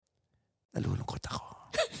Nalulungkot ako.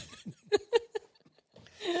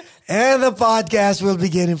 And the podcast will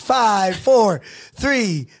begin in 5, 4,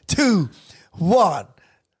 3, 2,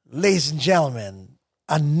 1. Ladies and gentlemen,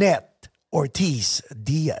 Annette Ortiz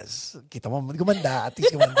Diaz. Kita mo, gumanda. At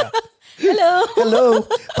least gumanda. Hello. Hello.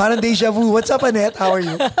 Parang deja vu. What's up, Annette? How are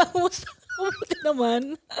you? Mabuti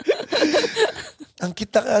naman. Ang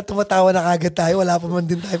kita ka, tumatawa na kagad tayo. Wala pa man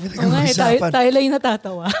din tayo pinag-uusapan. Tayo lang yung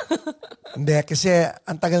natatawa. Hindi, kasi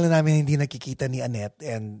ang tagal na namin hindi nakikita ni Annette,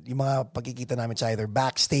 and yung mga pagkikita namin sa either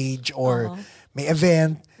backstage or may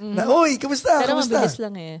event na, uy, kamusta? Pero Kamusta? mabilis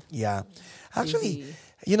lang eh. Yeah. Actually,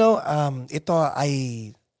 you know, ito,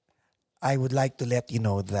 I would like to let you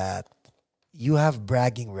know that you have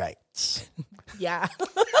bragging rights. Yeah.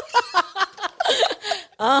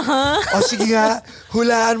 O sige nga,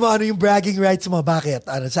 hulaan mo ano yung bragging rights mo. Bakit?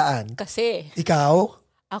 Ano, saan? Kasi Ikaw?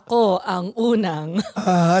 ako ang unang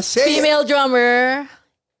Say female drummer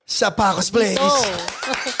sa Paco's Place.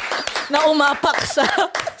 na umapak sa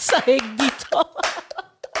sahig dito.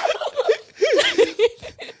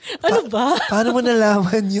 Ano ba? Paano mo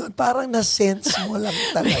nalaman yun? Parang na-sense mo lang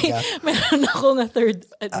talaga. Meron akong third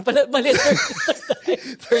eye.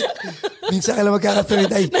 Minsan ka lang magkaka-third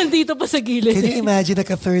eye. Nandito pa sa gilid. Can you imagine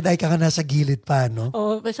naka-third eye ka nasa gilid pa, no?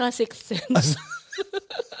 Oh, basta sixth sense.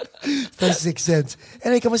 That's sixth sense.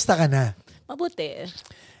 Anyway, kamusta ka na? Mabuti.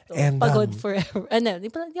 So, And, pagod forever.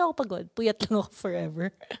 Hindi ako pagod. Puyat lang ako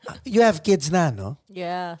forever. You have kids na, no?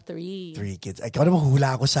 Yeah, 3. 3 kids. Ay, ikaw naman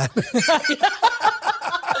hula ako sana.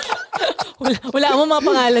 Wala mo mga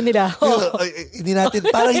pangalan nila. Hindi natin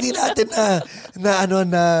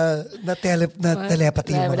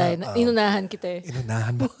telepathy. Inunahan kita eh.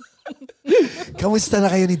 Inunahan mo. Kamusta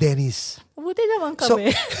na kayo ni Dennis? Mabuti naman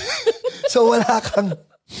kami. So wala kang...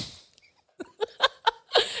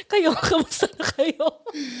 Kayo, kamusta na kayo?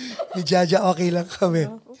 Ni Jaja, okay lang kami.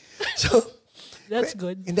 So, that's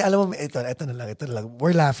good. Hindi, alam mo, ito na lang.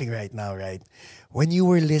 We're laughing right now, right? When you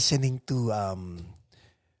were listening to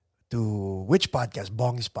which podcast?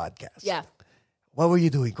 Bong's podcast. Yeah. What were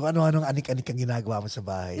you doing? Kung ano-anong anik-anik ang ginagawa mo sa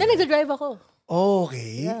bahay. Nag-drive ako.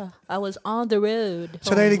 Okay. Yeah. I was on the road.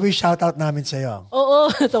 So, narinig mo yung shoutout namin sa'yo. Oo,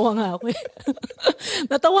 natawa nga ako eh.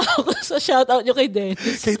 Natawa ako sa shoutout nyo kay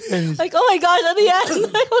Dennis. Kay Dennis. Like, oh my gosh, ano yan?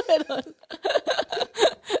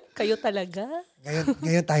 Kayo talaga?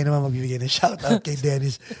 Ngayon tayo naman magbibigay ng shoutout kay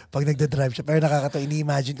Dennis pag nagdadrive siya. Pero nakakatawa,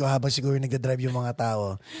 ini-imagine ko habang siguro nagdadrive yung mga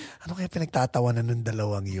tao, ano kaya pinagtatawanan ng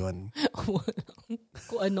dalawang yun?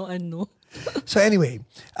 Kung ano-ano. So anyway,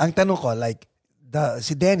 ang tanong ko, like,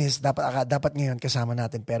 si Dennis, dapat ngayon kasama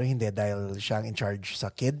natin, pero hindi dahil siyang in charge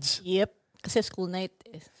sa kids. Yep. Kasi school night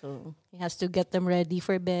eh. So, he has to get them ready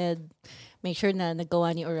for bed. Make sure na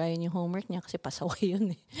nagawa ni Orion yung homework niya kasi pasaway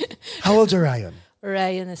yun eh. How old's Orion?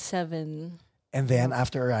 Orion is 7. And then,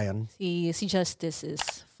 after Orion? Si Justice is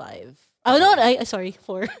 5. Oh, no, sorry,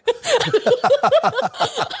 4.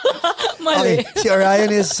 Mali. Okay, si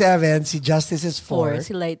Orion is 7, si Justice is 4.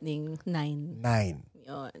 Si Lightning, 9. 9.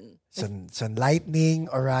 Yun. So Lightning,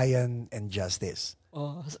 Orion, and Justice.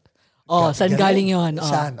 Saan galing yun?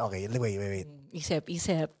 Saan? Okay, wait.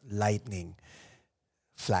 Isip. Lightning.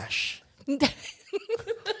 Flash.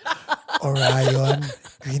 Orion,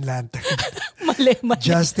 Green Lantern. Mali.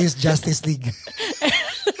 Justice League.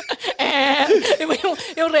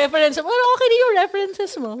 yung reference mo. Okay din yung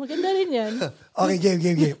references mo. Maganda rin yan. Okay,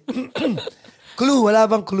 game. Clue, wala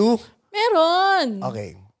bang clue? Meron.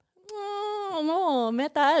 Okay.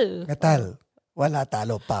 Metal. Wala,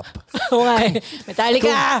 talo, pop. Okay.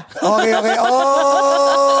 Metallica. Okay.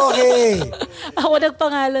 Ako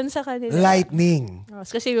nagpangalan sa kanila. Lightning.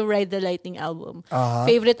 Kasi yung Ride the Lightning album.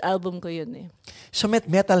 Favorite album ko yun eh. So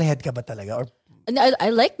metalhead ka ba talaga? Or I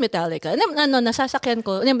like Metallica. Nasasakyan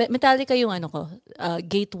ko. Metallica yung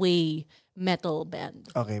gateway metal band.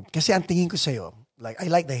 Okay. Kasi ang tingin ko sa'yo, like,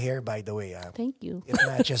 I like the hair, by the way. Thank you. It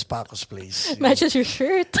matches Paco's Place. Matches your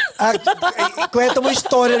shirt. Kwento mo yung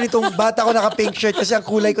story nitong bata ko naka-pink shirt kasi ang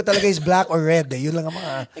kulay ko talaga is black or red. Yun lang ang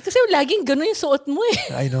mga... Kasi laging ganun yung suot mo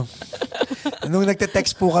eh. I know. Nung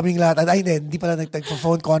nagte-text po kaming lahat, hindi pala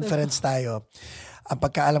nagte-phone conference tayo. Ang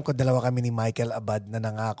pagkaalam ko, dalawa kami ni Michael Abad na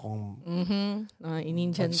nangakong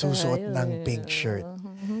magsusuot ng pink shirt.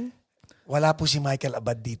 Wala po si Michael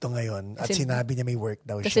Abad dito ngayon at sinabi niya may work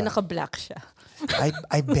daw siya. Kasi naka-black siya.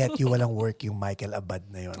 I bet you walang work yung Michael Abad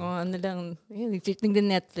na yun. Ano lang,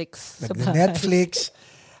 nag-Netflix. Nag-Netflix.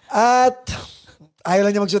 At ayaw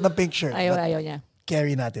lang niya magsuot ng pink shirt. Ayaw niya.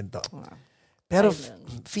 Carry natin to. Pero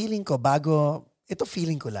feeling ko, bago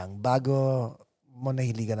mo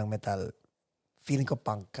nahiligan ng metal, feeling ko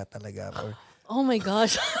punk ka talaga. Oh my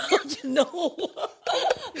gosh. How do you know?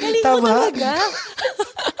 Galing mo talaga.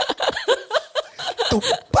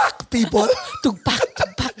 Tupak, people. Tugpak.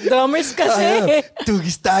 Drummers kasi.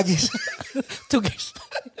 Tugis-tagis. Tugis.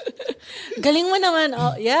 Galing mo naman.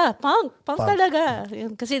 Oh, yeah, punk talaga.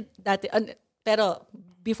 Yun, kasi dati, pero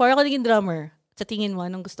before ako naging drummer, sa tingin mo,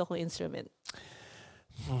 anong gusto kong instrument?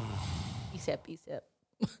 Isip.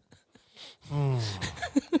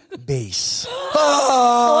 Bass.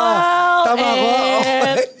 Wow! Tama ako.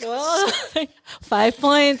 Wow. 5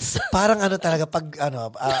 points. Parang talaga, pag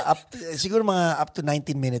siguro mga up to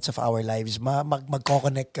 19 minutes of our lives,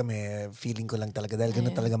 magko-connect kami, feeling ko lang talaga. Dahil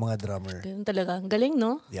ganun talaga mga drummer. Ganun talaga. Ang galing,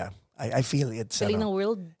 no? Yeah. I feel it's... Galing ng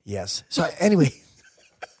world. Yes. So anyway,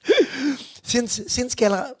 since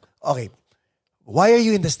kailan... Okay. Why are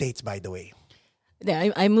you in the States, by the way?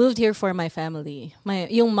 I moved here for my family.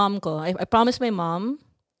 Yung mom ko, I promised my mom,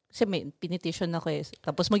 kasi may pinetition ako eh.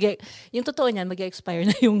 Tapos yung totoo niyan, mag-expire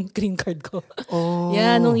na yung green card ko. Oh.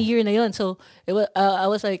 Yeah, nung year na yun. So I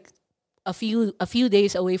was like a few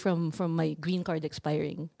days away from my green card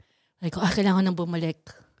expiring. Like, kailangan nang bumalik.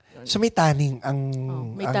 So may taning ang...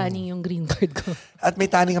 may taning yung green card ko. At may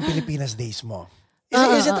taning ang Pilipinas days mo.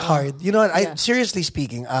 Is it hard? You know, seriously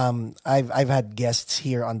speaking, I've had guests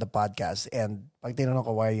here on the podcast and pag tinanong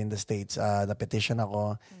ko why are you in the States, na-petition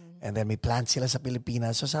ako and then may plans sila sa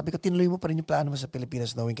Pilipinas. So sabi ko, tinuloy mo pa rin yung plano mo sa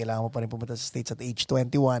Pilipinas knowing kailangan mo pa rin pumunta sa States at age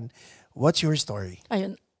 21. What's your story?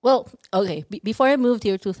 Ayun. Well, okay. Before I moved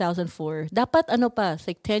here 2004, dapat it's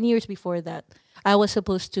like 10 years before that, I was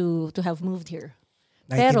supposed to have moved here.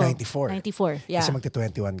 1994? 94, yeah. Kasi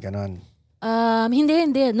magti-21 ka nun.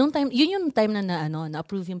 Hindi. Nung time, yun yung time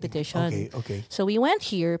na-approve yung petition. Okay. So we went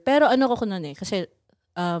here, pero ko nun eh, kasi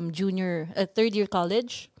third year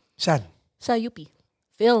college. Saan? Sa UP.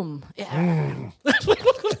 Film. Yeah.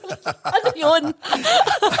 Ano yun?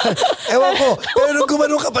 Ewan ko. Pero nung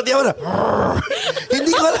gumanong ka, pati ako na,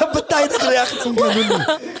 hindi ko alam ba't tayo nag-react ng ganun.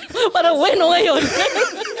 Parang, ngayon.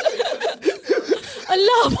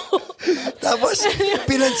 Alam mo. Tapos,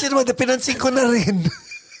 pinansin ko na rin.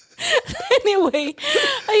 Anyway,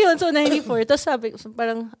 ayun, so 94. Tapos sabi ko,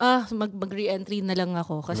 parang, mag-re-entry na lang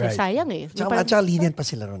ako. Kasi sayang eh. Tsaka lenient pa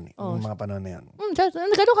sila ron eh. Yung mga panahon na yan.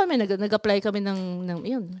 Nagano kami, nag-apply kami ng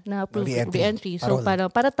na-approve re-entry. So,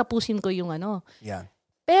 para tapusin ko yung Yeah.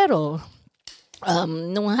 Pero,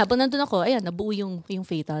 nung habang nandun ako, nabuo yung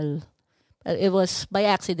fatal. It was by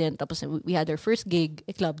accident. Tapos, we had our first gig,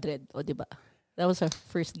 Club Dread. O, diba? That was our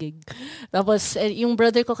first gig. Tapos, yung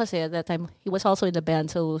brother ko kasi at that time, he was also in the band.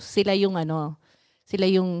 So, sila yung band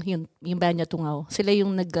niya Tungaw. Sila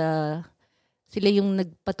yung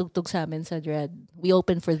nagpatugtog sa amin sa Dread. We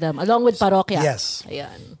opened for them, along with Parokya. Yes.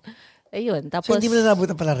 Ayun. Tapos, so, hindi mo na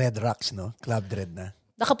nabutan pala Red Rocks, no? Club Dread na.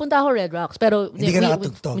 Nakapunta ako Red Rocks, pero hindi ka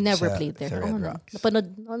nakatugtog we never played there. Sa Red Rocks.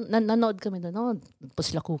 Nanood kami doon. Pa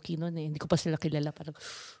sila Cookie noon eh. Hindi ko pa sila kilala. Parang,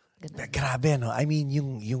 grabe, no? I mean,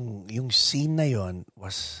 yung scene na yon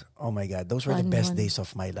was, oh my God, those were the best days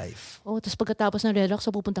of my life. Oh, tapos pagkatapos ng Red Rocks,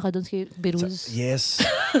 pupunta ka doon sa Beruz. Yes.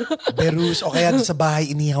 Beruz. O kaya doon sa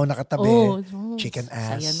bahay, inihaw na katabi. Chicken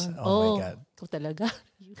ass. Oh my God. Ikaw talaga.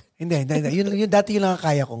 Hindi. Yun, dati yun lang ang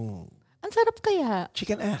kaya kong... Ang sarap kaya.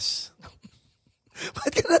 Chicken ass.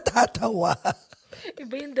 Ba't ka natatawa?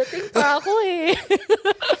 Iba yung dating pa ako eh.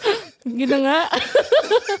 Yun na nga.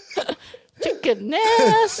 Chicken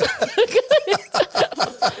ass.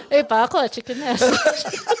 Paco, chicken ass.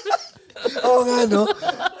 Oo nga, no?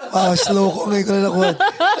 Wow, slow ko ngayon ko na nakuha.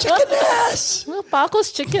 Chicken ass!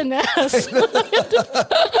 Paco's chicken ass.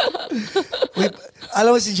 Wait,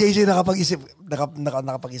 alam mo si JJ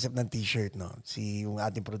nakapag-isip ng t-shirt, no? Yung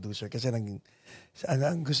ating producer. Kasi ang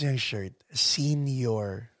gusto niyang shirt,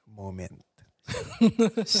 senior moment.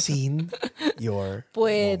 Scene your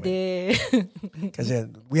Pwede. moment. Kasi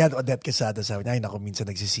we had Odette Quesada, sabi niya, ay naku, minsan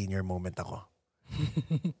nagsi-senior moment ako.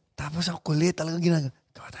 Tapos ako kulit, talagang ginagawa,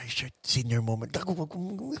 gawa tayo shirt, senior moment.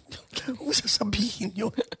 Huwag mo sasabihin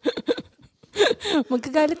yun.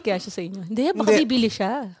 Magkagalit kaya siya sa inyo? Hindi, baka bibili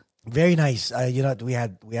siya. Very nice. We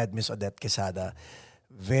had Miss Odette Quesada.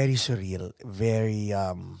 Very surreal. Very...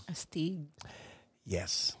 Astig.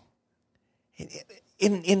 Yes.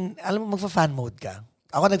 Alam mo, magfa-fan mode ka.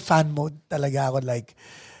 Ako nag-fan mode talaga ako. Like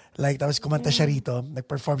tapos kumanta siya rito.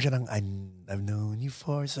 Nag-perform siya ng I've known you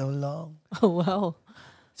for so long. Oh, wow.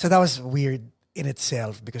 So that was weird in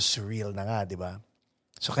itself because surreal na nga, di ba?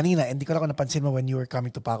 So kanina, hindi ko lang napansin mo when you were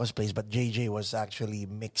coming to Paco's place, but JJ was actually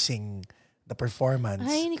mixing the performance.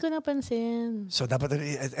 Ay, hindi ko napansin. So dapat,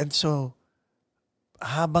 and so,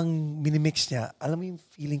 habang minimix niya, alam mo yung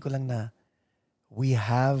feeling ko lang na we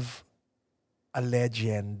have a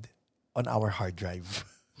legend on our hard drive.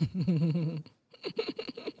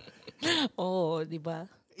 Oh, di ba?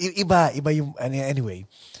 Iba yung, anyway.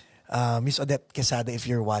 Miss Odette Quesada, if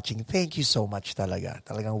you're watching, thank you so much talaga.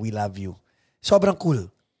 Talagang we love you. Sobrang cool.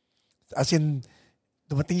 As in,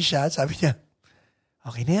 dumating siya, sabi niya,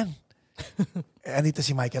 okay na yan. Andito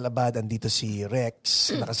si Michael Abad, andito si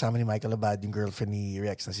Rex. Nakasama ni Michael Abad, yung girlfriend ni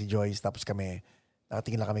Rex na si Joyce. Tapos kami,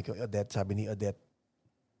 nakatingin lang kami kay Odette. Sabi ni Odette,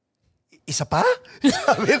 isa pa?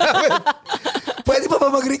 Sabi namin, pwede pa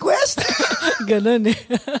ba mag-request? Ganon eh.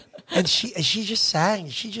 And she just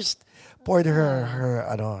sang. She just poured her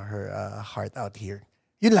heart out here.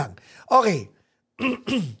 Yun lang. Okay.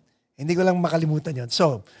 Hindi ko lang makalimutan yun.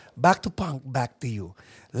 So, back to punk, back to you.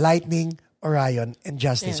 Lightning, Orion, and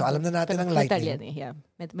Justin. So, alam na natin ang Lightning. Metal yan eh, yeah.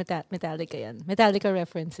 Metallica yan. Metallica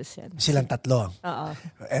references yan. Silang tatlo. Oo.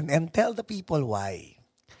 And tell the people why.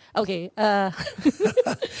 Okay. Ito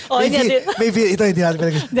hindi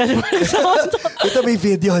natin ito may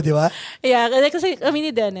video, di ba? Yeah, kasi kami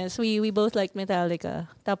ni Dennis, we both like Metallica.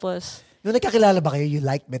 Tapos, nung nagkakilala ba kayo, you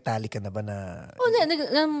like Metallica na ba na?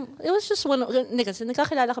 It was just one, kasi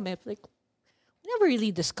nagkakilala kami, like, we never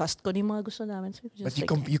really discussed kung yung mga gusto namin. So but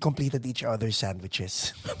you completed each other's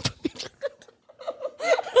sandwiches.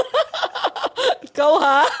 Ikaw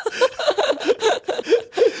ha?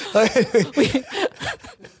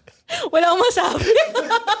 Wala akong masabi.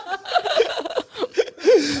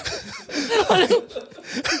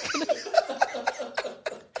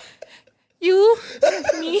 You,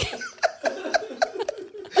 me.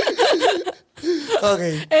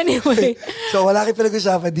 Okay. Anyway. So, wala kayo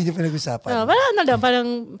pinag-usapan, hindi nyo pinag-usapan.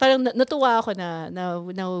 Parang natuwa ako na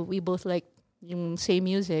we both like yung same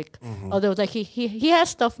music. Mm-hmm. Although like he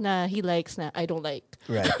has stuff na he likes na I don't like.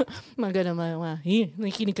 Right. Mga ganun,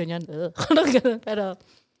 nakikinig ka niyan. Pero,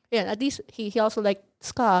 yeah, at least he also liked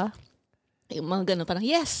ska. Yung mga ganun, parang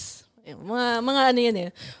yes. Mga ano yan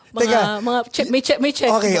eh. May check.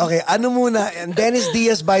 Okay. Ano muna? And Dennis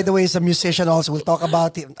Diaz, by the way, is a musician also. We'll talk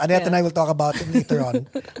about him. Annette and I will talk about him later on.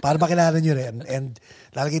 Para makilala nyo rin. And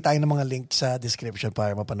lalagay tayo ng mga link sa description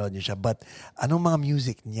para mapanood nyo siya. But anong mga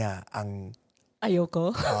music niya ang... Ayoko.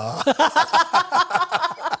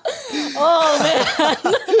 Oh, man.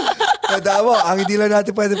 Tanda mo, ang hindi lang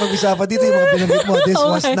natin pwede pag-usapan dito yung mga binanggit mo. This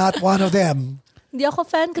was not one of them. Hindi ako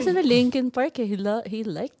fan kasi na Linkin Park eh. He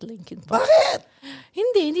liked Linkin Park. Bakit?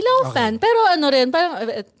 Hindi lang ako fan. Pero ano rin, parang,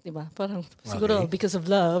 diba, parang siguro because of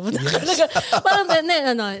love. Yes. Parang,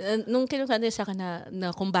 nung kinukwento sa akin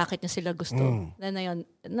na kung bakit niya sila gusto, na yun,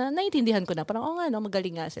 naiintindihan ko na, parang,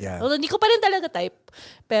 magaling nga sila. Yeah. Although, hindi ko pa rin talaga type.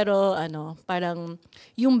 Pero, parang,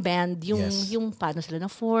 yung band, yung paano sila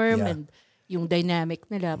na-form, and yung dynamic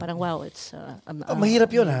nila, parang wow, it's...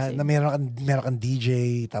 mahirap yun ha, na meron kang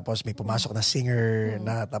DJ, tapos may pumasok na singer,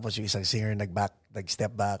 na tapos yung isang singer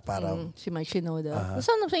nag-step back para... Si Mike Shinoda.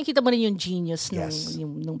 So, nakikita mo rin yung genius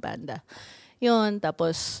nung banda. Yun,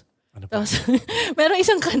 tapos... Tapos meron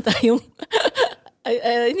isang kanta yung...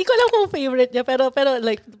 hindi ko alam kung favorite niya, pero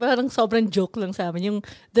like, parang sobrang joke lang sa amin. Yung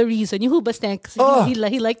The Reason, yung Hoobastank.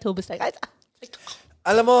 He liked Hoobastank.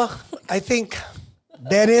 Alam mo, I think...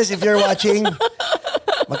 Dennis, if you're watching,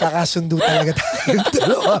 magkakasundo talaga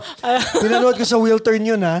tayo. Pinanood ko sa Wheel Turn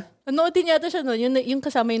yun, ha? Nanood din yata siya, no? Yung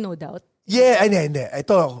kasama yung No Doubt. Yeah, hindi.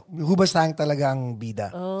 Ito, Hubastang talaga ang bida.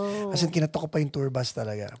 Oh. As in, kinatok ko pa yung tour bus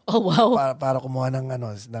talaga. Oh, wow. Para kumuha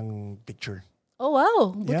ng picture. Oh, wow.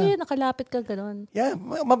 Buti nakalapit ka ganun. Yeah,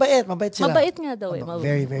 mabait sila. Mabait nga daw eh.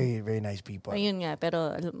 Very, very, very nice people. Ayun nga,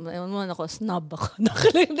 pero snob ako.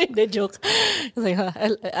 Hindi, joke.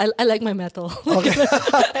 I like my metal. Okay.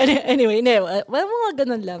 Anyway, mga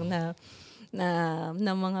ganun lang na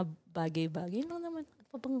mga bagay-bagay lang naman.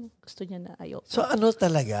 Ano bang gusto niya na ayaw? So ano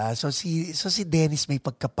talaga? So si Dennis may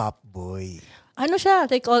pagka-pop boy. Ano siya?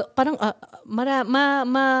 Like, parang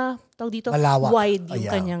tawag dito, malawak. Wide yung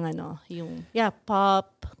kanyang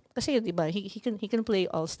pop. Kasi, di ba, he can play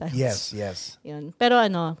all styles. Yes. Yun. Pero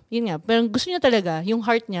yun nga, pero gusto niya talaga, yung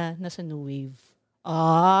heart niya nasa New Wave.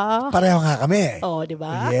 Pareho nga kami. Oo, di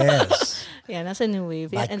ba? Yes. Nasa New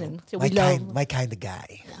Wave. My kind of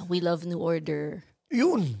guy. We love New Order.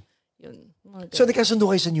 Yun. So, di ka sundo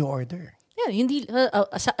kayo sa New Order? Yeah, hindi,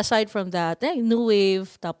 aside from that, New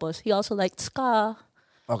Wave, tapos he also liked ska.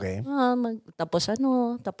 Okay. Tapos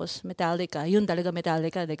Metallica. Yun talaga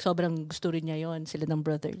Metallica. Like, sobrang gusto rin niya yun. Sila ng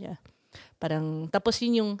brother niya. Parang, tapos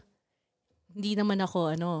yun yung, hindi naman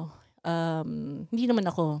ako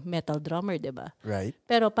metal drummer, diba? Right.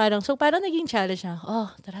 Pero parang naging challenge niya,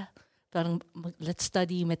 tara, parang let's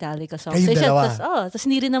study Metallica songs. Kayong dalawa. Tapos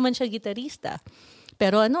hindi rin naman siya gitarista.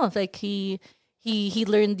 Pero like, he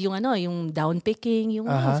learned yung down picking, yung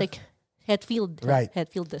like, Hetfield. Right.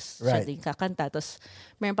 Hetfield, siya din kakanta. Tapos,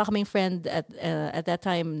 meron pa kaming friend at that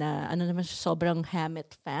time na naman siya, sobrang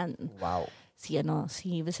Hammett fan. Wow.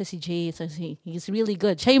 basta si Jay, so he's really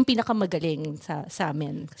good. Siya yung pinakamagaling sa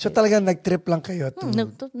amin. So talagang nag-trip lang kayo to...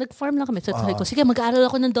 Nag-form lang kami. So sabi ko, sige, mag-aaral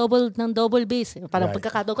ako ng double bass. Parang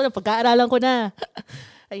pagkakataon ko na, pag-aaralan ko na.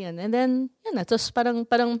 Ayun. And then, yun na. Tapos parang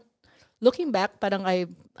looking back, parang I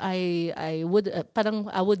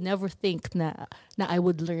would never think na I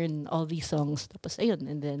would learn all these songs. Tapos ayun.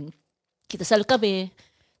 And then, kinasal kami.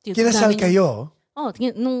 Kinasal kayo?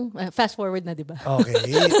 Nung fast forward na, di ba? Okay.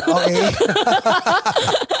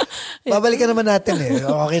 Babalikan naman natin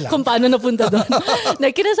Okay lang. Kung paano napunta doon.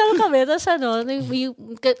 Nagkinasal kami. Tapos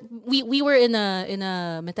we were in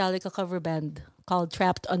a Metallica cover band called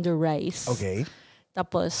Trapped Under Rice. Okay.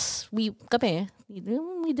 Tapos we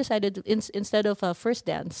decided instead of first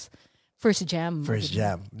dance, first jam. First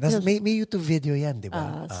jam. May YouTube video yan, di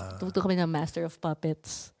ba? Tuto kami ng Master of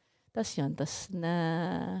Puppets. Tapos yun,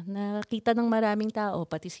 nakita ng maraming tao,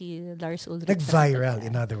 pati si Lars Ulrich. Nag-viral,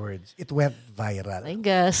 in other words. It went viral. I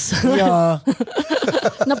guess. Yeah.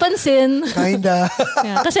 Napansin. Kinda.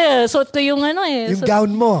 Yeah, kasi suot ko yung Yung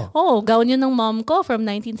gown mo. Gown yun ng mom ko from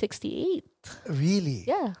 1968. Really?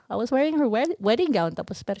 Yeah. I was wearing her wedding gown,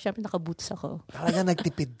 tapos pero syempre naka-boots ako. Talaga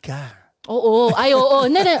nagtipid ka. Oo.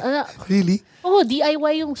 Really?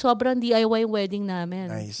 DIY sobrang DIY yung wedding namin.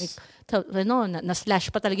 Nice.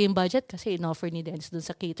 Na-slash pa talaga yung budget kasi in-offer ni Dennis dun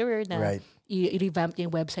sa caterer na i-revamp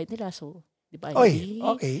niya yung website nila. So, di ba?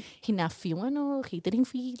 Okay. Hinaf yung catering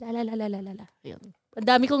fee, Yun. Ang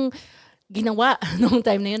dami kong ginawa nung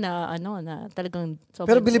time na yun na talagang...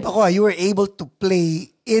 Pero believe ako, you were able to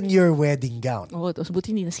play in your wedding gown. Oo, tapos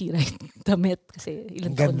buti hindi nasira yung damit kasi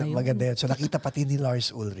ilang taon na yun. Maganda yun. So, nakita pati ni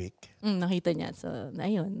Lars Ulrich. Nakita niya. So,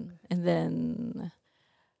 ayun. And then...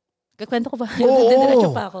 Kakwento ko ba? Diretso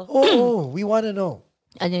pa ako. We wanna know.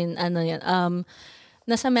 Ano yan.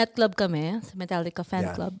 Nasa Met Club kami, sa Metallica Fan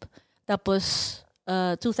Club. Tapos,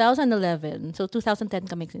 2011, so 2010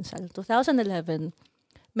 kami kinsal. 2011,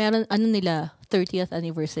 meron, nila, 30th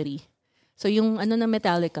anniversary. So, yung na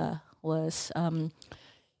Metallica was,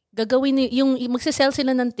 yung magsisell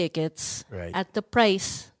sila ng tickets at the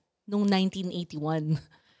price nung 1981.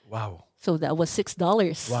 Wow. So, that was $6.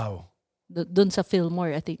 Wow. Doon sa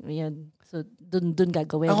Fillmore, I think, yan. So, doon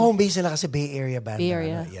gagawin. Ang home base nila kasi Bay Area band. Bay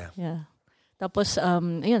Area, yeah. Tapos,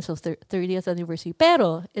 ayun, so 30th anniversary.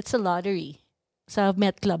 Pero, it's a lottery. Sa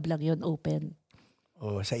Met Club lang yun, open.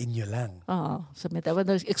 Sa inyo lang. Oo. So,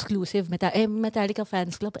 exclusive. Metallica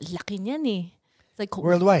Fans Club, laki niyan eh. It's like,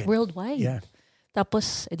 worldwide. Yeah.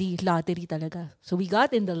 Tapos, lottery talaga. So, we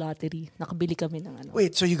got in the lottery. Nakabili kami ng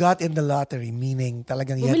Wait, so you got in the lottery, meaning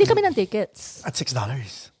talagang... Bumili kami ng tickets. At $6?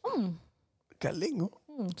 Galing,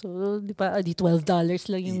 So, di ba, $12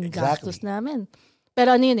 lang yung gastos namin.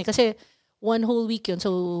 Pero yun kasi one whole week yun.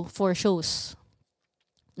 So, 4 shows.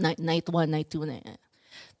 Night 1, night 2 na yan.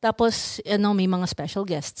 Tapos, may mga special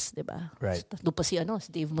guests, di ba? Right. Doon pa si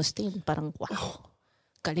Dave Mustaine. Parang, wow,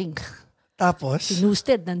 galing. Tapos? Si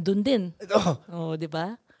Newstead, nandun din. Di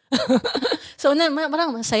ba? So,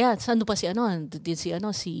 marang masaya. Saan pa si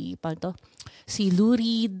si Lou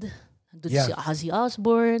Reed, nandun si Ozzy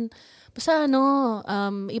Osbourne. Basta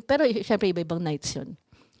pero syempre iba-ibang nights yun.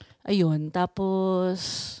 Ayun.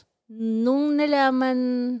 Tapos, nung nalaman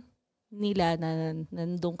nila na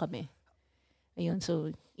nandun kami. Ayun.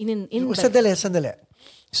 So, Sandali.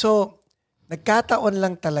 So, nagkataon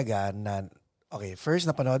lang talaga na, okay, first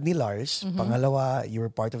napanood ni Lars. Pangalawa, you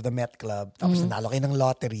were part of the Met Club. Tapos nanalo kayo ng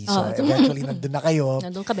lottery. So, eventually, nandun na kayo.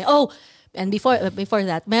 Nandun kami. And before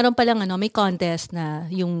that, meron palang may contest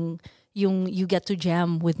na yung you get to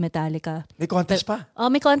jam with Metallica. May contest pa?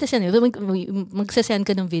 May contest yan. Magsasend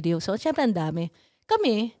ka ng video. So, syempre, ang dami.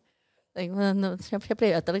 Kami,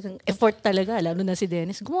 syempre, talagang effort talaga. Lalo na si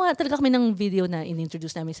Dennis. Gumawa talaga kami ng video na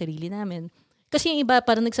in-introduce namin sarili namin. Kasi yung iba,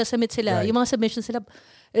 parang nagsasubmit sila. Yung mga submissions sila,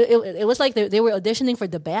 it was like they were auditioning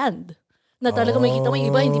for the band. Na talaga makikita mo,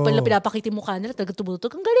 yung iba, hindi pala pinapakita yung mukha nila. Talaga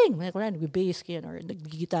tumutog. Ang galing. Nag-bass or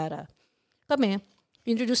nag-gitara. Kami,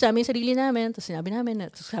 introduce namin yung sarili namin, tapos sinabi namin,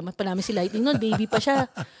 kasama pa namin si Lightning noon, baby pa siya.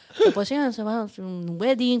 Tapos yan, yung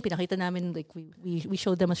wedding, pinakita namin, like, we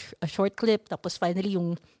showed them a short clip, tapos finally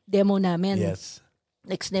yung demo namin. Yes.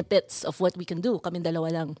 Like snippets of what we can do, kaming dalawa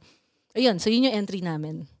lang. Ayun, so yun yung entry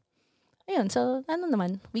namin. Ayun, so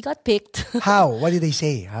naman, we got picked. How? What did they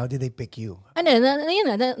say? How did they pick you? I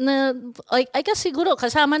guess siguro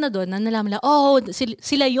kasama na doon, na nalaman lang,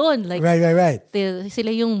 sila yun. Like, right.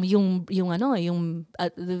 Sila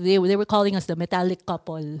they were calling us the metallic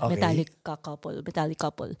couple. Okay. Metallic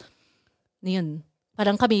couple. Yun.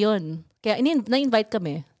 Parang kami yun. Kaya na-invite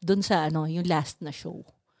kami doon sa yung last na show.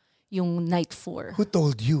 Yung night 4. Who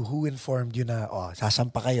told you? Who informed you na,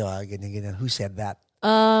 sasampa kayo, ganyan. Who said that?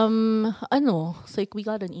 It's like we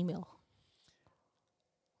got an email.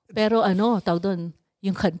 Pero tawag doon,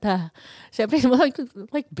 yung kanta. Siyempre,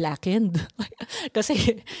 like blackened.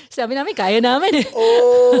 Kasi sabi namin, kaya namin eh.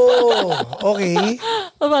 Oh, okay.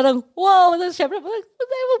 Parang, wow. Siyempre,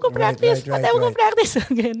 patay mo ko practice. Right. Patay mo ko practice.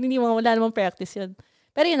 Hindi wala namang practice yun.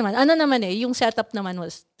 Pero yun naman, yung setup naman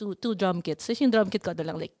was two drum kits. So yung drum kit ko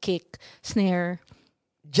lang like kick, snare.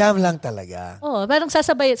 Jam lang talaga. Oo, parang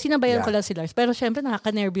sinabayan ko lang si Lars. Pero syempre,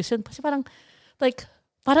 nakaka-nervous yun. Kasi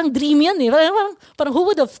parang dream yan eh. Parang who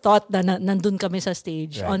would have thought na nandun kami sa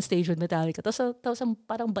stage, on stage with Metallica. Tapos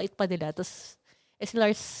parang bait pa nila. Tapos si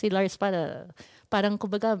Lars parang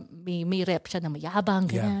kumbaga may rep siya na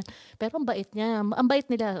mayabang, ganyan. Pero ang bait niya. Ang bait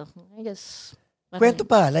nila. I guess. Kwento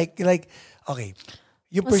pa. Like, okay.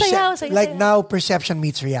 Yung Masaya. now perception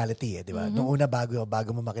meets reality, di ba? Nung una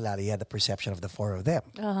bago mo makilala, you had the perception of the four of them.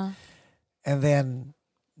 And then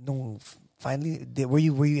finally, were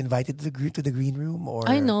you invited to the green room or?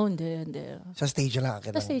 I know, hindi. Sa stage lang.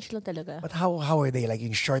 Sa stage lang talaga. But how are they? Like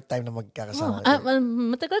yung short time na magkakasama?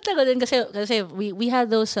 Matagal din kasi we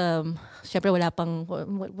had those syempre wala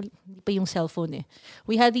hindi pa yung cellphone eh.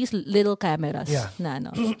 We had these little cameras na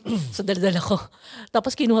so dala ko.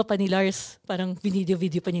 Tapos kinuha pa ni Lars, parang video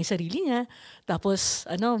pa niya yung sarili niya. Tapos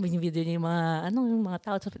video niya yung mga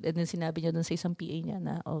tao. And then sinabi niya doon sa isang PA niya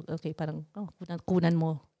na okay, parang kunan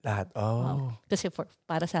mo. Lahat. Kasi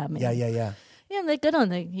para sa amin. Yeah. Yeah, like gano'n.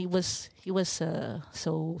 Like, he was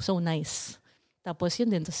so nice. Tapos yun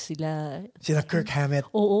din, tapos sila Kirk Hammett.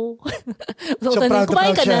 Oo. So proud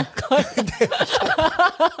kumain ka siya. na.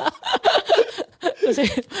 Kasi,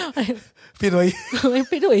 Pinoy.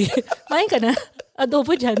 Pinoy. Kumain ka na.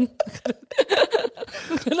 Adobo dyan.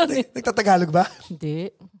 Nagtatagalog ba? Hindi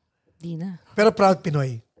na. Pero proud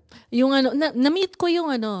Pinoy. Yung na-meet ko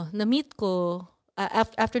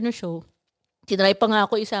after the show. Tinry pa nga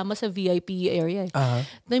ako isama sa VIP area.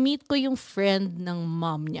 Na-meet ko yung friend ng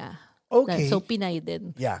mom niya. Okay. So, Pinay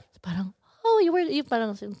din. Yeah. Parang,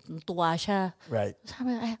 parang tuwa siya. Right.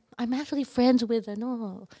 Sabi, I'm actually friends with,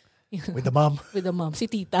 with the mom? With the mom,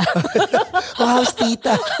 si Tita. How's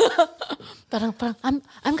Tita? parang,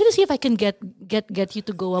 I'm gonna see if I can get you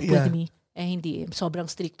to go up with me. Hindi. Sobrang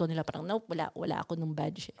stricto nila. Parang, nope, wala ako nung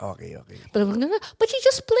badge. Okay. But she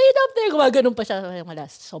just played up there. Gumaganon pa siya.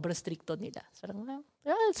 Sobrang stricto nila. Parang,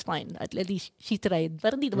 it's fine. At least she tried.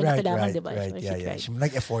 Parang di naman kailangan, di ba? Right. Yeah. She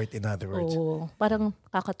like effort, in other words. Oo. Parang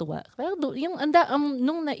kakatuwa. Parang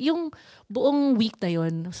yung buong week na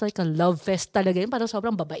yun, it's like a love fest talaga yun. Parang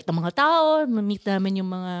sobrang babait ng mga tao. Ma-meet namin yung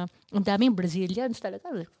ang daming Brazilians talaga.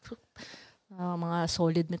 Mga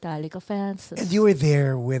solid Metallica fans. And you were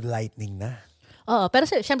there with Lightning na? Oo, pero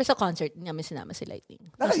syempre sa concert namin sinama si Lightning.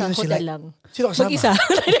 Sa hotel lang. Sino kasama? Mag-isa.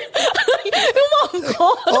 Yung mom ko.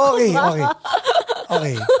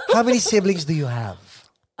 Okay. How many siblings do you have?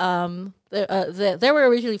 There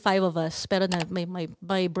were originally 5 of us, pero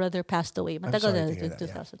my brother passed away. Matagal na, in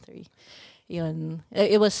 2003. Yun.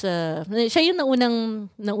 It was, siya yung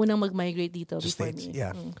naunang mag-migrate dito before me.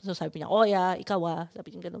 Yeah. So sabi niya, ikaw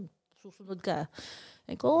sabi niya ganun. Susunod ka.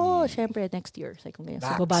 Like, syempre, next year. Like,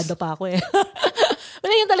 so, babada pa ako eh. Pero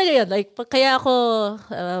yun talaga yun. Like, kaya ako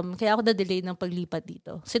na-delay ng paglipat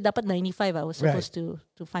dito. Kasi dapat 95, I was supposed to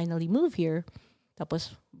finally move here.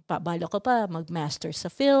 Tapos, bala ko pa, mag-masters sa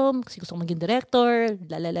film, kasi gusto ko maging director,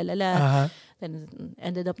 Then,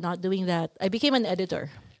 ended up not doing that. I became an editor.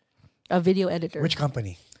 A video editor. Which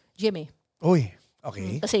company? GMA. Uy.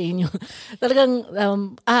 Okay. Kasi yun yung, talagang,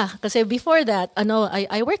 kasi before that,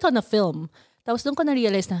 I worked on a film. Tapos doon ko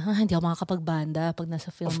na-realize na, hindi ako makakapagbanda pag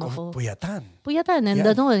nasa film ako. Puyatan. And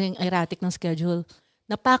yung erratic ng schedule.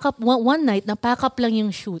 Na-pack up, one night, na-pack up lang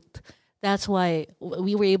yung shoot. That's why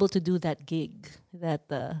we were able to do that gig. That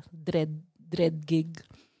dread gig.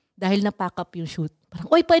 Dahil na-pack up yung shoot. Parang,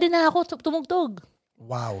 pwede na ako tumugtog.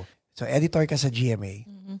 Wow. So, editor ka sa GMA.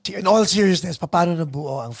 In all seriousness, paano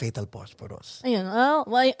nabuo ang Fatal Posporos? Ayun.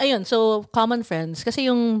 So, common friends. Kasi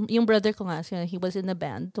yung brother ko nga, he was in a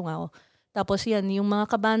band, Tungaw. Tapos yan, yung mga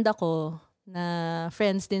kabanda ko na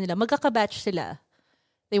friends din nila, magkakabatch sila.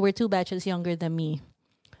 They were 2 batches younger than me.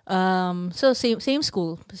 So, same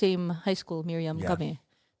school, same high school, Miriam kami.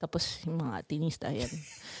 Tapos yung mga tinista, yan.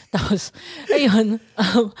 Tapos, ayun,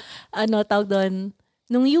 tawag doon,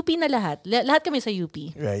 nung UP na lahat kami sa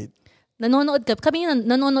UP. Right. Nanonood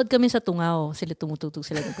kami sa Tungaw. Sila tumututog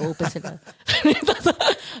sila, nag-open sila.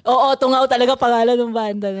 Oo, Tungaw talaga pangalan ng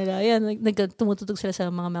banda nila. Yan, tumututog sila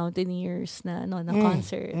sa mga Mountaineers na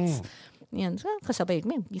concerts. Yan, so, kasabay.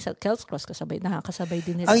 Sa Kells Cross nakakasabay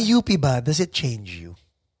din nila. Ang UP ba, does it change you?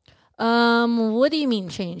 What do you mean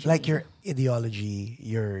change? Like your ideology,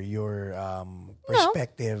 your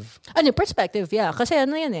perspective. Perspective, yeah. Kasi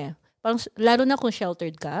ano yan eh. Parang, lalo na kung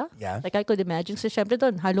sheltered ka. Yeah. Like I could imagine. So, syempre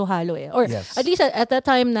doon, halo-halo eh. Or Yes. at least at that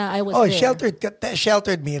time na I was there.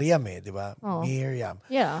 Sheltered Miriam eh, di ba? Oh. Miriam.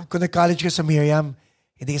 Yeah. Kung nag-college ka sa Miriam,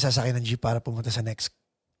 hindi ka sasakay ng jeep para pumunta sa next class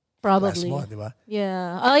Probably. mo, di ba?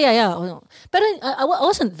 Yeah. Oh, yeah. Oh, pero I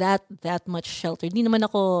wasn't that much sheltered. Hindi naman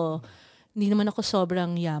ako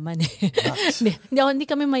sobrang yaman eh. hindi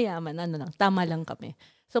kami mayaman. Ano lang, tama lang kami.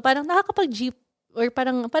 So parang nakakapag-jeep or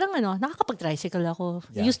parang nakakapag-tricycle ako.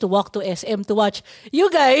 Yeah. I used to walk to SM to watch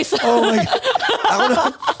you guys. Oh my God. Ako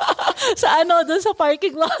na. doon sa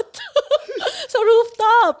parking lot. Sa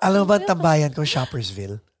rooftop. Alam mo ba ang tambayan ko,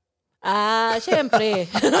 Shoppersville?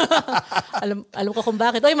 Syempre. alam ko kung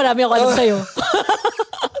bakit. Oy, marami ako alam sa'yo.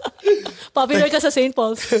 Popular ka sa St.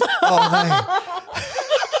 Paul's. Oh, my.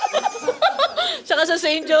 Tsaka sa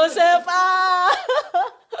St. Joseph.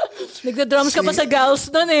 Nagda-drums ka pa sa gals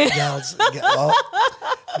doon eh. Gals. Oh.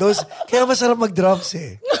 Kaya masarap mag-drums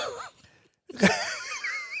eh.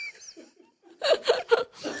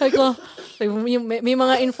 Sabi ko, may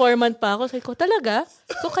mga informant pa ako. Sabi ko, talaga?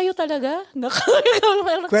 So kayo talaga?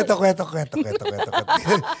 Kwento.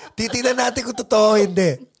 Titignan natin kung totoo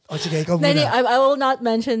hindi. O sige, ikaw muna. I will not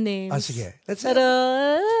mention names. Sige. Pero,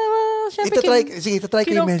 syempre, Itatry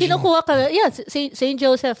ko yung mention. Kinukuha ka. Yeah, St.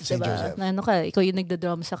 Joseph, St. diba? Joseph. Na, ikaw yung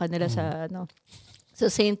nagda-drum sa kanila sa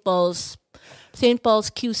St. Paul's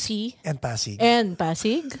QC. And Pasig.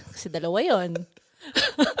 Kasi dalawa yon.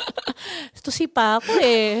 Ito si Paco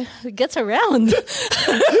eh. Gets around.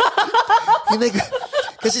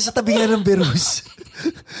 Kasi sa tabi nga ng Berus.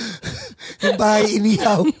 Yung bahay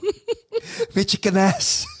inihaw. May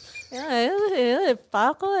chikanas. Yeah,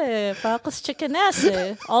 Paco eh. Paco's chicken ass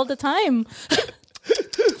eh. All the time.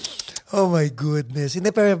 Oh my goodness. Hindi,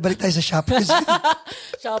 pero balik tayo sa Shoppersville.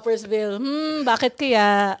 Shoppersville. Bakit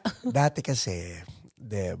kaya? Dati kasi,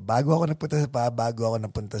 bago ako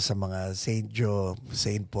napunta sa mga St. Joe,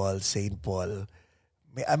 St. Paul,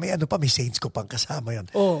 may saints ko pang kasama yon.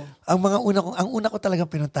 Oh. Ang una ko talagang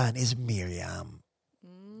pinuntahan is Miriam.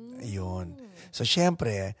 Ayun. So,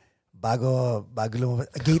 syempre, bago lumabas,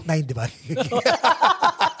 Gate 9, di ba?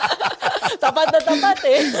 Tapat na tapat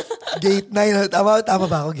eh. Gate 9, tama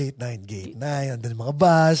ba ako? Gate 9. Gate 9, andun mga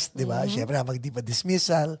bus, di ba? Syempre, di pa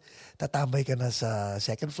dismissal, tatambay ka na sa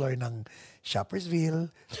second floor ng Shoppersville,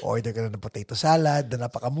 order ka na ng potato salad na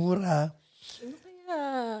napakamura.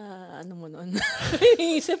 Ano mo nun?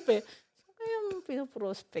 Iisip eh. Kaya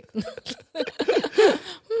pinoprospect na.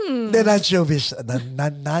 Non-showbiz.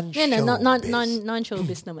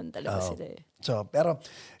 Non-showbiz naman talaga sila eh. So, pero,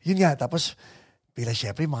 yun nga, tapos,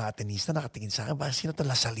 syempre, mga Atenista nakatingin sa akin, sino to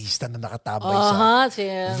lasalista na nakatambay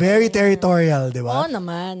very territorial, di ba? Oo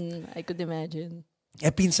naman. I could imagine.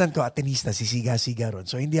 Pinsan ko, Atenista, sisiga-siga ron.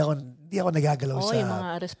 So, hindi ako nagagalaw sa... yung mga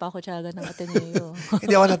Arespacochaga ng Ateneo.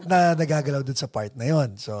 Hindi ako nagagalaw dun sa part na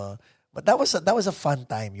yon. So, but that was a fun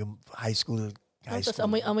time, yung high school. Tapos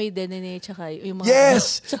amoy denene tsaka yung mga...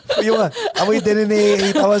 Yes! Yung amoy denene,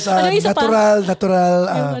 tapos natural.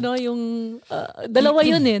 Dalawa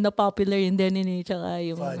yun eh, na popular yung denene tsaka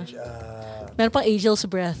yung... Fudge. Meron pang Angel's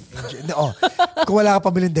Breath. Kung wala ka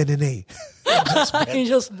pabiling denene.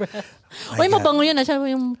 Angel's Breath. Uy, mabango yun. Siya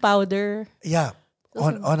yung powder. Yeah.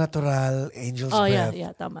 Natural, Angel's Breath.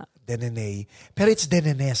 Yeah, tama. Denene. Pero it's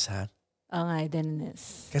denenes, ha? Oo nga,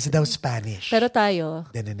 denenes. Kasi daw Spanish. Pero tayo,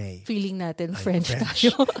 denene. Feeling natin French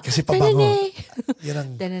tayo. Kasi pabango.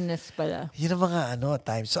 Denenes pala. Yun ang mga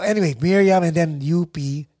times. So anyway, Miriam and then UP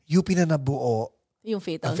na nabuo. Yung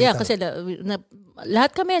Fatal. Yeah, kasi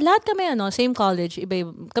lahat kami, same college.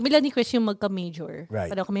 Kami lang ni Chris yung magka-major. Right.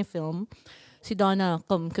 Pareho kami film. Si Donna,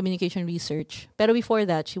 communication research. Pero before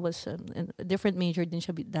that, she was a different major din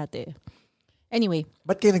siya dati. Anyway.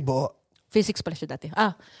 Ba't kayo nagbuo? Physics pala siya dati.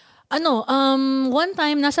 One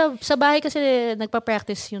time, sa bahay kasi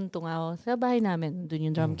nagpa-practice yung tungaw. Sa bahay namin, dun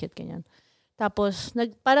yung drum kit, ganyan. Tapos,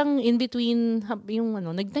 parang in between,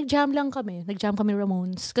 nag-jam lang kami. Nag-jam kami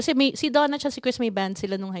Ramones. Kasi si Donna at si Chris may band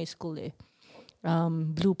sila nung high school eh.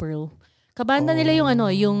 Blue Pearl. Kabanda nila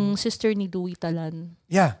yung sister ni Louie Talan.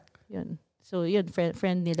 Yeah. Yun. So, yun,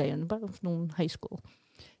 friend nila yun. Nung high school.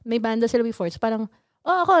 May banda sila before. So, parang,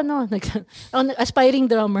 ako, aspiring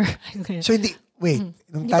drummer. So, wait,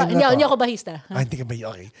 nung time na to. Hindi ako bahista. Hindi ka ba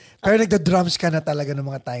okay. Pero nagda-drums ka na talaga ng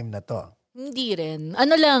mga time na to. Hindi rin.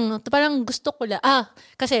 Parang gusto ko lang.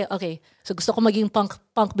 Kasi, okay. So, gusto ko maging punk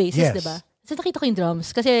bassist, Yes. diba? So, nakita ko yung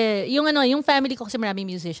drums. Kasi, yung family ko kasi maraming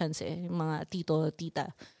musicians eh. Yung mga tito,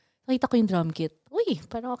 tita. nakita ko yung drum kit. Uy,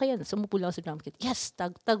 parang okay yan. Sumupo lang ako sa drum kit. Yes,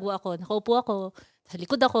 tagwa ako. Nakaupo ako. Sa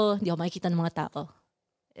likod ako. Hindi ako makikita ng mga tao.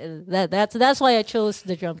 That's why I chose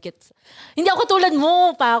the drum kit. Hindi ako tulad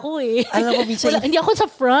mo, Paco eh. Alam mo, minsan... hindi ako sa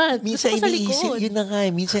front. Minsan ako sa iniisip, likod. yun na nga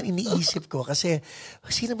eh. Minsan iniisip ko kasi,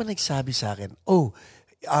 sino ba nagsabi sa akin?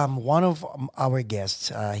 One of our guests,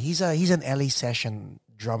 he's an LA session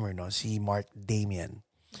drummer, no? Si Mark Damian.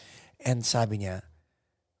 And sabi niya,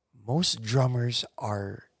 most drummers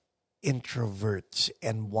are introverts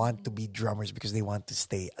and want to be drummers because they want to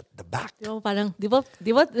stay at the back. Parang, di ba,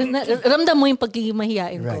 ramdam mo yung pagiging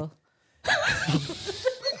mahihain ko.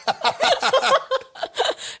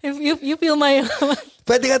 If you feel my...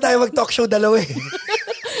 Pwede ka tayo mag-talk show dalawa eh.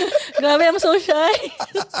 Grabe, I'm so shy.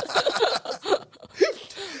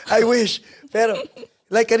 I wish. Pero,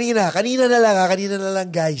 like kanina na lang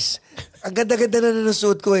guys. Ang ganda-ganda na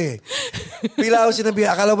nasuot ko eh. Bigla ako sinabi,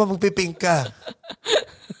 akala mo magpipink ka.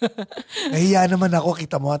 Nahiya naman ako,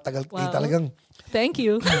 kita mo, tagal talagang. Thank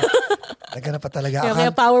you. Nagana pa talaga. Kaya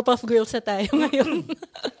Powerpuff Girls na tayo ngayon.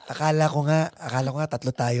 akala ko nga,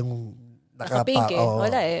 tatlo tayong naka-pink eh.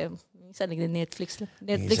 Wala eh. Minsan nag-Netflix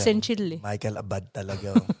and chill eh. Michael Abad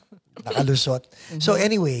talaga. Nakalusot. So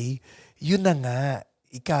anyway, yun na nga.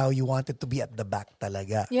 Ikaw, you wanted to be at the back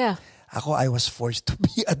talaga. Yeah. Ako, I was forced to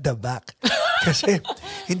be at the back. Kasi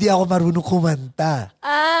hindi ako marunong kumanta.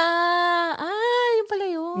 Yun pala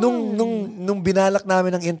yun. Nung binalak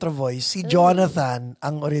namin ng intro voice, si Jonathan,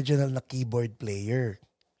 ang original na keyboard player.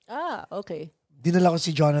 Okay. Dinala ko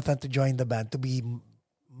si Jonathan to join the band to be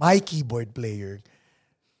my keyboard player.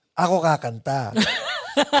 Ako kakanta.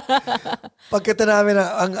 Pagkata namin,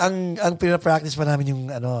 ang pinapractice pa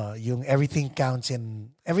namin yung everything counts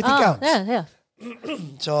and everything counts. Yeah.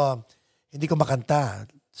 So, hindi ko makanta.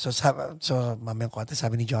 So mamayang konti,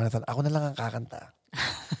 sabi ni Jonathan, ako na lang ang kakanta.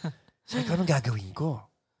 Sabi ko, anong gagawin ko?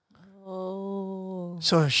 Oh.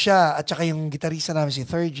 So, siya at saka yung gitarista namin si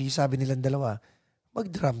 3G, sabi nilang dalawa,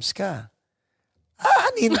 mag-drums ka.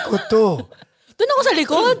 Aanin ko to. Doon ako sa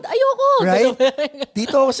likod. Ayoko. Right?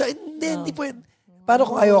 Dito ako sa... Hindi pwede. Paano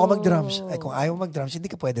kung ayaw ako mag-drums? Ay, kung ayaw mag-drums, hindi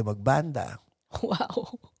ka pwede mag-banda.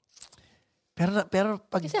 Wow. Pero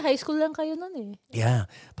pag... Kasi high school lang kayo nun eh. Yeah.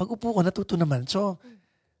 Pag upo ko, natuto naman. So,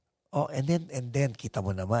 and then, kita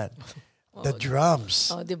mo naman. The drums.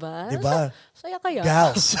 Diba? Diba? Saya kaya.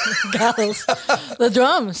 Gals. The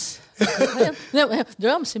drums.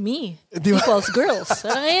 Drums, me. Diba? Equals girls.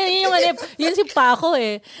 Yun si Paco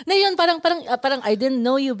eh. Na yun, parang I didn't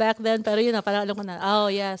know you back then, pero yun na, parang alam ko na,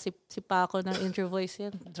 si Paco ng intro voice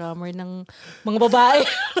yan. Drummer ng mga babae.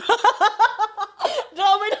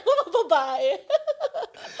 Drummer ng mga babae.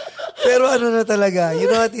 Pero na talaga, you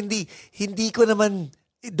know what, hindi ko naman,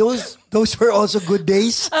 those were also good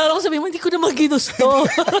days. Ano ko sabihin mo, hindi ko naman ginusto.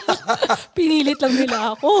 Pinilit lang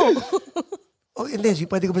nila ako. Hindi,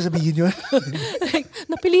 pwede ko ba sabihin yun? Like,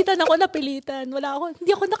 napilitan.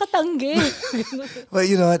 Hindi ako nakatanggi. Well,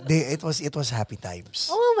 you know what, it was happy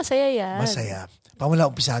times. Masaya yan. Masaya. Pamula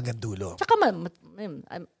umpisa hanggang dulo. Tsaka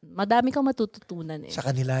madami kang matututunan eh. Sa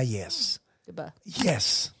kanila, yes. Diba?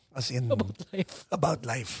 Yes. As in... About life. About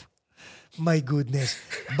life. My goodness.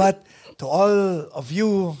 But to all of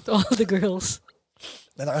you... To all the girls.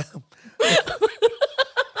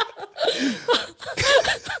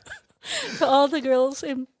 To all the girls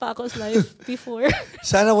in Paco's life before.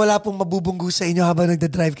 Sana wala pong mabubunggo sa inyo habang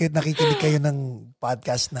nagda-drive kayo at nakikinig kayo ng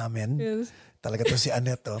podcast namin. Yes. Talaga to si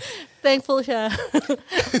Annette, oh. Thankful siya.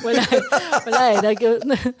 Wala eh.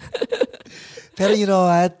 Pero you know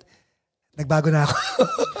what? Nagbago na ako.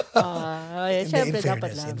 Syempre,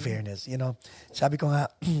 dapat lang. In fairness, you know, sabi ko nga,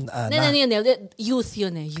 youth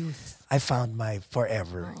yun eh, youth. I found my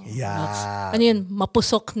forever. Yeah. Ano yun?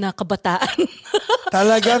 Mapusok na kabataan.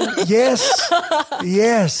 Talagang, yes.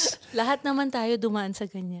 Yes. Lahat naman tayo dumaan sa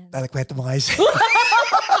ganyan. Kwento mo nga yun.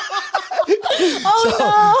 No!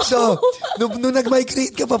 So, nung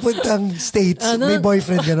nag-migrate ka papuntang States, may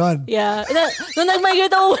boyfriend ganon. Yeah. Nung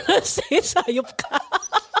nag-migrate ako ng States, sayop ka.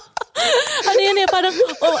 Ano yun eh, parang,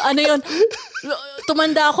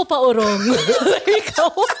 tumanda ako pa urong.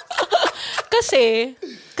 Ikaw. Kasi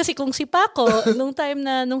kung si Paco,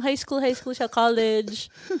 nung high school siya, college,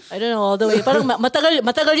 I don't know, all the way. Parang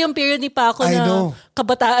matagal yung period ni Paco na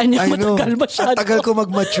kabataan niya. Matagal masyado. At tagal ko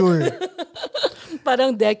mag-mature.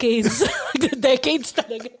 Parang decades. Decades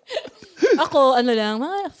talaga. Ako,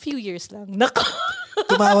 mga few years lang.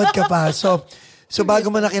 Tumawad ka pa. So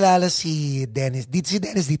bago mo nakilala si Dennis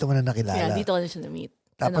dito mo na nakilala. Yeah, dito ko na siya na-meet.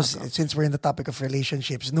 Tapos, since we're in the topic of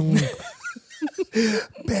relationships, nung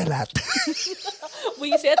Belat.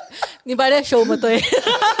 Buisit. Di ba na show mo to eh.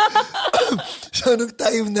 So, nung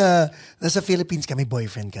time na nasa Philippines ka, may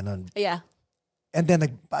boyfriend ka nun. Yeah. And then,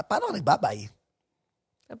 paano ka nagbabay?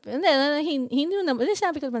 And then, hindi naman.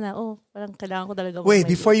 Sabi ko naman na, parang kailangan ko talaga. Wait,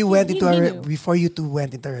 before you two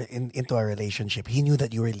went into a relationship, he knew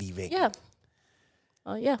that you were leaving. Yeah.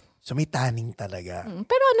 Oh, yeah. So, may tanning talaga.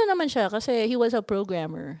 Pero ano naman siya, kasi he was a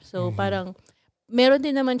programmer. So, parang, meron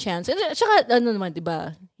din naman chance. At saka, ano naman, di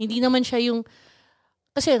ba? Hindi naman siya yung,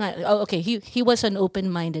 kasi nga, okay, he was an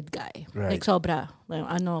open-minded guy. Right. Like, sobra.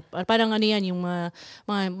 Parang ano yan, yung mga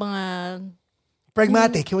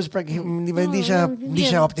Pragmatic. He was hindi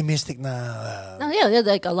siya optimistic na... yeah,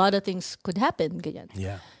 like a lot of things could happen. Ganyan.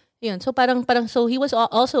 Yeah. Yun. So parang so he was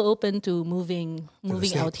also open to moving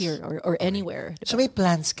out here or anywhere. So may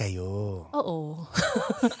plans kayo. Oo.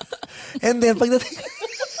 And then pagdating...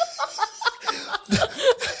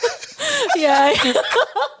 Yeah.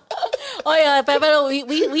 Oh yeah, pero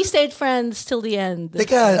we stayed friends till the end.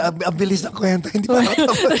 Teka, ang bilis ng kwento. Hindi pa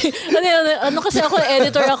nakatapos. Ano kasi ako,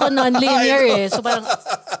 editor ako non-linear eh. So parang,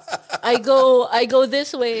 I go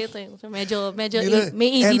this way. So medyo may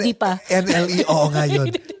ADD pa. NLE, oo nga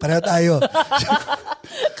yun. Pareho tayo.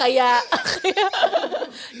 Kaya,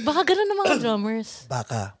 baka ganun ng mga drummers.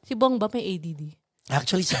 Baka. Si Bong ba may ADD?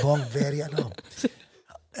 Actually, si Bong, very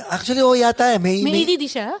Actually, yata eh. May ADD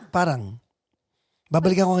siya? Parang.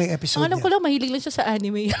 Babalikan ko ngayong episode alam niya. ko lang, mahilig lang siya sa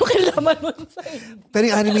anime. Kailangan mo sa Pero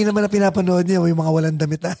yung anime naman na pinapanood niya, yung mga walang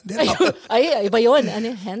damit na. Ay, iba yun. Ano,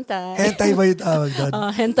 hentai. Hentai ba yung tawag doon?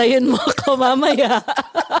 Hentayin mo ako mamaya.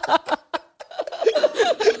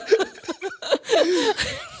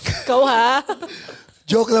 Ikaw ha?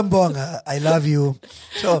 Joke lang, Bong, ha? I love you.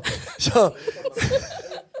 So,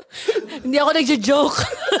 hindi ako nagjo-joke.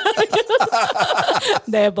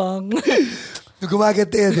 Debong. nung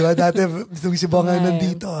gumaganti yun, di ba? Dati, nung si Bong ang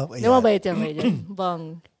nandito. Di mabait yan.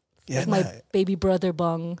 Bong. Yan my baby brother,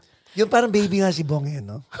 Bong. Yung parang baby nga si Bong yun,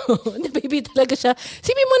 no? Hindi, baby talaga siya.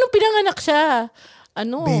 Sipin mo nung pinanganak siya.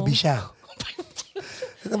 Ano? Baby siya.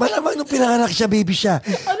 Malamang nung pinanganak siya, baby siya.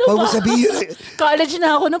 Ano Huwag mo ba? sabihin. College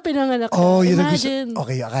na ako nung pinanganak siya. Oh, yun Imagine.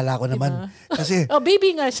 Okay, akala ko naman. Diba? Kasi,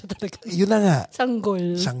 baby nga siya talaga. yun na nga.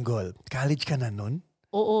 Sanggol. College ka na nun?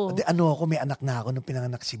 Oo. Ako, may anak na ako nung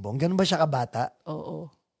pinanganak si Bong. Ganun ba siya kabata? Oo.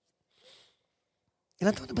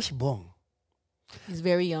 Ilan taon na ba si Bong? He's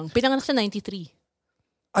very young. Pinanganak siya 93.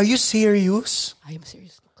 Are you serious? I am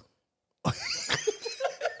serious.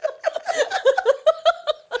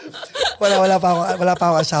 wala pa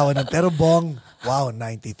akong asawa nun. Pero Bong, wow,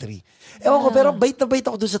 93. Ewan ko, pero bait na bait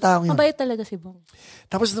ako dun sa taong yun. Mabait talaga si Bong.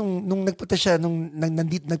 Tapos nung nagpunta siya,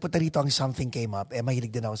 nagpunta rito ang Something Came Up,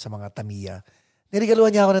 mahilig din ako sa mga Tamiya.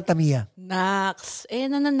 Nirigaluhan niya ako ng Tamiya. Nax.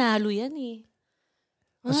 Nananalo yan eh.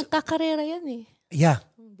 Mga kakarera yan eh. Yeah.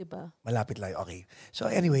 Diba? Malapit lang. Okay. So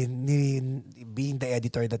anyway, being the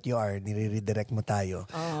editor that you are, nire-redirect mo tayo.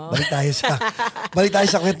 Balik tayo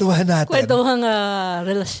sa kwentuhan natin. Kwentuhang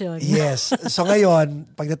relasyon. Yes. So ngayon,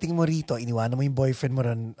 pagdating mo rito, iniwanan mo yung boyfriend mo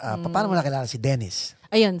ron. Paano mo nakilala si Dennis?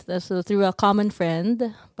 Ayun, so through a common friend,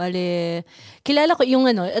 kilala ko yung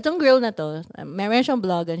itong girl na to, meron siyang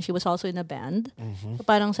blog and she was also in a band. So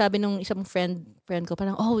parang sabi nung isang friend ko,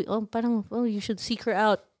 parang, you should seek her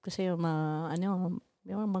out. Kasi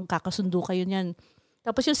magkakasundo kayo niyan.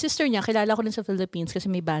 Tapos yung sister niya, kilala ko rin sa Philippines kasi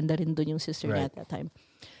may banda rin doon yung sister niya at that time.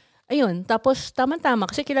 Ayun, tapos tama-tama,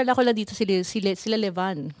 kasi kilala ko lang dito sila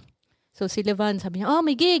Levan. So si Levan, sabi niya,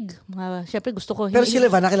 may gig. Siyempre gusto ko. Pero si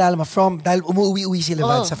Levan, nakilala mo dahil umuwi-uwi si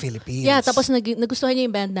Levan sa Philippines. Yeah, tapos nagustuhan niya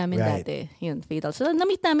yung band namin dati. Yun, Fatal. So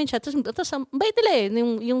na-meet namin siya. Tapos bait nila eh.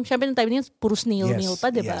 Yung siyempre ng time niya, puro snail mail pa,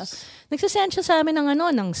 diba? Yes. Nagsasend siya sa amin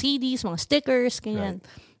ng CDs, mga stickers, ganyan.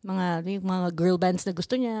 Mga girl bands na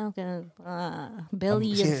gusto niya,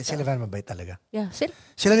 Belly. Si Levan mabait talaga. Yeah,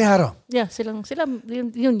 sila ni Haro. Yeah, sila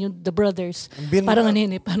yung the brothers. Parang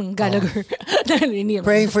parang Gallagher.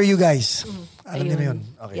 Praying for you guys. Alam niyo na yun.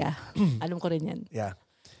 Okay. Yeah, alam ko rin yan. Yeah.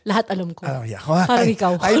 Lahat alam ko. Yeah. Parang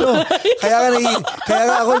ikaw. I know. Kaya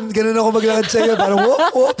nga ako, ganun ako maglakad sa'yo. Parang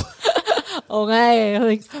whoop. Oo nga eh.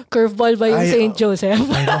 Like, curveball ba yung St. Joseph?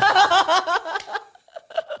 I know.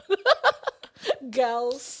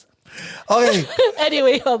 Gals. Okay.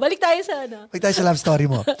 Anyway, balik tayo sa love story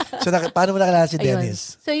mo. So, paano mo nakilala si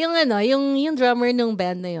Dennis? So, yung drummer nung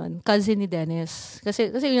band na yun, cousin ni Dennis.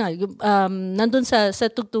 Kasi nandun sa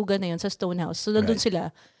tugtugan na yun, sa Stonehouse. So, nandun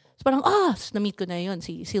sila. So, parang, na-meet ko na yun,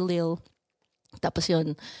 si Lil. Tapos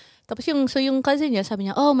yung cousin niya,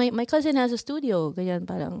 sabi niya, my cousin has a studio. Ganyan,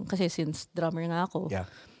 parang, kasi since drummer nga ako. Yeah.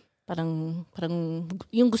 Parang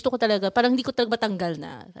yung gusto ko talaga, parang hindi ko talaga matanggal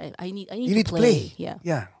na I need to play.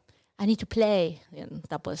 Yeah. I need to play. Yan.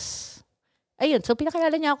 Tapos ayun, so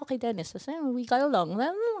pinakilala niya ako kay Dennis. So, we got along.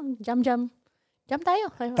 Jam tayo.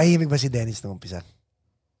 Tahimik ba si Dennis nung umpisa?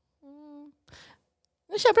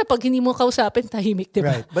 Siyempre, pag hindi mo kausapin, tahimik, di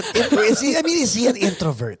ba? Right. But is he an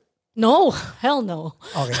introvert? No. Hell no.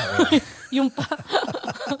 Okay. Yung pa.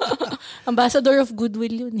 Ambassador of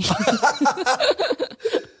goodwill yun.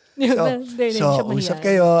 So usap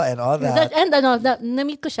kayo and all that. And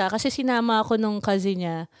na-meet ko siya kasi sinama ako nung cousin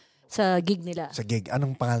niya sa gig nila. Sa gig.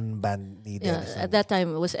 Anong pangalan band ni Dennis? At that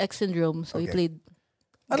time, it was X Syndrome. So he played...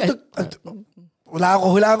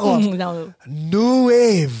 Hulaan ko. No. New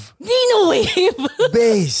Wave. New Wave.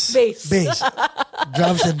 Bass.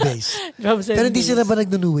 Drums and bass. Pero hindi sila ba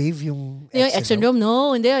nag-new wave yung X Syndrome?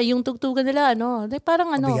 No, hindi. Yung tugtugan nila,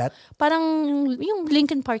 parang Mabigat? parang yung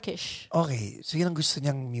Linkin Park-ish. Okay. So yun ang gusto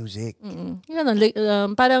niyang music.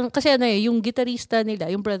 Parang, kasi yung gitarista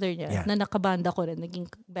nila, yung brother niya, na nakabanda ko rin,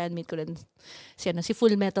 naging bandmate ko rin, si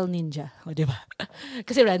Full Metal Ninja. O, di ba?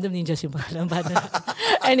 Kasi Random Ninja yung pangalang banda.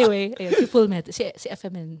 Anyway, ayun, si Full Metal, si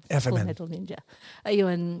FMN. Full Metal Ninja.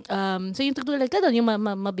 Ayun. So yung tugtugan nila, yung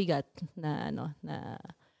mabigat na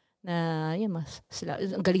yun,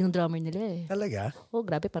 ang galing ng drummer nila eh. Talaga? Oh,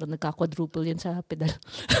 grabe, parang nagka-quadruple yan sa pedal.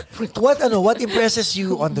 What impresses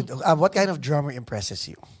you on the what kind of drummer impresses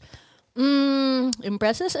you?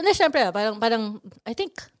 Impresses? Syempre, parang I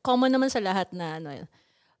think common naman sa lahat na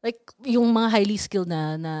like yung mga highly skilled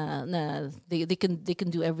na they can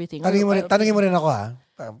do everything. Tanungin mo rin ako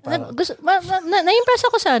Na-impress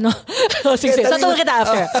ako sa Sige, tatawag kita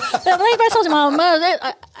after. Na-impress ako sa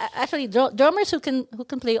actually drummers who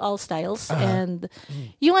can play all styles and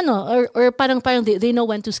yung or parang they know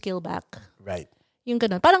when to scale back. Right. Yung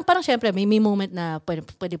ganun. Parang syempre may moment na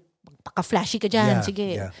pwede paka-flashy ka dyan,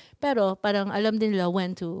 sige. Yeah. Pero parang alam din nila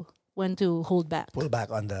when to hold back. Pull back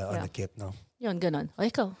on the kit, no? Yun, ganun. O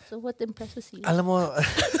ikaw, so what impresses you? Alam mo,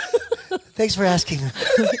 thanks for asking.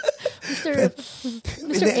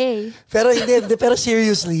 Mr. A. Pero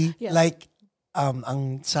seriously, like,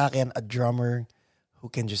 ang sa akin, a drummer who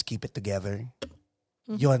can just keep it together,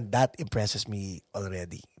 yun, that impresses me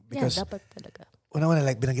already. Because, dapat talaga. Una,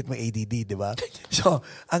 like, binanggit mo ADD, di ba? So,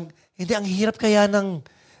 ang hirap kaya ng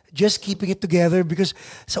just keeping it together because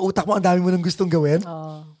sa utak mo, ang dami mo nang gustong gawin.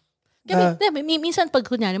 Minsan pag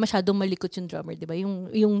kunyari masyadong malikot yung drummer, di ba?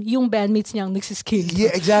 Yung bandmates niya ang nagsiscale.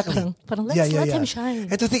 Yeah, exactly. Parang let him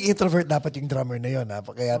shine. And to think introvert dapat yung drummer na yun.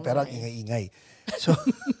 Kaya pero ang ingay-ingay. So,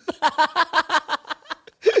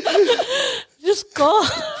 Diyos ko.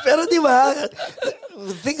 Pero di ba,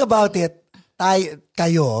 think about it.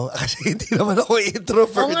 Kayo, kasi hindi naman ako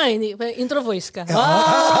introvert. Oo nga, intro voice ka.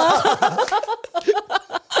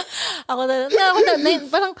 Ako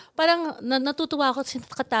parang natutuwa ako kasi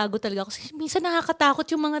nakatago talaga ako. Kasi minsan nakakatakot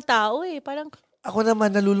yung mga tao eh. Parang ako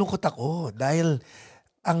naman nalulungkot ako dahil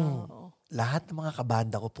ang lahat ng mga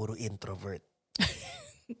kabanda ko puro introvert.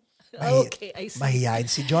 Okay, I see. Mahihain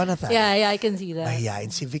si Jonathan. Yeah, I can see that.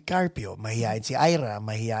 Mahihain si Vicarpio. Mahihain si Ira.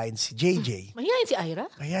 Mahihain si JJ. Mahihain si Ira?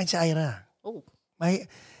 Mahihain si Ira. Oh.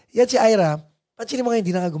 Yan si Ira, pansinin mo nga hindi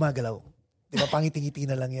na nga gumagalaw. Di ba, pangiting-ngiti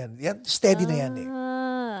na lang yan. Yan, steady na yan eh.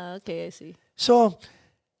 Okay, I see. So,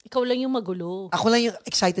 ikaw lang yung magulo. Ako lang yung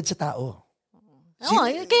excited sa tao.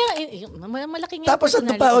 Kaya malaking tapos at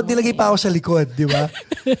napaod, nilagay pa ako sa likod, di ba?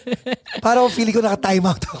 Parang feeling ko naka-time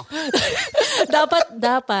out ako.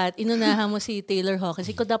 dapat inunahan mo si Taylor Hawkins.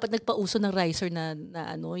 Ikaw dapat nagpauso ng riser na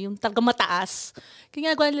yung talagang mataas.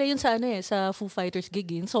 Kaya ginagawa nila yun sa Foo Fighters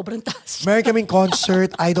gig, yun. Sobrang taas. Meron kaming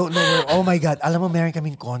concert, I don't know where. Oh my God, alam mo, meron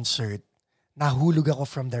kaming concert. Nahulog ako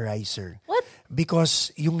from the riser. What?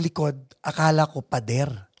 Because yung likod, akala ko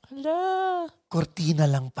pader. Hala. Cortina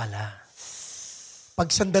lang pala. Pag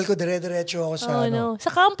sandal ko, dire-diretso ako sa no. Sa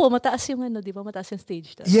kampo, mataas yung di ba? Mataas yung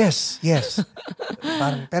stage. Yes.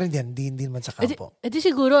 Parang, pero hindi naman sa kampo. Di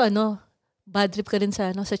siguro, bad trip ka rin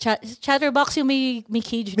sa Chatterbox yung may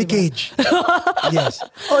cage, may diba? Cage. Yes.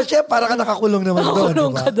 Siya, parang ka nakakulong naman doon.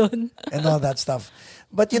 Nakakulong ka doon. And all that stuff.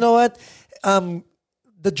 But you know what?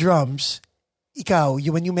 The drums, ikaw,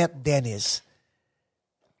 when you met Dennis,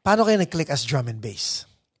 paano kayo nag-click as drum and bass?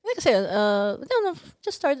 Kasi,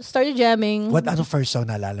 just started jamming. Ano first song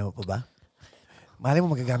naalala mo po ba? Malay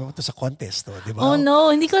mo magagamit mo to sa contest, di ba? Oh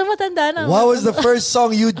no, hindi ko matanda na. What was the first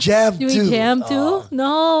song you jammed to? You jammed to?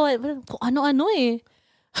 No, kung ano eh.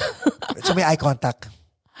 So may eye contact?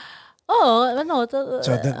 So,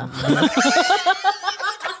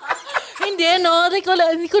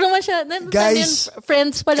 hindi ko naman siya. Guys,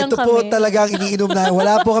 friends pa lang kami. Ito po talagang iniinom na.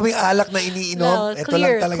 Wala po kaming alak na iniinom. Ito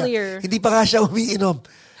lang talaga. Clear. Hindi pa nga siya umiinom.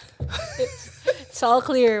 It's all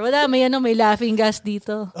clear. Wala, may laughing gas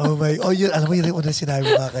dito. Yun, alam mo yun yung unang sinabi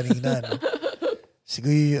mo kanina. No?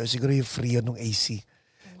 Siguro yung frio nung AC.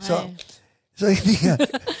 So hindi nga.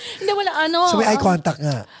 Hindi, wala So may eye contact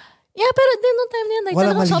nga. Yeah, pero din nung time na yun, like,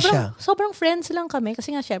 Walang mali sobrang friends lang kami.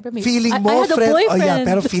 Kasi nga, syempre, feeling mo, I had a boyfriend. Oh yeah,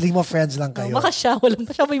 pero feeling mo friends lang kayo. Baka siya, walang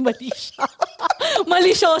pa siya, may mali siya.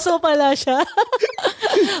 Malisyoso pala siya.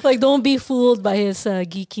 Like, don't be fooled by his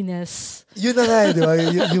geekiness. Yun na nga, di ba?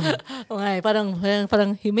 Okay,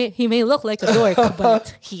 parang he may look like a dork, but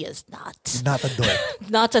he is not. Not a dork.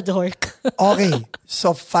 Not a dork. Okay,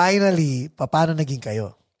 so finally, paano naging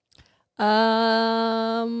kayo?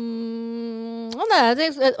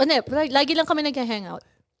 Lagi lang kami nag-hangout.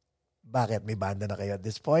 Bakit? May banda na kayo at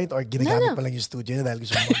this point? Or ginagamit pa lang yung studio niya dahil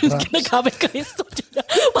gusto mo mag-drums? Ginagamit ko yung studio niya.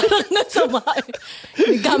 Parang nasama.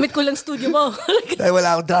 Gamit ko lang studio mo. Dahil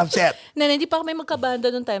wala akong drum set. Hindi pa kami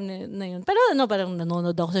magkabanda noong time na yun. Pero parang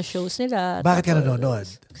nanonood ako sa shows nila. Bakit ka nanonood?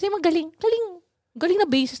 Kasi galing na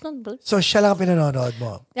bassist nun. So siya lang ang pinanonood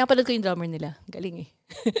mo? Napanood ko yung drummer nila. Galing eh.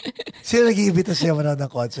 Sino nag-iimbita sa'yo manood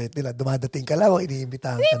ng concert nila? Dumadating ka lang o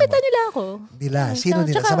iniimbitahan ka naman? Iniimbita nila ako. Nila? Sino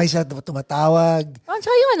nila? Sabay sila tumatawag?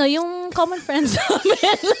 Tsaka yung common friends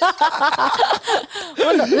namin.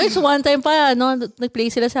 There's one time pa,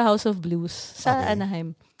 nag-play sila sa House of Blues sa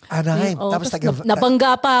Anaheim. Tapos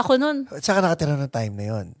nabangga pa ako nun. Saan ka nakatira ng time na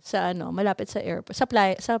yun? Sa malapit sa airport. Sa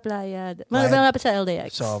playa. Malapit sa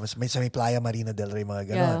LDX. So, may playa Marina del Rey,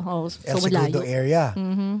 mga gano'n. Yeah, El Segundo malayo. area.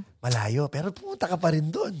 Mm-hmm. Malayo. Pero pumunta ka pa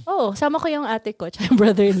rin doon. Sama ko yung ate ko tsaka yung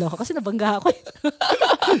brother-in-law ko kasi nabangga ako.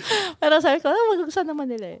 Pero sabi ko, magugustuhan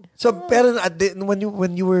naman nila eh. So, pero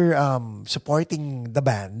when you were supporting the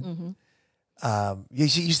band,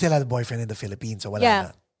 you still had a boyfriend in the Philippines, so wala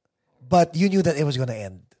na. But you knew that it was gonna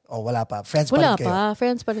end. O wala pa? Friends pa rin kayo? Wala pa.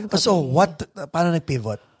 Friends pa rin kami. So, paano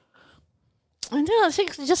nag-pivot?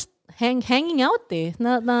 Just hanging out eh.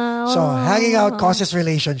 So, hanging out causes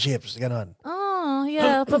relationships. Ganon.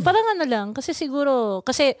 Yeah. Parang lang. Kasi siguro,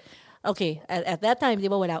 okay, at that time,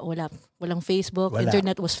 di ba, walang Facebook. Wala.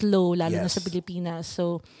 Internet was slow, lalo na sa Pilipinas.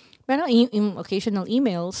 So, meron occasional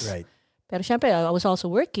emails. Right. Pero syempre, I was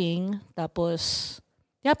also working. Tapos,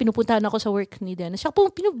 pinupuntahan ako sa work ni Dennis. Siya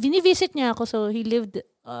binivisit niya ako. So, he lived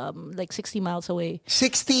like 60 miles away.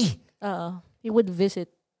 60? He would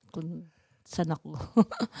visit kung saan ako.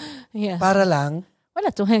 Yeah. Para lang?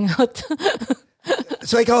 Wala, to hang out.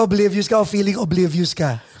 So, ikaw oblivious ka o feeling oblivious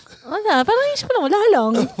ka? Wala, parang isip ko lang, wala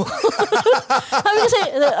lang. Sabi kasi,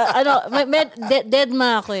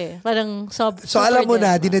 deadma ako eh. Parang So, alam mo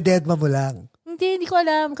na, dinededma mo lang? Hindi ko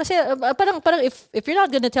alam. Kasi parang if you're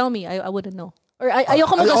not gonna tell me, I wouldn't know. Or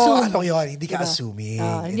ayoko mag-assume. Hindi ka assuming.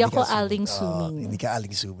 Hindi ako aling-suming. Hindi ka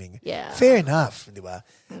aling-suming. Yeah. Fair enough, di ba?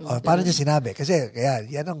 Paano niya sinabi? Kasi,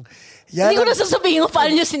 hindi ko na sasabihin kung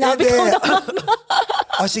paano niya sinabi ko naman.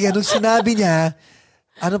 Sige, nung sinabi niya,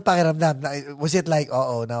 anong pakiramdam? Was it like,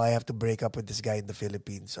 now I have to break up with this guy in the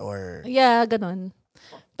Philippines? Or... Yeah, ganun.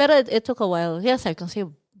 Pero it took a while. Yes, I can say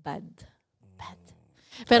bad.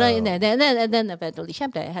 Pero and then eventually,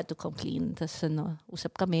 syempre, I had to come clean. Tapos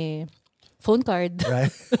usap kami. Phone card. Right.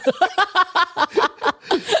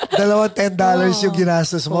 $10 yung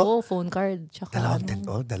ginastos mo? Oo, phone card. Tsaka $10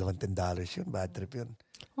 yun. Bad trip yun.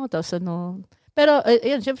 Tapos pero,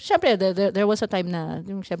 yun, syempre, there was a time na,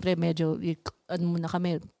 syempre, medyo, cut muna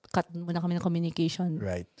kami ng communication.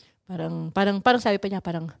 Right. Parang sabi pa niya,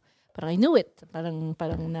 parang I knew it. Parang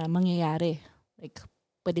na mangyayari. Like,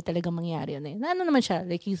 pwede talaga mangyayari yun. Ano naman siya?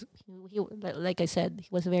 Like, he, like I said, he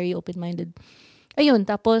was very open-minded. Ayun,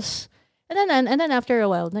 tapos, and then after a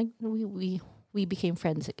while, we became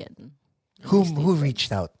friends again. Who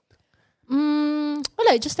reached out?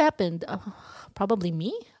 Wala, it just happened. Probably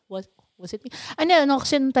me? Was it me?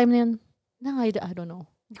 Kasi nung time na yun, I don't know.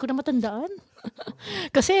 Hindi ko na matandaan.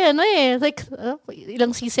 Kasi like,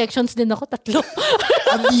 ilang C-sections din ako, 3.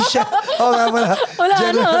 Amnesia. Wala. Wala,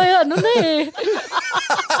 na eh.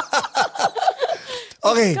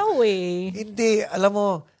 Okay. Ikaw eh. Hindi, alam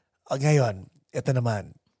mo, ngayon, ito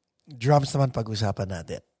naman, drums naman pag-usapan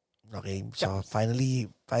natin. Okay? So, finally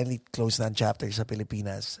close na ang chapter sa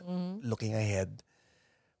Pilipinas. Mm-hmm. Looking ahead.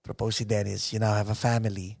 Propose si Dennis. You now have a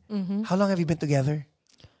family. Mm-hmm. How long have you been together?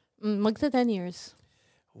 Magta 10 years.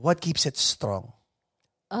 What keeps it strong?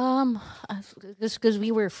 Because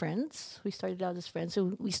we were friends. We started out as friends.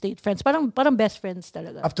 So we stayed friends. Parang best friends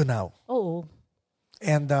talaga. Up to now? Oo.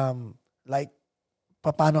 And, like,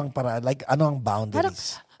 paano ang paraan? Like, ano ang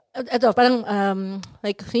boundaries?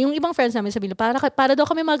 Like, yung ibang friends namin sabihin, para daw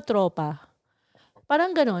kami magtropa.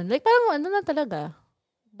 Parang ganun. Like, parang na talaga.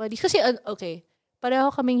 Buddies. Kasi, okay,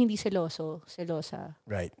 pareho kaming hindi selosa.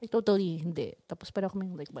 Right. Like, totally hindi. Tapos pareho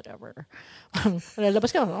kaming like, whatever.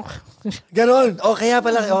 Lalabas ka. Ganon. Kaya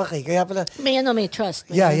pala, okay. Kaya pala. May trust.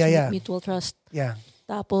 Yeah. Mutual trust. Yeah.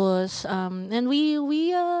 Tapos, and we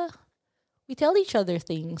tell each other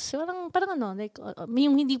things. Parang like,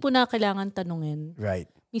 yung hindi po na kailangan tanungin. Right.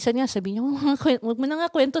 Minsan nga sabi niya, wag mo na nga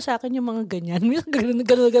kwento sa akin yung mga ganyan.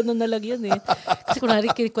 Ganun na lang yun eh. Kasi kunwari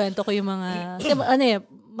kwento ko yung mga, kasi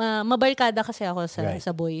mabarkada kasi ako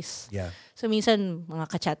sa boys. Yeah. So minsan, mga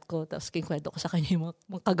kachat ko, tapos kikwento ko sa kanya yung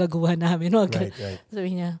mga kagagawa namin. Right.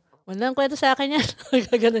 Sabi niya, wala lang kwento sa akin yan.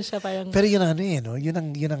 Ganun siya parang. Pero yun no?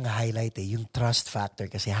 Yun ang highlight yung trust factor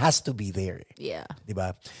kasi has to be there. Yeah.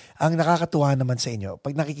 Diba? Ang nakakatuwa naman sa inyo,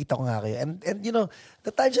 pag nakikita ko nga kayo, and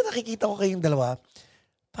the times na nakikita ko kayong dalawa,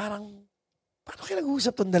 paano kayo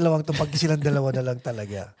nag-uusap tong dalawang to pag silang dalawa na lang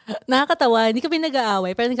talaga? Nakakatawa. Hindi kami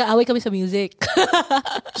nag-aaway. Pero nag-aaway kami sa music.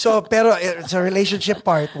 Pero sa relationship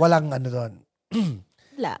part, walang doon.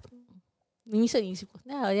 Wala. Minsan isip ko,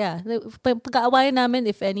 yeah. Pag-aawayan namin,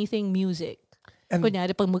 if anything, music.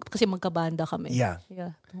 Kunyari, kasi magkabanda kami. Yeah.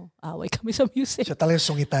 Away kami sa music. So talagang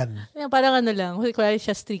sungitan. Parang lang. Kunyari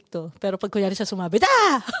siya stricto. Pero pag kunyari siya sumabit,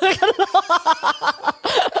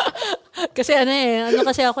 kasi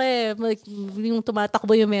kasi ako yung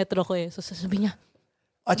tumatakbo yung metro ko So sasabihin niya.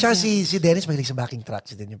 At saka si Dennis mahilig sa backing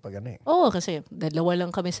tracks din yung pag Oo, kasi dalawa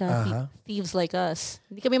lang kami sa Thieves Like Us.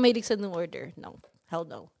 Hindi kami mahilig sa New Order. No. Hell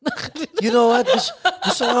no. You know what?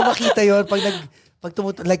 Gusto ko nga makita yun pag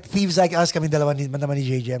like Thieves Like Us, kami dalawa naman ni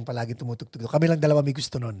JJ ang palagi tumutugtog. Kami lang dalawa may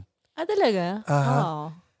gusto nun. Talaga?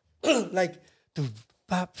 Oo. Like,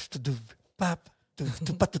 pap, pap,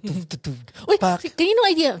 Uy, kanino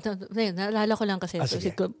idea? Naalala ko lang kasi.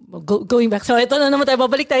 Going back. So, ito na naman tayo.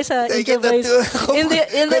 Babalik tayo sa improvise. In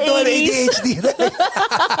the 80s.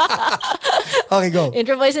 Okay, go.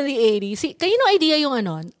 Improvise in the 80s. Kanino idea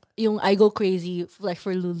yung I Go Crazy, like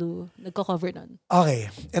for Lulu, nagko-cover nun?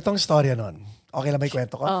 Okay. Itong storya nun. Okay lang ba yung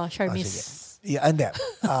kwento ko? Charmis. Hindi.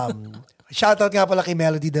 Shoutout nga pala kay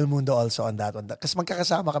Melody Del Mundo also on that one. Kasi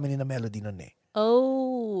magkakasama kami ni na Melody nun eh.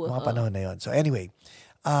 Mga panahon na yun. So anyway,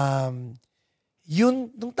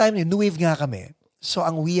 nung time New Wave nga kami. So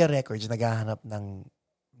ang WIA Records naghahanap ng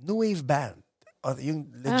New Wave band. O yung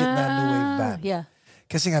legit na New Wave band. Yeah.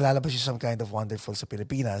 Kasi nga lalabas yung Some Kind of Wonderful sa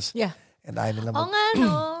Pilipinas. Yeah. And ayaw nila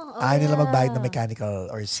ayaw nila magbayad ng mechanical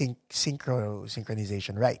or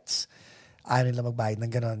synchronization rights. Ayaw nila magbayad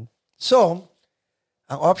ng ganon. So,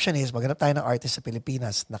 ang option is maghanap tayo ng artist sa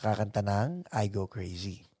Pilipinas na kakanta ng I Go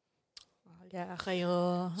Crazy. Yeah,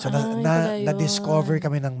 kayo. So, na-discover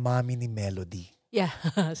kami ng mami ni Melody. Yeah,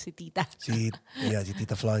 si Tita. Si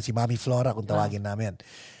Tita Flora, si Mami Flora kung tawagin namin.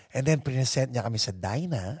 And then, present niya kami sa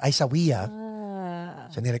sa WIA.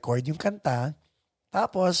 So, nirecord yung kanta.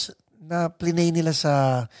 Tapos, na-plinay nila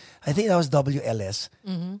sa, I think that was WLS.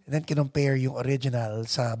 And then, kinompare yung original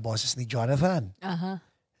sa boses ni Jonathan.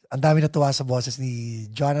 Ang dami natuwa sa boses ni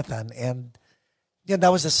Jonathan. And,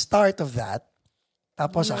 that was the start of that.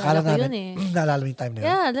 Tapos, akala namin, naalala mo yung time na yun?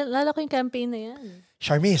 Yeah, naalala ko yung campaign na yan.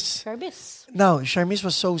 Charmis. Now, Charmis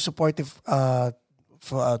was so supportive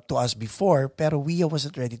to us before, pero WIA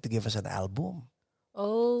wasn't ready to give us an album.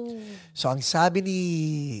 So, ang sabi ni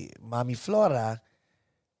Mami Flora,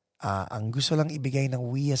 ang gusto lang ibigay ng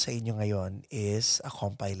WIA sa inyo ngayon is a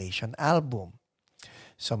compilation album.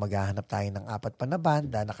 So, maghahanap tayo ng 4 pa na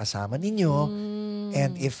banda na kasama ninyo.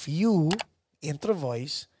 And if you, Intro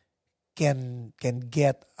Voice, can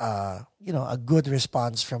get a good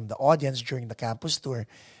response from the audience during the campus tour,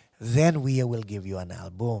 then WIA will give you an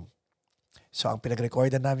album. So, ang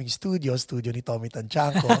pinag-recordan naming studio ni Tommy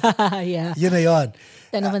Tanchanco. Yeah. Yun na yun.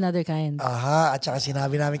 Then of another kind. At saka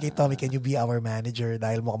sinabi namin kay Tommy, can you be our manager?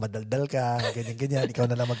 Dahil mukhang madaldal ka, ganyan-ganyan. Ikaw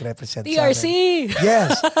na lang mag-represent sa amin. TRC!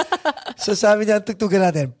 Yes! So, sabi niya, tugtugan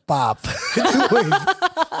natin, pop.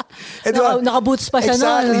 Naka-boots pa siya.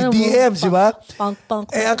 Exactly. DMs, di ba?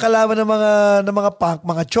 Punk. Ang kalaban ng mga punk,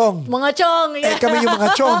 mga chong. Mga chong, yeah. Kami yung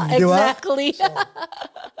mga chong, di ba? Exactly.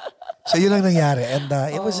 So yun lang nangyari, and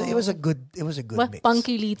it was a good mix.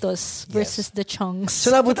 Punkilitos versus the chunks. So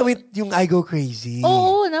nabuta mo yung I Go Crazy.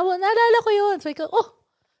 Oo, naalala ko yun. So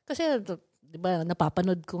kasi di ba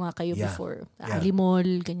napapanood ko nga kayo before.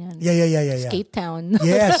 Alimol, ganyan. Yeah. Skate Town.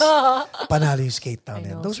 Yes. Panalo yung Skate Town.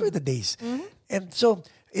 Those were the days. And so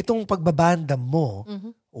itong pagbabanda mo,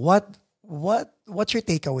 what's your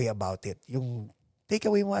takeaway about it? Yung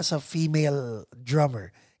takeaway mo as a female drummer.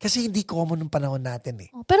 Kasi hindi common nung panahon natin eh.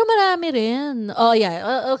 Pero marami rin. Oh,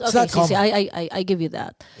 yeah. Okay, I give you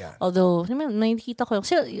that. Yeah. Although, nakikita ko,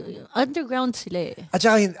 kasi underground sila eh. At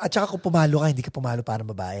saka kung pumalo ka, hindi ka pumalo parang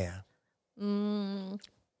babae.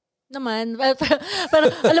 naman. Pero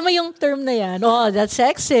alam mo yung term na yan, that's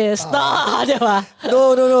sexist. Di ba?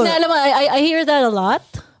 No. Na, alam mo, I hear that a lot.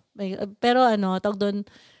 Pero tawag doon,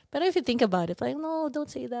 pero if you think about it, like, no,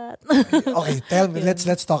 don't say that. Okay, tell me,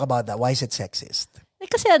 let's talk about that. Why is it sexist?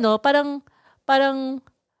 Kasi parang,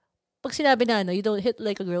 pag sinabi na you don't hit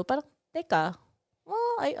like a girl, parang, teka,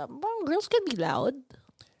 parang girls can be loud.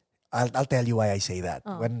 I'll tell you why I say that.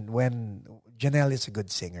 When Janelle is a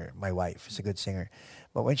good singer, my wife is a good singer,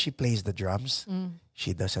 but when she plays the drums,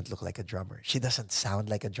 she doesn't look like a drummer. She doesn't sound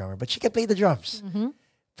like a drummer, but she can play the drums. Mm-hmm.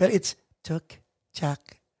 But it's tuk,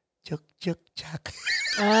 chak, chuk, chuk, chak.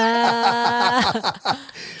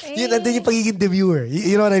 Yun, nandun yung pagiging demure.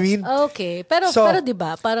 You know what I mean? Okay. Pero di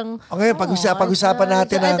ba, parang... Okay, pag-usapan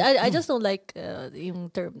natin I just don't like yung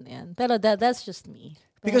term na yan. Pero that's just me.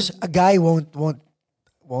 Because a guy won't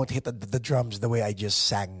hit the drums the way I just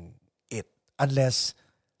sang it. Unless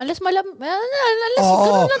ganun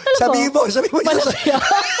lang talaga. Sabi mo. Malamya.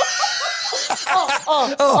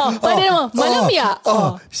 Pwede naman, malamya.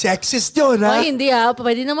 Sexist yun, ha? Hindi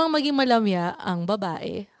pwede namang maging malamya ang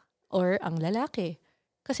babae or ang lalaki.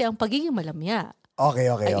 Kasi ang pagiging malamya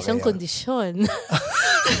ay isang kondisyon.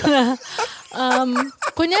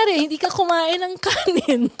 Kunyari, hindi ka kumain ng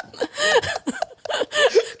kanin.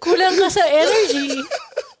 Kulang ka sa energy.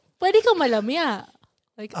 Pwede kang malamya.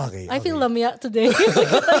 Like, I feel lamya today.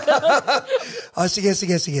 Sige,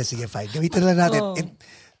 fine. Gamitin lang natin.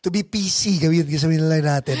 To be PC, gawin lang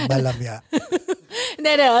natin, malamya. No.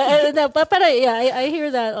 Pero yeah, I hear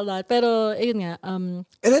that a lot. Pero, yun nga. And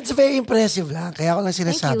it's very impressive lang. Kaya ako lang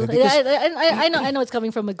sinasabi. Thank you. I know it's coming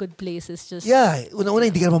from a good place. It's just... Yeah. Una-una,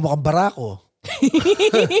 hindi ka naman mukhang barako.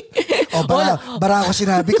 Barako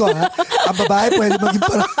sinabi ko, ha? Ang babae pwede maging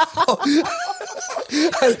barako.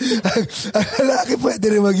 Ang lalaki pwede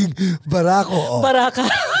rin maging barako. Baraka.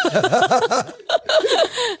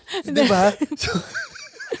 Diba?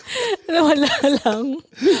 Wala lang.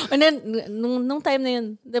 And then, nung time na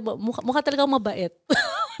yun, diba, mukha talaga mabait.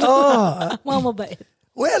 Mukha mabait.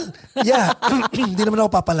 Well, yeah. Hindi naman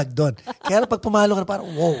ako papalag doon. Kaya pag pumalo ka na parang,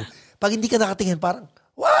 wow. Pag hindi ka nakatingin, parang,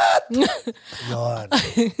 what? Yun.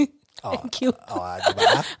 Thank you.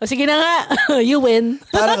 Diba? Sige na nga. You win.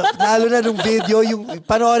 Parang, lalo na nung video,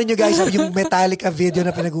 panoorin nyo guys, yung Metallica video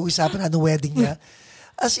na pinag-uusapan na wedding niya.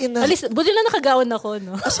 As in, buti lang nakagawan ako,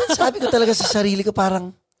 no? As in, sabi ko talaga sa sarili ko,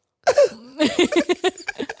 parang,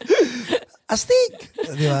 astig.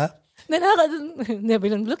 Di ba?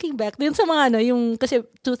 Looking back, din sa mga kasi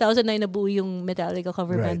 2009 nabuo yung Metallica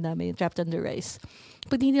cover band namin, yung Trapped Under Ice.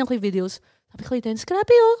 Pag dinignan ko yung videos, sabi ko,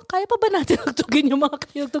 grabe kaya pa ba natin magtugin yung mga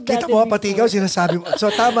kinugtug natin? Kita mo, pati ikaw sinasabi mo.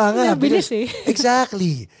 So, tama nga. Bilis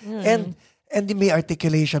Exactly. And may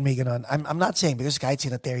articulation, may ganon. I'm not saying, because kahit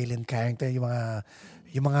sina Terry Lynn Carrington,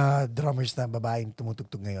 yung mga drummers na babaeng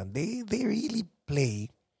tumutugtog ngayon, they really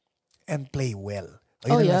play and play well.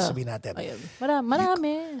 O yun lang sabihin natin.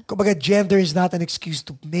 Marami. Kumbaga, gender is not an excuse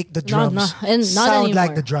to make the drums sound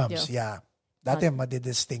like the drums. Yeah. Dati,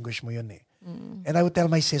 madidistinguish mo yun eh. Mm-hmm. And I would tell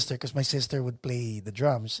my sister, because my sister would play the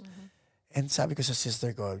drums. Mm-hmm. And sabi ko sa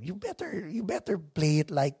sister ko, you better play it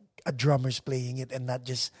like a drummer's playing it and not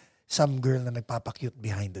just some girl na nagpapakyut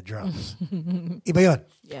behind the drums. Iba yun.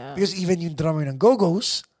 Yeah. Because even yung drummer ng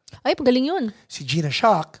Go-Go's, ay, pagaling yun. Si Gina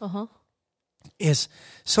Shock, is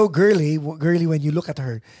so girly when you look at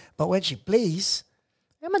her. But when she plays,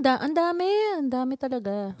 ang dami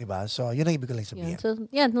talaga. Diba? So, yun ang ibig ko lang sabihin. So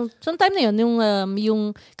time na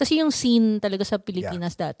yun, kasi yung scene talaga sa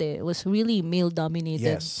Pilipinas dati was really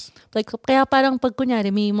male-dominated. Yes. Like, kaya parang pag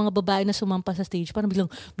kunyari, may mga babae na sumampa sa stage, parang biglang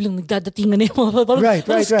nagdadatingan na yung mga parang, right.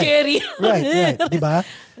 scary. Right. Diba?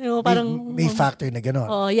 Parang, may factor na gano'n.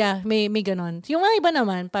 May gano'n. Yung mga iba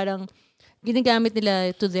naman, parang, ginagamit nila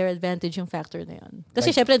to their advantage yung factor na yun. Kasi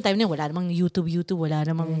syempre, yung time na yun, wala namang YouTube, wala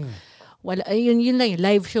namang... yun lang,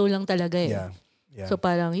 live show lang talaga eh. Yeah. So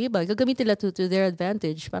parang iba, gagamitin nila to their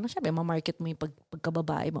advantage. Parang syempre, ma-market mo yung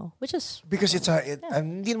pagkababae mo. Which is... Because it's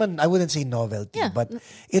hindi naman, I wouldn't say novelty, but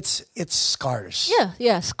it's scarce.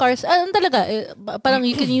 Yeah, scarce. Talaga, parang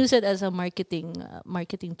you can use it as a marketing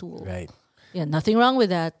tool. Right. Yeah, nothing wrong with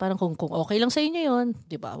that. Parang kung okay lang sa inyo yun,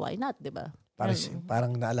 di ba? Why not, di ba?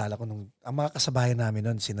 Parang naalala ko ang mga kasabayan namin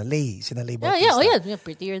noon, sina Lay Bautista. Yeah,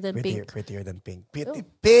 Prettier Than Pink. Prettier Than Pink.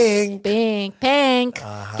 Pink.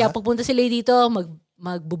 Kaya pagpunta si Lay dito,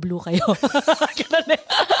 magbo-blue kayo.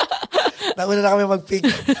 Nauna na kami mag-pink.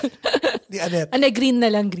 Di Annette. Green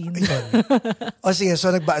na lang, green. O sige,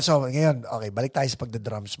 so ngayon, okay, balik tayo sa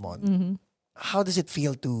pagda-drums mo. Mm-hmm. How does it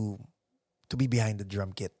feel to be behind the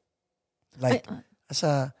drum kit? Like,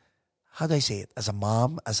 how do I say it? As a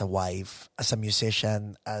mom, as a wife, as a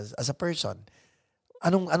musician, as a person.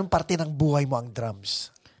 Anong parte ng buhay mo ang drums?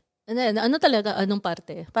 Ano talaga, anong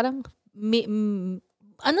parte? Parang,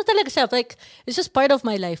 ano talaga siya, like, it's just part of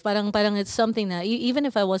my life. Parang it's something na, even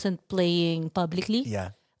if I wasn't playing publicly,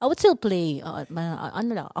 I would still play,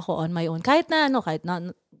 ako on my own. Kahit na,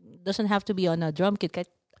 doesn't have to be on a drum kit, kahit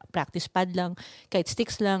practice pad lang, kahit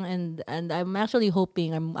sticks lang, and I'm actually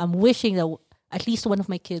hoping, I'm wishing that at least one of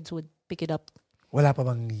my kids would pick it up. Wala pa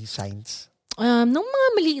bang signs? Nung mga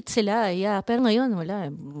maliit sila, pero ngayon,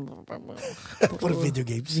 wala. For video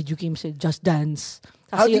games? Video games, Just Dance.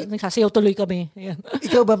 Nagsasayaw tuloy kami. Ayan.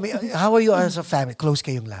 Ikaw ba, how are you as a family? Close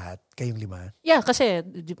kayong lahat? Kayong 5? Yeah, kasi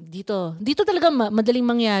dito talaga madaling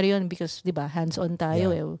mangyari yun because, di ba, hands-on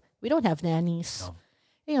tayo. We don't have nannies. No.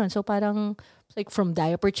 Ayun, so parang, like from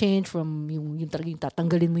diaper change, from yung talagang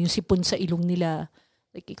tatanggalin mo yung sipon sa ilong nila.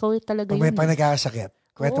 Like, ikaw talaga yun. Pag nagkakasakit.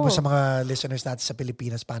 Kwento mo sa mga listeners natin sa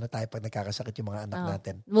Pilipinas, paano tayo pag nagkakasakit yung mga anak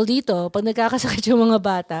natin? Well, dito, pag nagkakasakit yung mga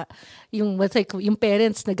bata, yung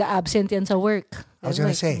parents nag-a-absent yan sa work. I was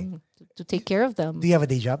gonna say. To take care of them. Do you have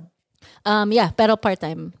a day job? Yeah, pero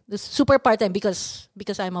part-time. Super part-time because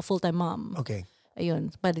I'm a full-time mom. Okay.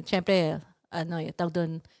 Ayun. But syempre, tawag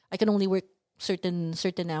doon, I can only work certain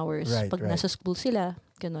hours pag nasa school sila.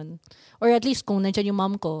 Ganun. Or at least kung nandiyan yung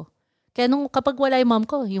mom ko, kaya kapag wala yung mom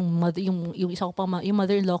ko, yung isa ko pang yung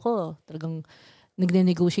mother-in-law ko, talagang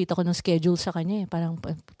nagne-negotiate ako ng schedule sa kanya parang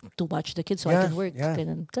to watch the kids so I can work.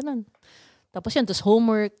 Ganun. Tapos yan, tapos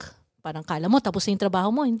homework. Parang kala mo, tapos na yung trabaho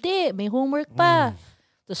mo. Hindi, may homework pa.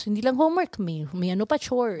 Tapos hindi lang homework, may ano pa,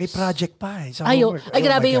 chores. May project pa. Ay,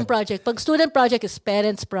 grabe yung project. Pag student project is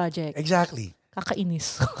parents project. Exactly.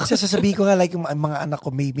 Kakainis. Kasi sasabihin ko nga, like yung mga anak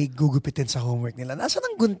ko, may gugupitin sa homework nila.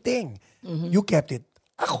 Nasaan ang gunting? You kept it.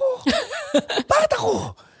 Ako? Bakit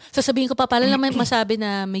ako? Sasabihin ko pa, para naman masabi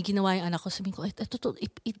na may ginawa yung anak ko, sabihin ko,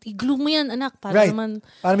 i-glue mo yan, anak. Para naman,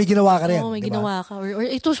 para may ginawa ka rin. Oo, may ginawa ka. Or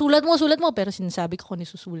ito, sulat mo. Pero sinasabi ko kung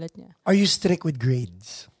isusulat niya. Are you strict with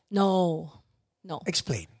grades? No.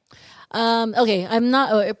 Explain. Okay, I'm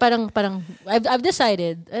not, parang, I've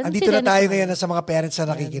decided. Andito na tayo ngayon sa mga parents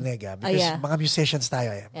na nakikinig. Because mga musicians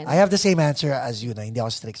tayo. I have the same answer as you na hindi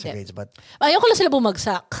ako strict sa grades. But ayoko lang sila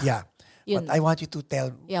bumagsak. Yeah. Yun. But I want you to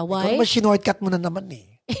tell. Why? Ikaw naman shortcut mo na naman eh.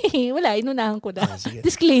 Wala, inunahan ko na.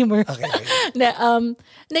 Disclaimer. Okay.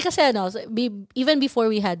 Kasi even before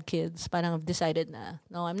we had kids, parang I've decided na,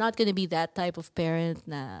 no, I'm not gonna be that type of parent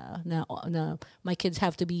na my kids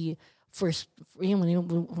have to be first,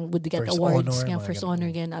 would get first awards. First honor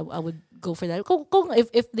again. I would go for that.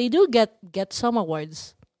 If they do get some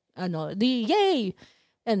awards, yay!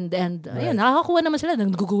 And ayun, nakakakuha naman sila.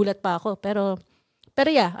 Nagugulat pa ako. Pero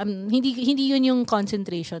yeah, hindi yun yung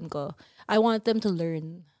concentration ko. I want them to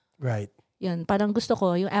learn. Right. Yun, parang gusto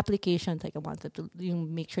ko, yung application, like I want them to yung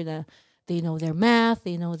make sure na they know their math,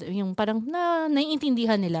 they know, yung parang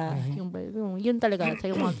naiintindihan nila. Yun talaga,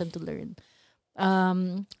 I want them to learn.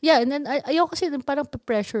 And then, ayoko kasi parang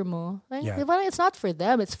pressure mo. Parang it's not for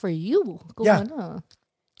them, it's for you. Kung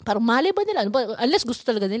parang mali ba nila? Unless gusto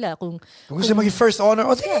talaga nila. Kung gusto maging first honor,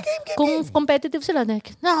 game. Kung competitive sila,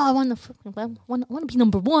 like, no, I wanna be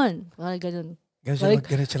number 1. Ganun.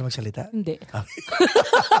 Ganun sila magsalita? Hindi.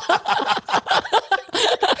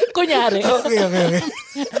 Kunyari. Okay.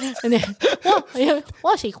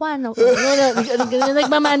 Si Juan.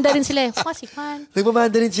 Nagmamanda rin sila. Si Juan.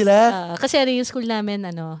 Nagmamanda rin sila? Kasi yung school namin,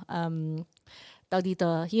 tawag dito,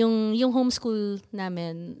 yung homeschool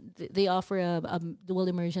namin, they offer a dual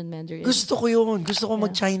immersion Mandarin. Gusto ko yun. Gusto ko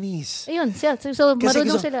mag-Chinese. Ayun, so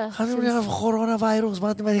marunong sila. Ano na coronavirus?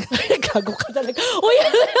 Gago ka talaga. Uy!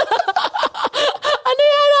 Ano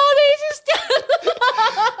yan? Racist yan!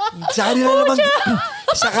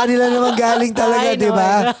 Sa kanila naman galing talaga, di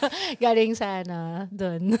ba? Galing sa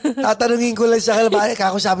doon. Tatanungin ko lang sa kanila,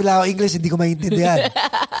 kako sabi lang ako English, hindi ko maintindihan.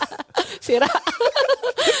 Sira.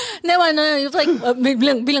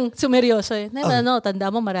 Bilang sumeryoso eh. Tanda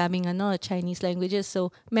mo maraming Chinese languages.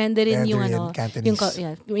 So Mandarin yung Cantonese.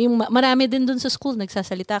 Yung marami din dun sa school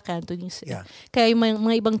nagsasalita Cantonese. Yeah. Kaya yung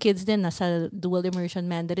mga ibang kids din nasa dual immersion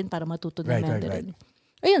Mandarin para matuto ng Mandarin. Right.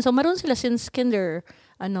 Ayun, so maroon sila since kinder,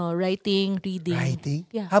 writing, reading. Writing?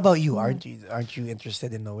 Yeah. How about you? Aren't you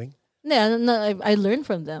interested in knowing? I learned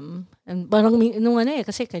from them. And parang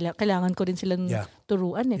kasi kailangan ko rin silang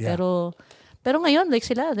turuan eh. Yeah. Pero ngayon,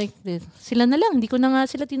 sila na lang. Hindi ko na nga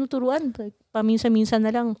sila tinuturuan. Paminsan-minsan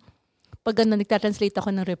na lang. Pag nagtatranslate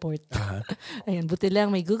ako ng report. Ayan, buti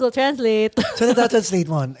lang, may Google Translate. So, nagtatranslate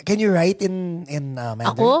mo. Can you write in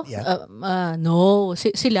Mandarin? Ako? Yeah. No.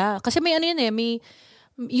 Sila. Kasi may yun eh.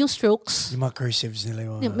 Yung strokes. Yung mga cursives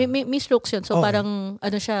nila. Yung May strokes yun. So parang,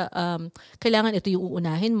 siya, kailangan ito yung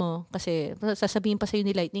uunahin mo. Kasi sasabihin pa sa'yo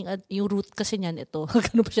ni Lightning, yung root kasi niyan, ito.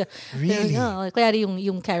 Ganun pa siya. Really? Kaya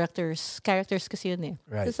yung characters. Characters kasi yun eh.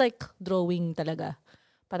 Right. It's like drawing talaga.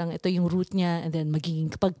 Parang ito yung root niya, and then magiging,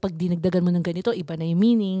 pag dinagdagan mo ng ganito, iba na yung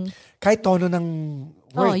meaning. Kahit tono ng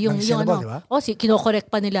word, ng syllable, di ba? Kinokorek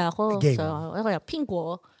pa nila ako. Game. So, kaya,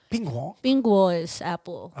 pingguo. Pingguo? Pingguo is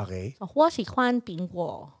apple. Okay. So, 我喜欢苹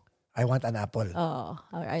果. I want an apple.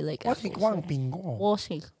 I like What apples. Wang pingguo? 我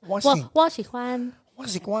喜欢.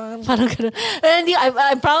 What's it Wang? Parang ganun.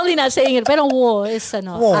 I'm probably not saying it, pero 我 is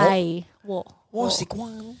Wo? I. 我. What's it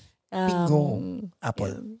Wang? Pingo.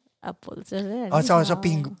 Apple. Apple. So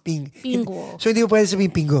Pingo. So hindi mo pwede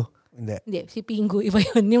sabihin pingo? Hindi, si Pingo, iba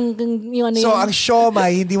yun. Yung ano So yun. ang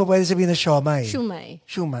siomay, hindi mo pwede sabihin na siomay.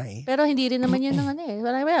 Shumay. Pero hindi rin naman yun ng ano eh.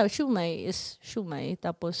 Parang shumay is shumay.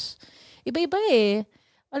 Tapos, iba-iba eh.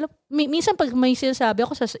 Minsan pag may sinasabi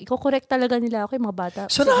ako, iko-correct talaga nila ako yung mga bata.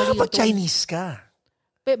 So nakakapag-Chinese ka?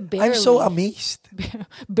 Barely. I'm so amazed.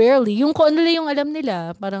 Barely. Yung kung ano lang yung alam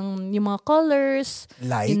nila. Parang yung mga colors.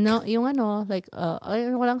 Like? Yung ano, like,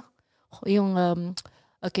 yung,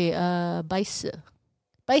 Baice.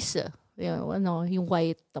 Yung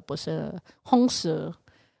white. Tapos, Hongse.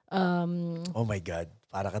 Oh my God.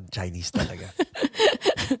 Para kang Chinese talaga.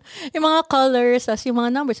 Yung mga colors, as yung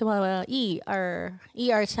mga numbers, yung mga ER,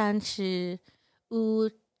 sanshi, u,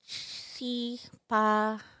 si,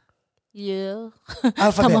 pa, yu.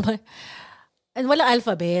 Alphabet? And wala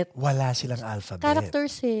alphabet. Wala silang alphabet.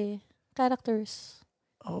 Characters.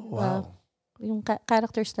 Oh, wow. Yung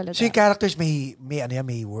characters talaga. So yung characters may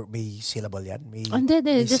syllable yan?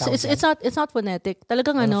 Hindi. It's not phonetic.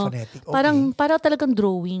 Talagang phonetic. Okay. Parang talagang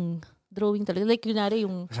drawing. Drawing talaga. Like, kunwari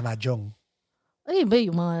yung... Sa mahjong. Ay, ba,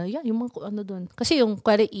 yung mga ano doon. Kasi yung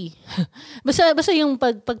kwari E. basta yung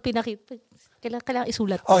pag pinakita, kailangan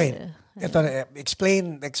isulat. Okay. Ito,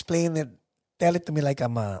 explain it. Tell it to me like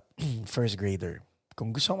I'm a first grader.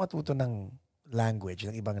 Kung gusto ko matuto ng language,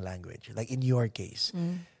 ng ibang language, like in your case,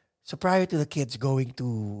 so prior to the kids going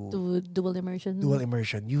to dual immersion,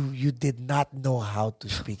 you did not know how to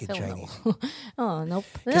speak in Chinese. Oh, nope.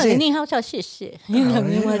 Kasi, ni hao chao xie xie. Yun lang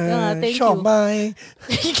yung thank you. Siomai.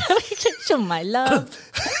 Siomai love.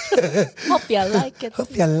 Hope you like it.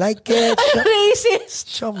 Hope you like it.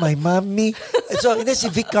 Racist. Siomai mommy. So, si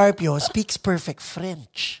Vic Carpio speaks perfect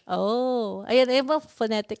French. Oh, ayan, iba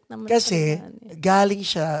phonetic naman. Kasi, galing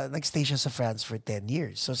siya, nagstay siya sa France for 10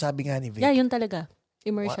 years. So, sabi nga ni Vic. Yeah, yun talaga.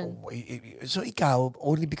 Immersion. So ikaw,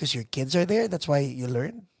 only because your kids are there, that's why you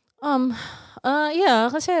learned? Yeah,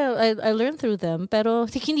 kasi I learned through them, pero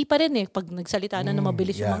hindi pa rin eh. Pag nagsalita na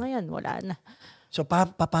mabilis yung mga yan, wala na. So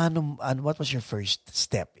paano, what was your first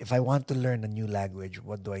step? If I want to learn a new language,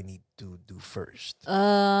 what do I need to do first?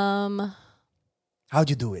 How'd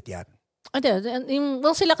you do it, yan?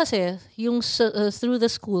 Well, sila kasi, yung through the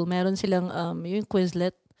school, meron silang yung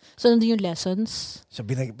Quizlet. So, nandun yung lessons. So,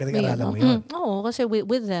 pinag-aralan mo yun? Oo, kasi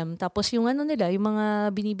with them. Tapos yung ano nila, yung mga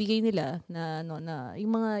binibigay nila na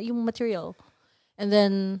yung material. And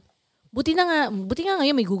then, buti nga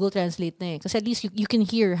ngayon may Google Translate na eh. Kasi at least you can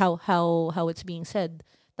hear how it's being said.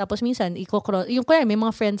 Tapos minsan, yung kaya may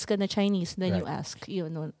mga friends ka na Chinese, then you ask.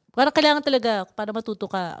 Parang kailangan talaga, para matuto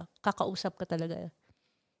ka, kakausap ka talaga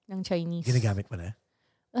ng Chinese. Ginagamit mo na?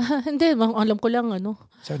 Hindi, alam ko lang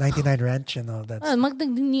So 99 Ranch and all that.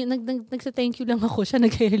 Nagsa-thank you lang ako. Siya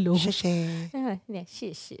nag-hello. Sheshe.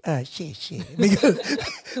 Sheshe. Sheshe. May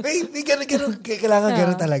ganun. Kailangan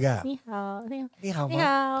ganun talaga. Ni hao. Ni hao ma? Ni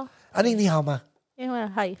hao. Ano yung ni hao ma?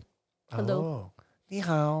 Hi. Hello. Oh. Ni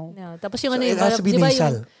hao. Yeah. Tapos yung so, it has to be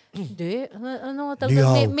nasal. Hindi.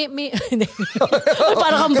 May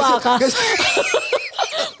parang kang baka.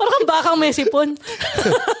 Parang kang bakang may sipon.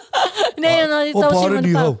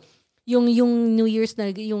 Yung New Year's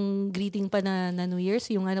na yung greeting pa na New Year's,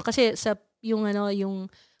 yung kasi sa yung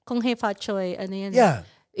Kung Hei Fa Choi, yan. Yeah.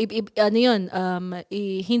 Hindi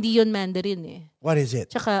yun Mandarin eh. What is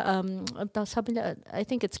it? Tsaka sabi nila, I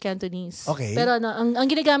think it's Cantonese. Okay. Pero ang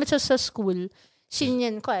ginagamit sa school,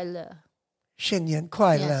 Xinyan Kuala. Xinyan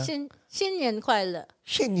Kuala. Xinyan Kuala.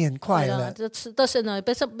 Xinyan Kuala. Tapos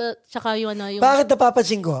tsaka yung yung... Bakit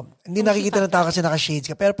napapansin ko? Hindi nakikita ng tao kasi naka-shades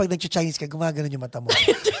ka. Pero pag nag-Chinese ka, gumagano yung mata mo.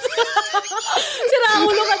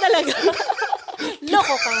 Siraulo ka talaga.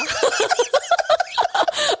 Loko ka.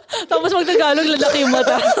 Tapos mag-Tagalog, lalaki yung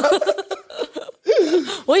mata.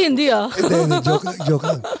 Uy, hindi Hindi, joke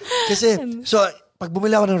lang. Kasi, so, pag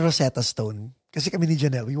bumili ako ng Rosetta Stone, kasi kami ni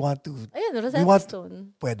Janelle, we want to... Ayun, Rosetta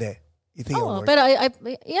Stone. Pwede. You think it'll work? Pero I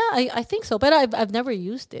think so. Pero I've never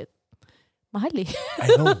used it. Mahal eh.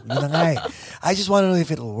 I know, yun na nga eh. I just want to know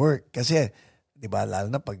if it'll work. Kasi, di ba,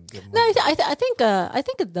 lalo na pag... No, I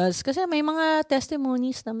think it does. Kasi may mga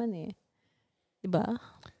testimonies naman eh. Di ba?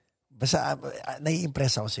 Basta,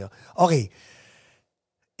 nai-impress ako sa'yo. Okay.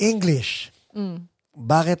 English.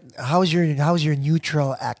 Bakit, how's your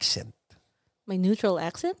neutral accent? My neutral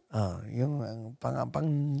accent? Yung pang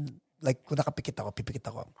like, kung nakapikit ako, pipikit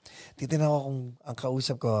ako. Titignan ko kung ang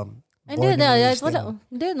kausap ko, Hindi, I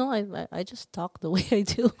just talk the way I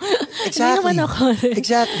do. Exactly. Hindi naman ako.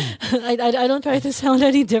 Exactly. I don't try to sound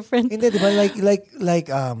any different. Hindi, di ba? Like,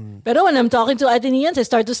 Pero when I'm talking to Athenians, I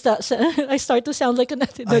start to sound like an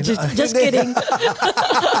Athenian. Just kidding.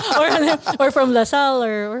 or from Lasal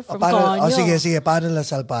or from Conyo. Sige. Paano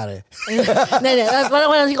Lasal, pare? Hindi.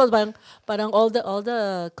 Parang all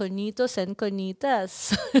the conitos and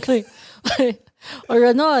conitas. Or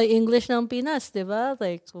English ng Pinas, di ba?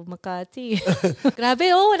 Like, Makati. Grabe,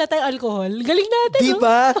 wala tayong alcohol. Galing natin, di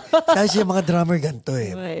ba? Kasi yung mga drummer ganito eh.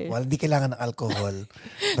 Okay. Well, hindi kailangan ng alcohol.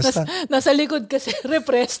 Basta, nasa likod kasi,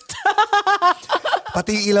 repressed.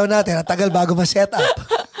 Pati yung ilaw natin, ang tagal bago ma-set up.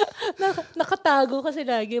 Nakatago kasi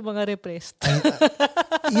lagi mga repressed.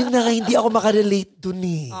 Yun na nga, hindi ako makarelate dun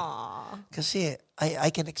eh. Kasi, I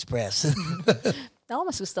can express. Ako,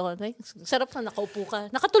 mas gusto ko. Sarap na nakaupo ka.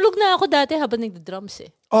 Nakatulog na ako dati habang nagda-drums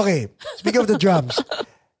eh. Okay. Speaking of the drums,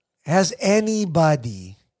 has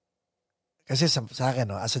anybody, kasi sa akin,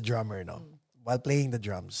 as a drummer, while playing the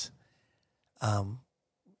drums, I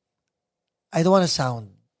don't want to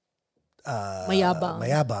sound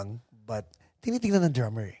mayabang, but tinitignan ng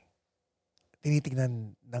drummer.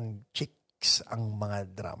 Tinitignan ng chicks ang mga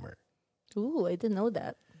drummer. Ooh, I didn't know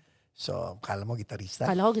that. So, kala mo gitarista?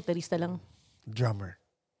 Kala ko gitarista lang. Drummer.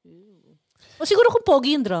 O siguro kung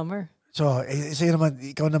pogi yung drummer. So,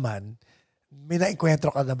 ikaw naman, may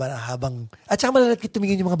naikwentro ka na ba habang, at saka malalagkit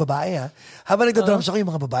tumingin yung mga babae ha? Habang nagda-drums ako,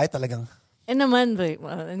 yung mga babae talagang, naman,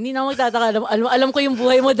 hindi na ako magtataka. Alam ko yung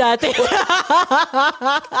buhay mo dati.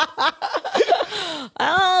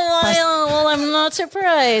 Well, I'm not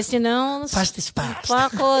surprised, Past is past.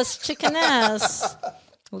 Paco's chicken ass.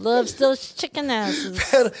 Loves those chicken asses.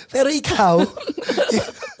 Pero ikaw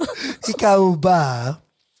ba,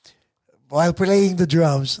 while playing the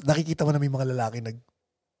drums, nakikita mo na may mga lalaki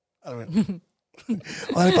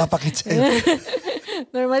nagpapakit sa'yo?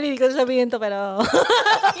 Normally, hindi ko sabihin to, pero...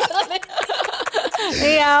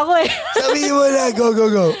 ako eh. Sabihin mo na, go.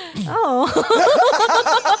 Oo.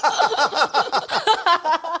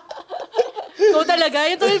 Ikaw talaga,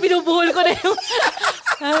 ito yung binubuhol ko na yung...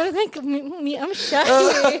 I'm shy.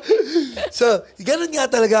 So, ganun nga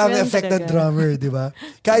talaga ang effect ng drummer, di ba?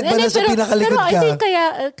 Kahit ba nasa pinakalikod ka. Pero I think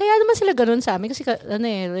kaya naman sila ganun sa amin kasi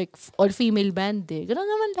like all-female band eh. Ganun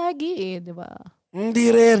naman lagi eh, di ba?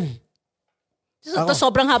 Hindi rin. So,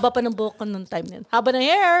 sobrang haba pa ng buhok ko nung time na yun. Haba ng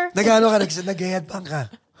hair. Nag-ano ka? Nag-headbang ka?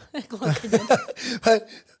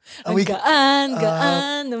 Ang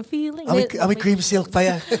gaan ng feeling. May cream silk pa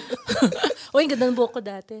yan. Ang ganda ng buhok ko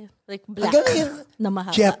dati. Like black na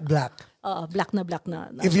mahaba. Jet black. Black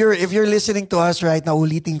na. If you're listening to us right now,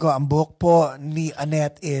 ulitin ko, ang buhok po ni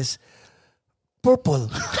Annette is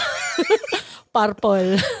purple.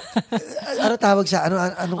 Purple. Ano tawag sa, ano?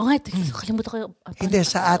 Kalimutan ko. Hindi,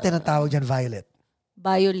 sa atin ang tawag dyan, violet.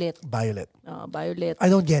 Violet. Violet.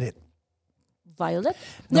 I don't get it. Violet?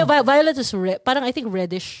 No, violet is red. Parang I think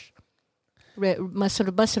reddish. Mas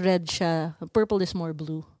red siya. Purple is more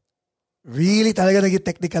blue. Really? Talaga naging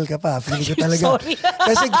technical ka pa. Feeling ko talaga. Sorry.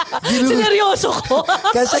 Kasi sineryoso ko.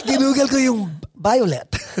 Kasi ginugol ko yung violet.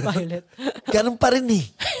 Violet. Ganun pa rin eh.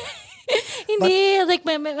 Hindi. Like,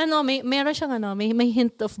 meron siyang may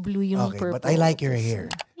hint of blue yung purple. But I like your hair.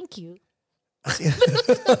 Thank you.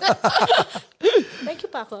 Thank you,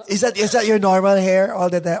 Paco. Is that your normal hair all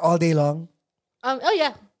day long? Oh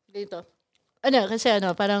yeah, dito. Kasi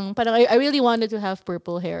parang I really wanted to have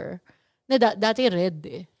purple hair. Dati red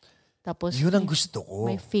eh. Tapos yun ang gusto ko.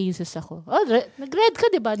 May phases ako. Nag-red ka,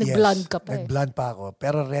 'di ba? Nag-blonde ka pa. Nag-blonde pa ako,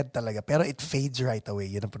 pero red talaga. Pero it fades right away.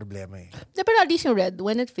 Yun ang problema eh. Pero at least yung red,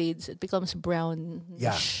 when it fades, it becomes brownish.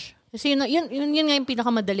 Yeah. Kasi yun nga yung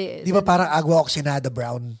pinakamadali. Di ba parang agua oxinada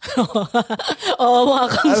brown? Oo, mga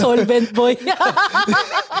kang solvent boy.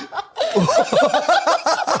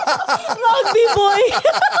 Rugby boy.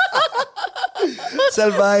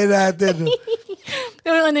 Salbahin natin.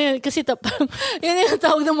 Pero kasi yun yung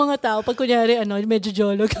tawag ng mga tao pag kunyari, medyo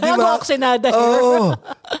jolo. Kaya diba? Oxinada hair. Oo.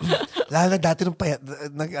 Lalo na dati nung payat,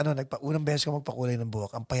 unang beses ko magpakulay ng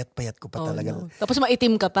buhok, ang payat-payat ko pa talaga. No. Tapos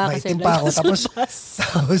maitim ka pa. Maitim pa ako. Tapos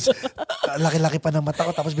laki-laki pa ng mata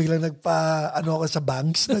ko. Tapos biglang ako sa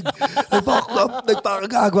bangs.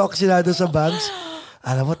 Nagpakagawa ako sinado sa bangs.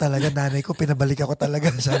 Alam mo talaga, nanay ko, pinabalik ako talaga.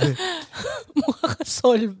 Sabi, Mukha ka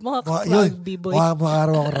solve. Mukha ka rugby boy. Mukha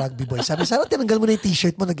araw ako rugby boy. Sabi, sana tinanggal mo na yung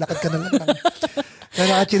t-shirt mo, naglakad ka na lang. Na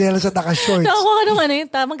nakachinelas at naka-shorts. Nakuha ka naman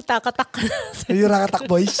yung tamang takatak ka na. Yung Rakatak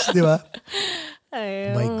Boys, di ba?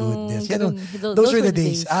 Ay, My goodness. those Those were the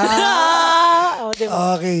days.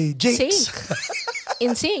 Diba? Okay. Jinx.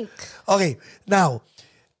 In sync. Okay. Now,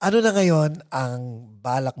 ano na ngayon ang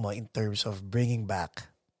balak mo in terms of bringing back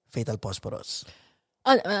Fatal Posporos?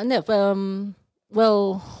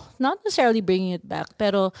 Well, not necessarily bringing it back,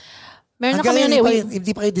 pero meron na Hanggang kami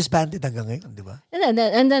hindi pa kayo disbanded hanggang ngayon, di ba?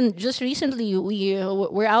 and then just recently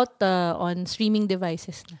we're out on streaming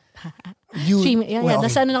devices. Streaming, yeah, okay.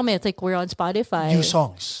 nasa ano na kami, it's like we're on Spotify. New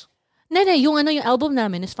songs. Yung album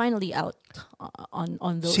namin is finally out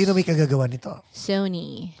on those. Sino may kagagawa nito?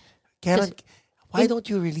 Sony. Why don't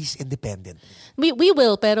you release independent? We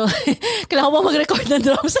will, pero kailangan mo mag-record ng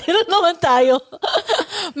drums. Ayun naman tayo.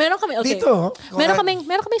 Meron kami, okay. Dito? Meron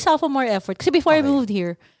kami sophomore effort. Kasi before I moved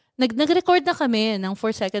here, nag-record na kami ng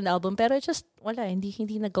 4-second album, pero just, wala, hindi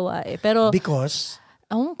nagawa eh. Pero, Because?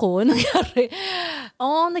 Ewan ko, nangyari.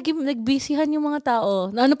 Nag-busyhan yung mga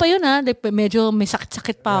tao. Ano pa yun ha? Like, medyo may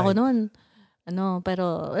sakit-sakit pa ako noon.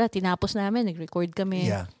 Pero wala, tinapos namin, nag-record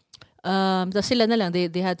kami. Yeah. Tapos sila na lang, they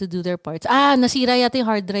had to do their parts. Nasira yata yung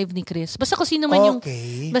hard drive ni Chris. Basta kung sino man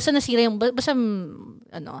basta nasira yung,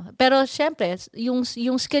 pero syempre,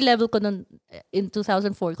 yung skill level ko nun in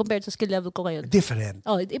 2004 compared sa skill level ko ngayon. Different.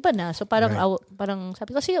 Iba na. So parang, parang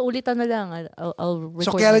sabi ko, sige, ulitan na lang. I'll record.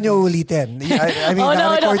 So kailan nyo ulitin? I mean,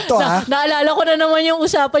 naka-record to ha? Naalala ko na naman yung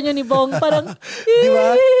usapan nyo ni Bong. Parang, di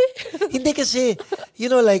ba? Hindi kasi,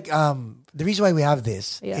 the reason why we have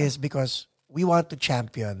this is because we want to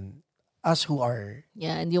champion us who are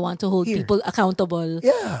and you want to hold here. People accountable.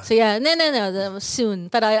 Yeah. So no,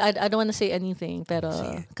 soon. But I don't want to say anything. Pero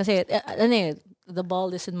kasi the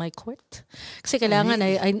ball is in my court. Kasi kailangan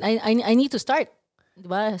I need to start.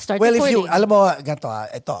 Diba? Start recording. Alam mo, ganito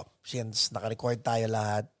ito, since naka-record tayo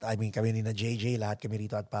lahat, I mean kami ni na JJ, lahat kami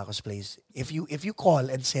rito at Paco's Place. If you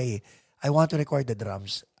call and say, I want to record the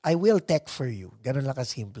drums, I will tech for you. Ganun lang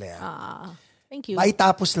kasimple. Thank you.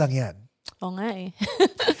 Maitapos lang yan. Oo nga eh.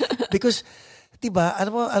 Because, diba,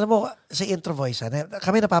 alam mo, sa intro voice,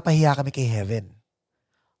 kami napapahiya kami kay Heaven.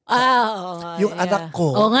 Yung anak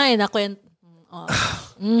ko. Oo nga eh, nakwento.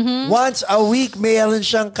 Once a week, mayroon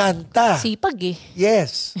siyang kanta. Sipag eh.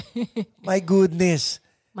 Yes. My goodness.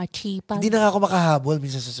 Machipag. Hindi na ako makahabol.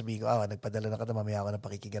 Minsan sasabihin ko, nagpadala na ka, mamaya ako ng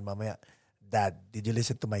pakikigan mamaya. Dad, did you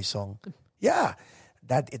listen to my song? Yeah.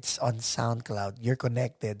 Dad, it's on SoundCloud. You're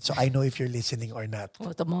connected. So I know if you're listening or not.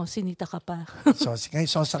 Mo, sinita ka pa. so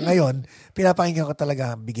sa ngayon, pinapakinggan ko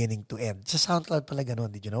talaga beginning to end. Sa SoundCloud pala ganun,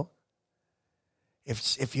 did you know?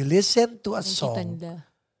 If you listen to a song,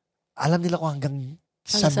 alam nila kung hanggang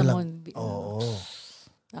saan mo lang. Oo.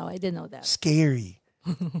 No, I didn't know that. Scary.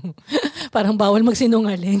 Parang bawal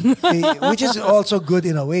magsinungaling. Which is also good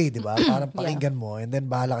in a way, di ba? Parang pakinggan mo and then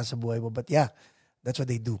bahala ka sa buhay mo. But yeah, that's what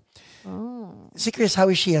they do. Si Chris, how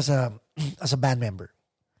is she as a band member?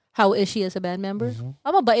 How is she as a band member?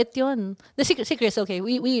 Mabait yun. Si Chris, okay,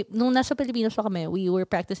 we nung nasa Pilipinas pa kami, we were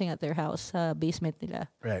practicing at their house sa basement nila.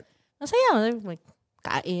 Right. Masaya, like,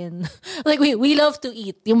 kain. Like, we love to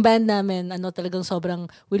eat. Yung band namin, talagang sobrang,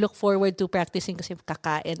 we look forward to practicing kasi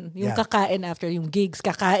kakain. Yung kakain after yung gigs,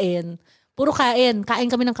 kakain. Puro kain. Kain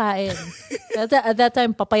kami ng kain. At that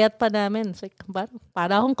time, papayat pa namin. It's like,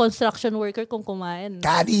 para akong construction worker kung kumain.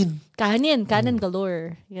 Kanin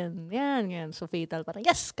galore. Yan. So, Fatal. Parang,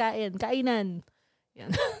 yes, kainan. Yan.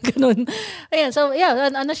 Ganun. Ayan, so, yeah,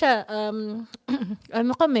 siya,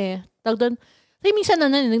 kami, tawag doon, minsan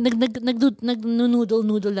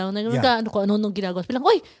nag-noodle lang. Ano ginagawa. Bilang,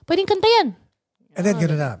 oy, pwedeng kanta yan. And then,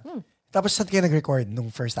 gano'n na. Tapos, saan kayo nag-record nung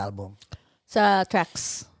first album? Sa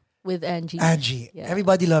Tracks with Angie. Yeah.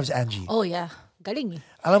 Everybody loves Angie. Oh, yeah. Galing eh.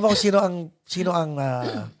 Alam mo kung sino ang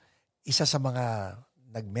isa sa mga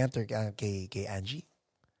nag-mentor kay Angie?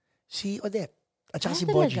 Si Odette. At saka si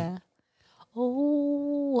Boji.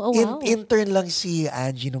 Oh, wow. Intern lang si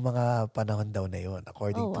Angie nung mga panahon daw na yun,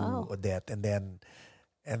 according to Odette. And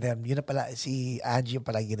then yun na pala, si Angie yung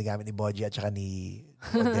pala ginagamit ni Boji at saka ni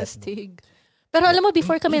Odette. Stig. Pero alam mo,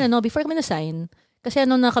 before kami na-sign, kasi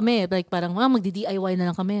na kami, like parang magdi-DIY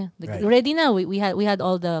na lang kami. Like, ready na, we had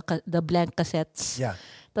all the blank cassettes. Yeah.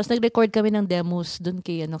 Tapos nag-record kami ng demos doon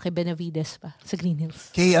kay Benavides pa, sa Green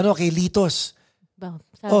Hills. Kay Litos.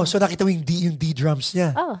 So nakita mo yung D drums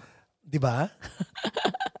niya. Di ba?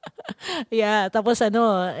 Yeah, tapos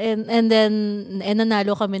and then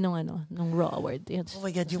nanalo kami nung Raw Award. Yan. Oh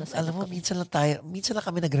my God, alam mo, minsan lang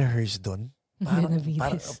kami nag-rehearse doon.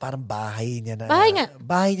 Parang bahay niya na. Bahay nga.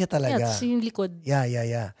 Bahay niya talaga. Yeah, yung likod.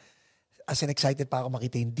 Yeah. As in, excited pa ako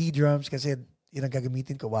makita yung D-drums kasi yun ang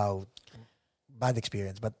gagamitin ko. Wow. Bad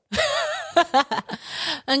experience. But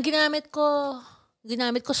ang ginamit ko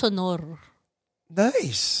Sonor.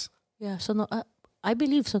 Nice. Yeah, Sonor. I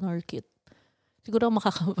believe Sonor kit. Siguro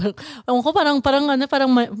parang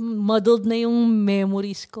muddled na yung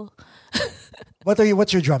memories ko.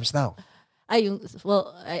 What's your drums now?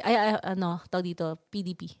 Tawag dito,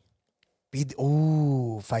 PDP.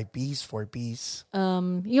 5-piece, 4-piece.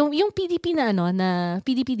 Yung PDP na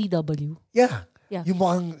PDP DW. Yeah. Yeah. Yung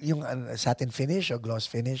mukhang, satin finish o gloss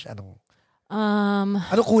finish, anong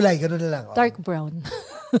kulay? Ganun na lang. Dark brown.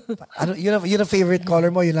 Yun ang favorite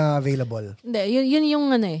color mo, yun lang available. Hindi, yun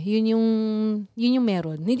yung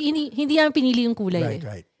meron. Hindi namin pinili yung kulay.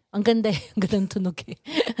 Right. Ang ganda ang tunog eh.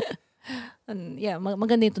 Yeah,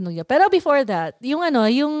 maganda yung tunog niya. Pero before that,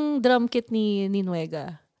 yung drum kit ni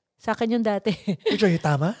Nuega. Sa akin yung dati. Which one, yung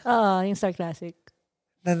tama? Yung Star Classic.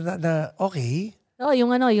 Okay.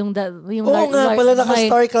 Yung pala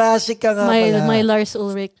naka-Star Classic ka nga pala. My Lars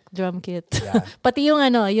Ulrich drum kit. Yeah. Pati yung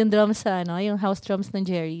drums yung house drums ng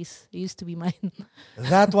Jerry's. It used to be mine.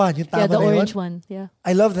 That one, yung tama yeah, the na orange yun? one. Yeah.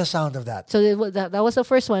 I love the sound of that. So that was the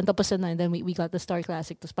first one. Tapos and then we got the Star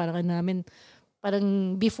Classic. Tapos parang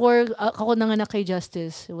before ako nanganak kay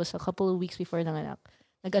Justice, it was a couple of weeks before nanganak.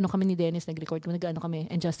 Kami ni Dennis, nag-record kami,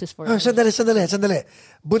 and Justice for... Sandali.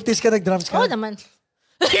 Buntis ka, nag-drums ka? Oo naman.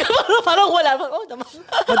 Parang wala. Oo naman.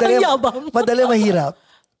 Madali, mahirap.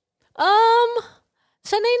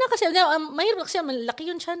 Sanay na kasi. Mahirap kasi,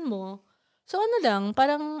 malaki yung chan mo. So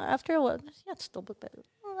parang after a while, yeah, stop it.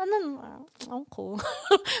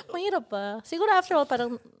 Mahirap pa. Siguro after a while,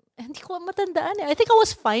 parang, hindi ko matandaan eh. I think I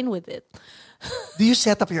was fine with it. Do you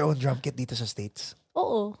set up your own drum kit dito sa States?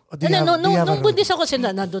 Oo. Nung buntis ako,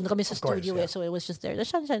 nandun kami sa studio eh. So it was just there.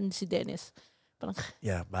 Siya si Dennis. Parang,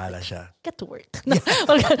 yeah, bahala siya. Get to work.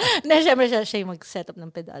 Siyempre siya yung mag-set up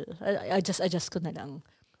ng pedal. Adjust ko na lang.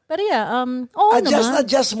 Pero yeah,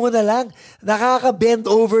 Adjust mo na lang. Nakaka-bend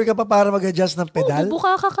over ka pa para mag-adjust ng pedal?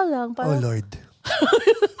 Buka ka lang. Oh, Lord.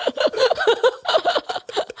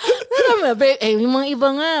 Yung mga iba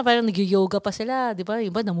nga, parang nag-yoga pa sila. Di ba?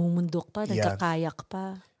 Yung iba namumundok pa, nagkakayak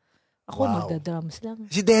pa. Ako, magda-drums lang.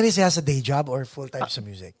 Si Dennis has a day job or full-time sa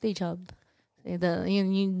music? Day job. Dun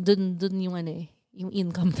yung yung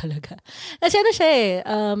income talaga. Kasi siya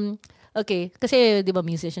okay, kasi di ba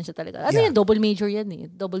musician siya talaga. Yan, double major yan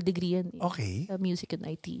eh. Double degree yan eh. Okay. Music and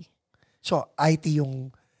IT. So, IT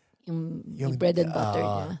yung bread and butter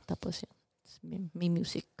niya. Tapos may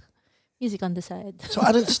music. Music on the side. So,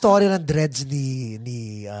 anong story ng dreads ni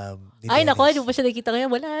Ay, Dennis? nako, hindi pa siya nakita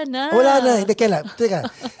ngayon. Wala na. Hindi, kailan,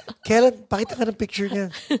 pakita ka ng picture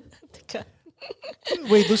niya. Teka.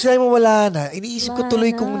 Wait, doon sila mo wala na. Iniisip ko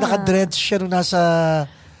tuloy kung naka-dreads siya nung nasa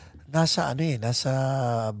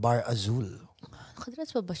Bar Azul.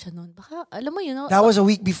 Naka-dreads pa ba siya noon? Baka, alam mo yun. That was 2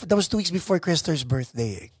 weeks before Krister's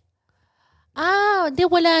birthday. Hindi,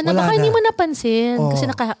 wala na. Baka hindi mo napansin. Kasi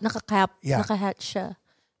naka-cap, yeah. naka-hat siya.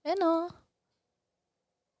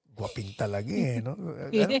 Gwaping talaga eh, no?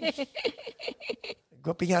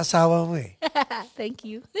 Gwaping yung asawa mo eh. Thank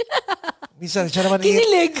you. Minsan, siya naman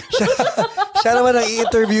kinilig. siya naman ang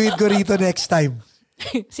i-interviewin ko rito next time.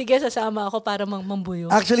 Sige, sasama ako para mambuyo.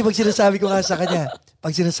 Actually, pag sinasabi ko sa kanya,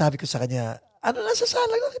 nasa sala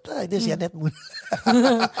na kita? Hindi, si Annette muna.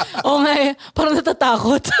 Oo nga eh. Parang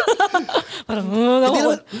natatakot. Parang,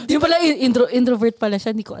 hindi pala, introvert pala siya,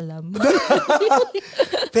 hindi ko alam.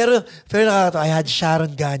 pero nakakatawa, I had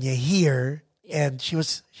Sharon Gagne here and she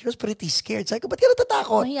was pretty scared. Sabi ko, ba't ka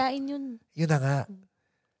natatakot? Mahihain yun. Yun na nga.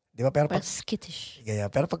 Di ba? Pero skittish.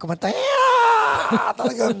 Pero pag kumanta,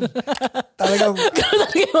 talagang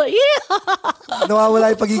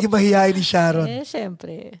nawawala yung pagiging mahihain ni Sharon.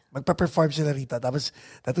 Syempre. Magpa-perform sila rito. Tapos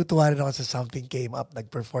natutuwa rin ako sa Something Came Up.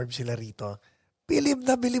 Nag-perform sila rito. Bilib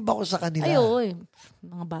ako sa kanila. Ay, oo eh.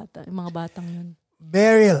 Mga batang yun.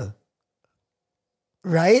 Meryl.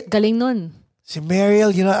 Right? Galing nun. Si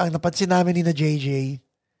Meryl, ang napansin namin ni na JJ,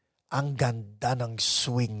 ang ganda ng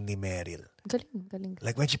swing ni Meryl. Galing.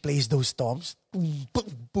 Like when she plays those toms, boom, boom,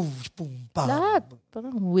 boom, boom, bam. Lahat.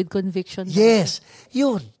 Parang with conviction. Yes.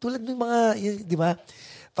 Yun. Tulad ng mga, di ba?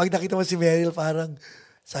 Pag nakita mo si Meryl, parang,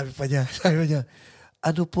 sabi pa niya,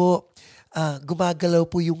 gumagalaw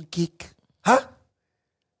po yung kick. Ha?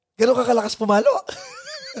 Gano'n ka kalakas pumalo?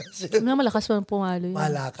 Malakas man pumalo yun.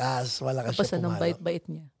 Malakas siya pumalo. Tapos ng bait-bait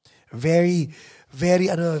niya. Very, very,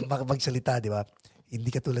 magsalita, di ba? Hindi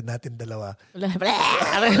katulad natin dalawa.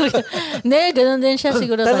 Hindi, ganun din siya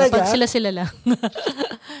siguro. Talaga? Pag sila lang.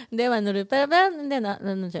 Hindi, pero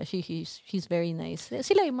hindi, she's very nice.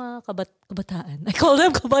 Sila yung mga kabataan. I call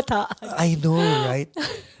them kabataan. I know, right?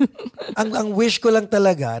 ang wish ko lang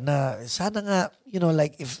talaga na sana nga,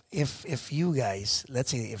 like if you guys,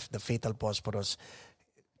 let's say if the Fatal Posporos,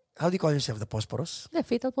 how do you call yourself, the Posporos? Yeah,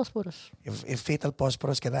 Fatal Posporos. If Fatal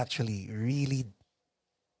Posporos can actually really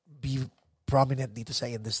be prominent dito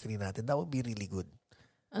sa industry natin, that would be really good.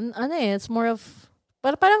 It's more of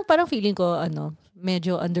parang feeling ko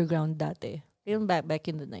medyo underground dati. Yung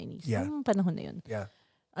back in the 90s. Yeah. Yung panahon na yun. Yeah.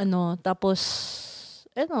 Tapos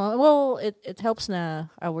well, it helps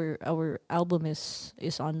na our album is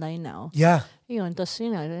online now. Yeah. Yun, tapos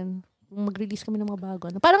mag-release kami ng mga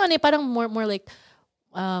bago. Parang more like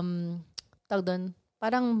tawag doon,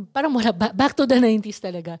 parang wala back to the 90s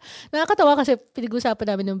talaga. Nakakatawa kasi pinag-usapan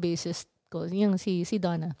namin ng bassist ko, yung si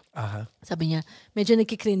Donna. Aha. Sabi niya, medyo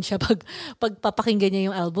nagki-cringe siya pag papakinggan niya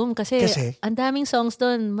yung album kasi ang daming songs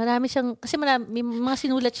doon. Marami siyang, kasi may mga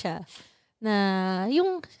sinulat siya na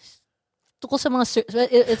yung tukol sa mga,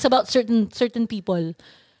 it's about certain people.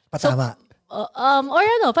 Patama. Or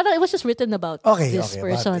parang it was just written about this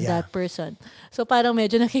person, but, yeah. that person. So parang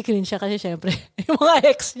medyo nakikringe siya kasi syempre, yung mga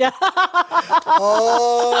ex niya.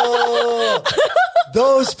 Oh!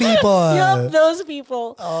 Those people! Yup, those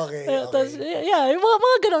people. Okay. Tapos, yeah, yung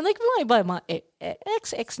mga ganun. Like, mga iba, mga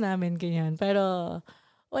ex namin, ganyan. Pero,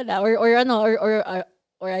 wala.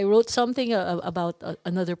 Or I wrote something about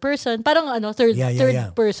another person. Parang, third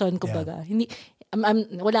person, kumbaga. Hindi,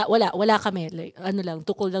 wala kami. Like, lang,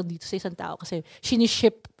 tukol lang dito sa isang tao. Kasi,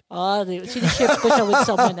 siniship ko siya with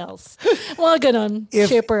someone else. Mga ganon.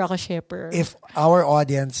 Shipper. If our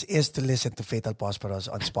audience is to listen to Fatal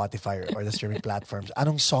Posporos on Spotify or the streaming platforms,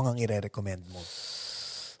 anong song ang i-recommend mo?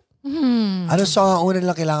 Anong song ang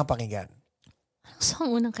unang lang kailangan pakinggan? Anong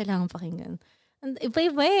song unang kailangan pakinggan?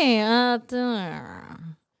 Iba-iba eh.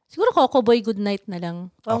 Siguro Coco Boy Goodnight na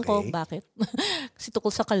lang. Parang ko, bakit? Kasi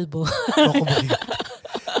tukol sa kalbo. Coco Boy.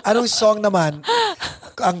 Anong song naman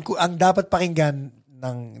ang dapat pakinggan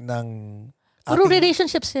ng puro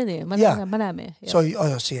relationships yan eh. Marami. Yeah. So,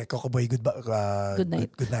 sige, Coco Boy, good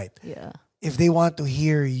night. Yeah. If they want to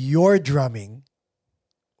hear your drumming,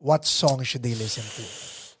 what song should they listen to?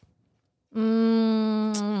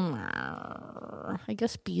 I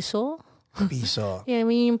guess Piso. Piso. Yeah, I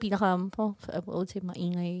mean, yung pinaka, I would say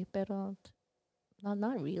maingay, pero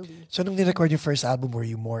not really. So, nung nirecord yung first album, were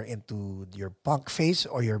you more into your punk phase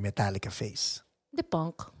or your Metallica phase? Hindi,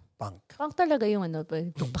 punk. Punk Tupak yung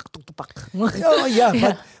tupak. Oh,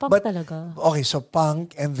 yeah. Punk talaga. Okay, so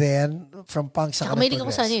punk, and then from punk sa mahilig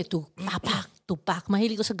ko sa tupak.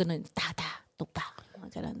 Mahilig ko sa ganun. Tupak.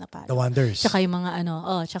 Ganun na parang. The Wonders. Tsaka yung mga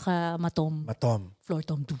tsaka Matom. Floor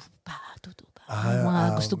Tom, tupa.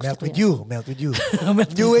 Mga gusto Melt ko with you.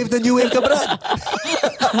 New wave ka, Brad.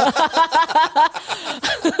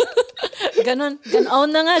 Ganon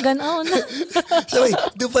na nga. So wait,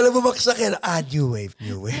 doon pala bumaksak yan. New wave.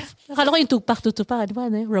 Akala ko yung tupak, di ba?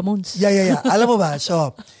 Ramones. Yeah. Alam mo ba,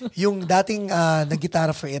 so, yung dating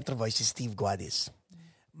nag-gitara for intro voice si Steve Guadis,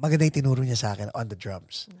 maganda yung tinuro niya sa akin on the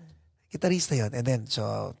drums. Gitarista yon. And then,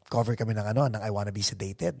 so, cover kami ng I Wanna Be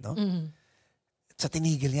Sedated, no? Mm-hmm. Sa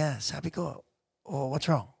tinigil niya, sabi ko,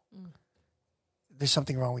 what's wrong? There's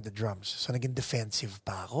something wrong with the drums. So, naging defensive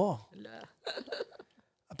pa ako.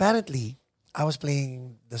 Apparently, I was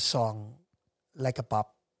playing the song like a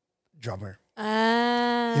pop drummer.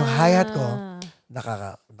 Yung hi-hat ko,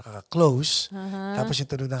 nakaka-close. Tapos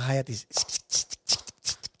yung tunog ng hi-hat is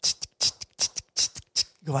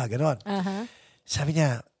gumaganon. Sabi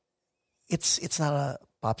niya, it's not a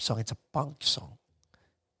pop song, it's a punk song.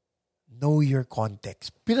 Know your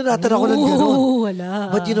context. Pinanatan ako ng gano'n.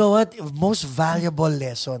 Wala. But you know what? Most valuable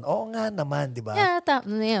lesson. Oo nga naman, di ba? Yeah,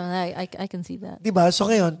 I can see that. Di ba? So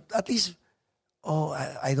ngayon, at least,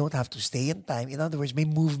 I don't have to stay in time. In other words, may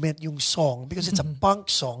movement yung song because it's a punk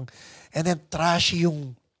song, and then trashy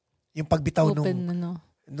yung pagbitaw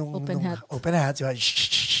open hat. Open hat. Diba?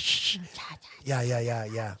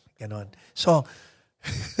 Yeah. Ganon. So,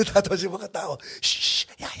 tatawa si mga tao.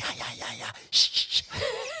 Yeah. Shh.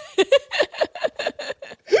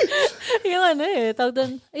 Yung tawag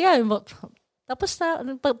doon. Yeah, tapos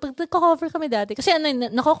pag nagko-cover kami dati, kasi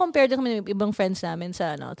nako-compare din kami ng ibang friends namin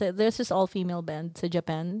sa there's this all-female band sa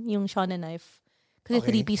Japan, yung Sean and Knife. Kasi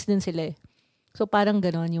three-piece din sila eh. So parang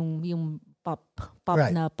ganon yung pop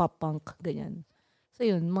right. Na pop punk, ganyan. So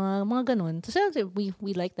yun, mga ganon. So we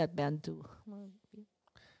like that band too.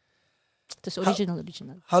 Just original.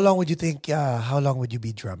 How long would you think, how long would you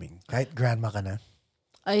be drumming? Right? Grandma ka na?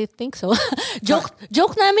 I think so.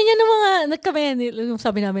 joke namin yan ng mga nagkami. Yung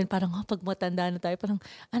sabi namin, parang pag matanda na tayo, parang,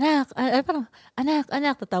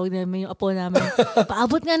 anak, tatawag namin yung apo namin.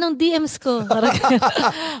 Paabot nga ng DMs ko. Parang,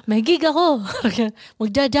 may gig ako.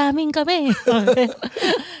 Magja-jamming kami.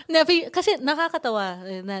 Kasi nakakatawa,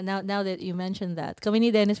 now that you mentioned that. Kami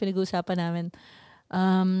ni Dennis, pinag-uusapan namin,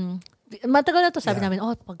 matagal na to, sabi namin,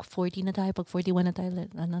 pag 40 na tayo, pag 41 na tayo,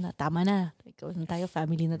 tama na. Ikaw na tayo,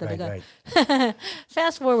 family na talaga. Right.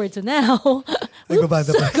 Fast forward to now.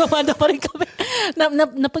 Nagbabanda pa rin kami.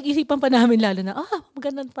 Napag-isipan pa namin lalo na,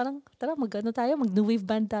 maganda, parang, tara, tayo, mag-new wave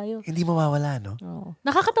band tayo. Hindi mawawala, no? Oh.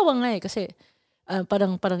 Nakakatawa nga kasi,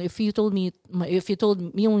 parang if you told me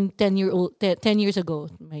yung 10 years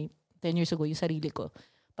ago, yung sarili ko,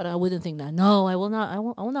 parang I wouldn't think na, no, I will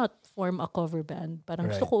not form a cover band. Parang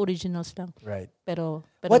gusto ko originals lang. Right. Pero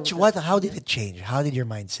how did it change? How did your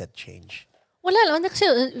mindset change? Wala lang. Kasi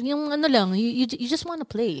yung ano lang, you just want to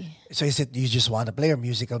play. So is it you just want to play or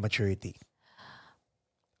musical maturity?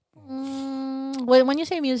 When you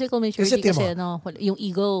say musical maturity, kasi yung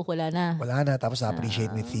ego, wala na. Wala na. Tapos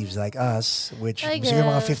na-appreciate with thieves like us, which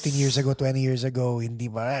siguro mga 15 years ago, 20 years ago, hindi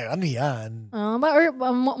ba, ano yan?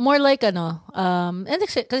 More like and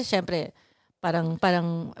kasi syempre, parang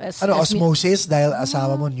osmosis dahil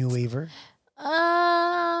asawa mo new waver?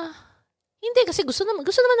 Hindi, kasi gusto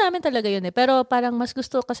naman namin talaga yun eh. Pero parang mas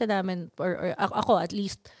gusto kasi namin, or ako at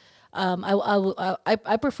least,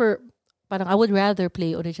 I prefer, parang I would rather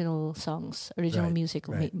play original songs, music,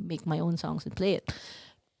 make my own songs and play it.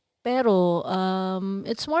 Pero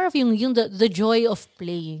it's more of yung the joy of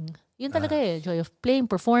playing. Yun talaga joy of playing,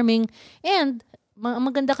 performing, and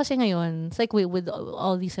maganda kasi ngayon, it's like with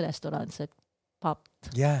all these restaurants that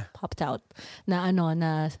popped out na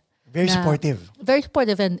very supportive. Very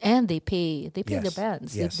supportive, and they pay the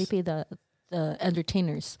bands. Yes. They pay the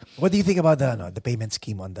entertainers. What do you think about the payment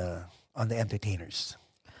scheme on the entertainers?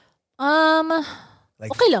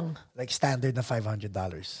 Okay lang. Like standard na $500.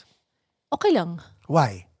 Okay lang.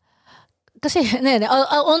 Why? Kasi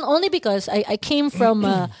only because I came from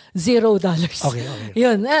 $0. Okay.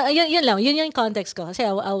 Yun lang. Yun yung context ko. Kasi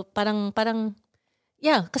parang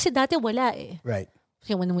kasi dati wala eh. Right.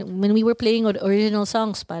 Kasi when we were playing original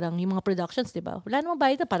songs, parang yung mga productions, di ba? Wala namang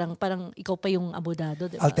bayad na, parang ikaw pa yung abodado,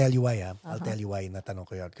 di ba? I'll tell you why, I'll tell you why natanong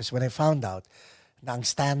ko yun. Because when I found out na ang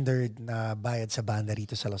standard na bayad sa banda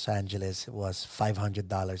rito sa Los Angeles was $500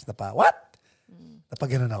 what?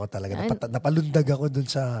 Napaganon ako talaga. Napalundag ako dun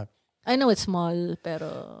sa... I know it's small,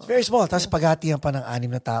 pero... It's very small. Tapos paghatihan pa ng 6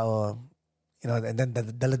 na tao, and then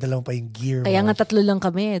dala-dala mo pa yung gear mo. Kaya nga 3 lang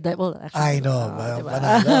kami. Well, actually, I know. Diba?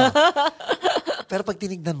 Pero pag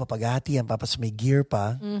tinignan mo, paghatihan pa, tapos may gear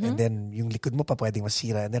pa, and then yung likod mo pa pwedeng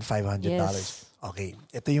masira, and then $500. Yes. Okay.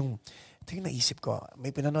 Ito yung naisip ko.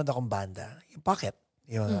 May pinanood akong banda, yung Pocket.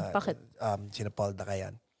 Pocket. Sina Paul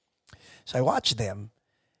Dakayan. So I watched them,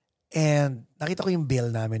 and nakita ko yung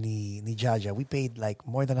bill namin ni Jaja. We paid like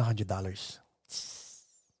more than $100.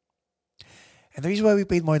 And the reason why we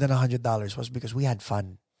paid more than $100 was because we had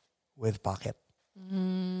fun with Pocket.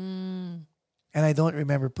 And I don't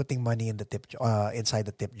remember putting money in the tip inside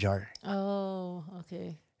the tip jar. Oh,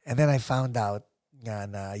 okay. And then I found out nga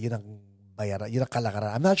na yun ang bayaran, yun ang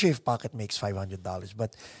kalakaran. I'm not sure if Pocket makes $500,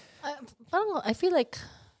 but parang I feel like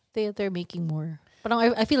they're making more. Parang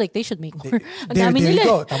I feel like they should make more. There you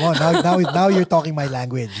go. Tama. Now you're talking my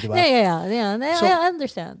language, di ba? Yeah. So, I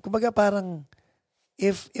understand. Kumbaga parang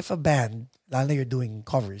if a band, lalo na you're doing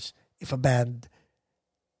covers, if a band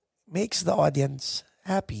makes the audience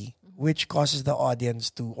happy, which causes the audience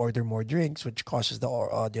to order more drinks, which causes the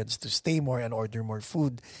audience to stay more and order more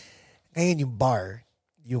food. Ngayon yung bar,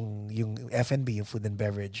 yung F&B, yung food and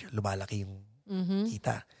beverage, lumalaki yung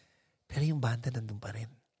kita. Pero yung banda nandun pa rin.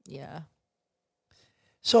 Yeah.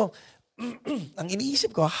 So, ang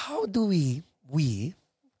iniisip ko, how do we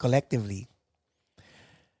collectively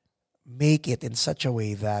make it in such a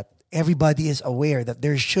way that everybody is aware that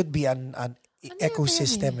there should be an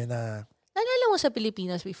ecosystem na... Naalala mo sa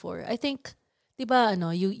Pilipinas before, I think, di ba,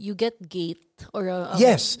 you get gate or...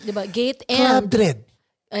 yes. Di ba, gate and... Club Dread.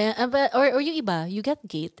 Or yung iba, you get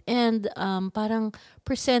gate and parang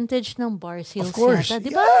percentage ng bar sales. Of course. Yata.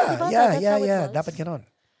 Diba? Yeah. Dapat ganon.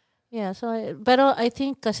 Yeah, so, pero I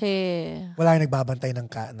think kasi... Wala yung nagbabantay ng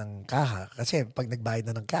kaha. Kasi pag nagbayad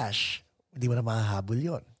na ng cash, hindi mo na mahahabol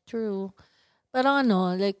yon. True. Parang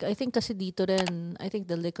like, I think kasi dito rin, I think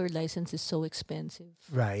the liquor license is so expensive.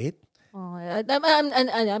 Right. Oh,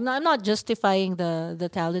 I'm not justifying the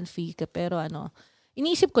talent fee, pero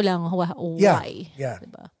iniisip ko lang why. Yeah.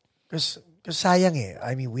 Diba? Because Kasi sayang eh.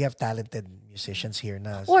 I mean, we have talented musicians here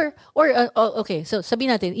na. Okay, so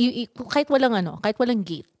sabihin natin, kahit walang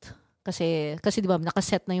gate. Kasi di ba,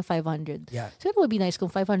 nakaset na yung 500. Yeah. So it would be nice kung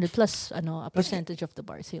 500 plus a percentage of the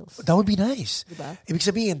bar sales. That would be nice. Diba? Ibig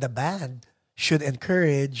sabihin, the band should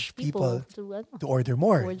encourage people to order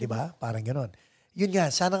more. Diba? Parang ganon. Yun nga,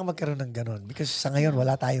 sana magkaroon ng ganon. Because sa ngayon,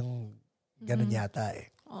 wala tayong ganon yata eh.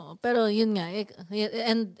 Oh, pero yun nga.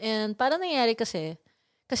 And parang nangyayari kasi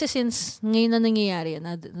since ngayon na nangyayari,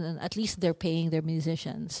 at least they're paying their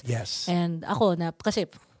musicians. Yes. And ako, kasi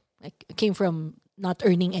I came from not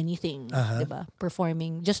earning anything, diba?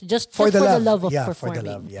 Performing just for the love of performing. For the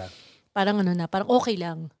love, yeah. Parang parang okay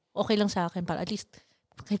lang sa akin para at least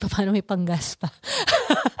kahit paano may panggas pa.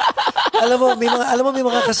 alam mo may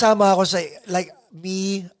mga kasama ako sa like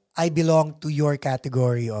me, I belong to your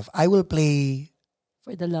category of I will play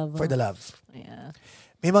for the love. For the love. Yeah.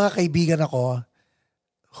 May mga kaibigan ako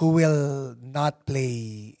who will not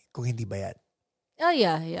play kung hindi bayad. Oh,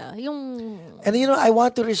 yeah. And I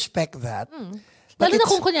want to respect that. Lalo na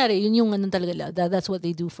kung kunyari, yun yung talaga, that's what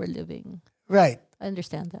they do for a living. Right. I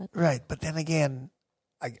understand that. Right. But then again,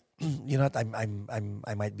 I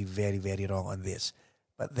might be very, very wrong on this.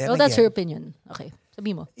 But then that's your opinion. Okay.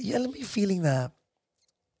 Sabi mo. Alam mo yung feeling na,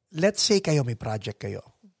 let's say kayo, may project kayo.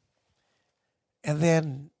 And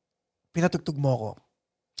then, pinatugtog mo ko.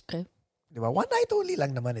 Okay. Diba? One night only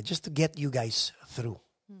lang naman just to get you guys through.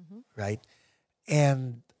 Mm-hmm. Right?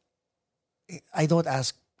 And I don't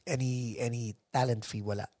ask any talent fee,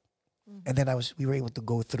 wala. Mm-hmm. And then we were able to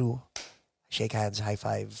go through, shake hands, high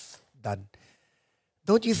five, done.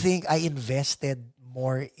 Don't you think I invested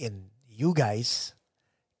more in you guys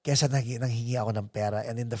kesa nanghingi ako ng pera,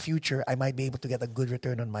 and in the future, I might be able to get a good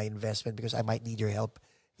return on my investment because I might need your help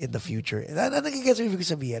in the future. Nagigets mo ibig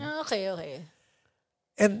sabihin? Okay.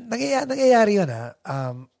 And nangyayari yun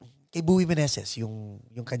kay Buwi Meneses, yung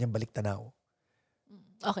kanyang Baliktanaw.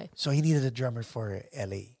 Okay. So he needed a drummer for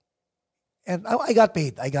LA. And I got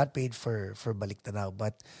paid. I got paid for Baliktanaw.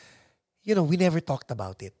 But, we never talked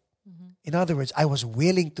about it. Mm-hmm. In other words, I was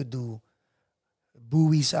willing to do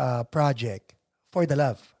Buwi's project for the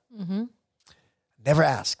love. Mm-hmm. Never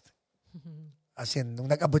asked. Mm-hmm. As in, nung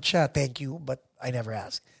nag-abot siya, thank you, but I never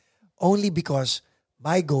asked. Only because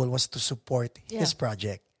my goal was to support his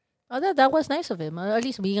project. Oh, that was nice of him. At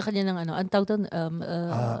least bigyan ka niya ng ang tawag doon,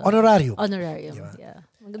 honorarium. Honorarium, diba? Yeah.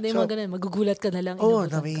 Maganda yung mga ganun. Magugulat ka na lang.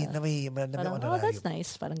 Na may honorarium. Oh, that's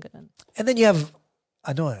nice. Parang ganun. And then you have,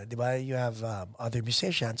 di ba? You have other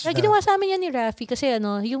musicians. Ginawa sa amin yan ni Rafi. Kasi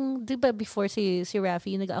yung, di ba before si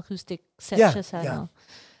Rafi, nag-acoustic set siya sa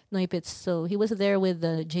Noipits. So, he was there with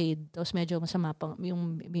Jade. Tapos medyo masama pang,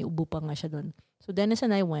 yung may ubo pa nga siya doon. So, Dennis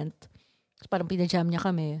and I went. Parang pinajam niya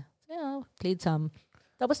kami. Yeah, played some.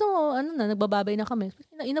 Tapos nagbababay na kami.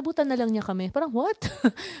 Inabutan na lang niya kami. Parang, what?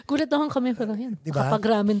 Gulat na kami. Parang, yan. Diba?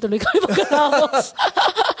 Kapag-ramen tuloy kami pagkatapos.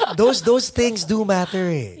 those things do matter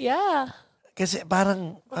eh. Yeah. Kasi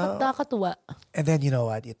parang... nakakatuwa. And then, you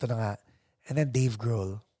know what? Ito na nga. And then Dave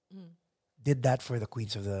Grohl did that for the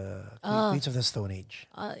Queens of the Stone Age.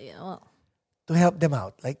 Yeah, well, to help them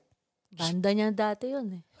out. Like, banda niya dati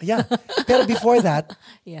yun eh. Yeah. Pero before that,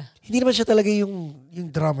 hindi naman siya talaga yung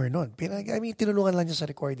drummer nun. Tinulungan lang niya sa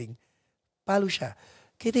recording. Palo siya.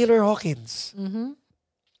 Kay Taylor Hawkins,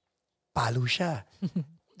 palo siya.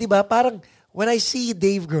 Diba? Parang, when I see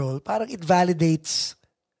Dave Grohl, parang it validates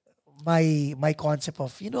my concept of,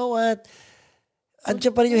 you know what? Andiyan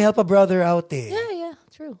pa rin yung help a brother out eh. Yeah,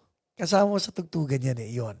 true. Kasama mo sa tugtugan yan eh.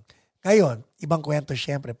 Yun. Ngayon, ibang kwento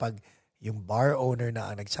syempre pag yung bar owner na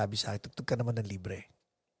ang nagsabi sa akin, tugtog ka naman ng libre.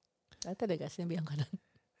 Talaga, sinabihan ka nun.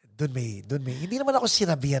 Doon may. Hindi naman ako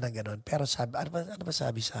sinabihan ng ganun. Pero sabi, ano ba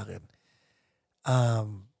sabi sa akin?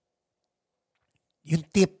 Yung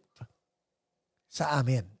tip sa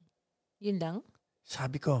amin. Yun lang?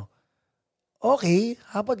 Sabi ko, okay,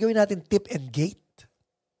 habang gawin natin tip and gate.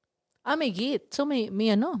 May gate. So may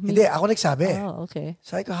Hindi, ako nagsabi. Oh, okay.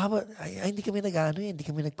 Sabi ko, hindi kami hindi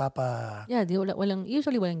kami nagpapa... Yeah,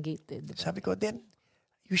 usually walang gate. Diba? Sabi ko, then,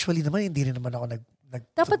 usually naman, hindi rin naman ako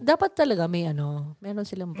Dapat talaga may meron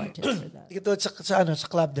silang budget for that. Ito sa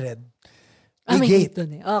Club Dread. May gate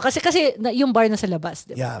dun eh. Oh, kasi yung bar na sa labas,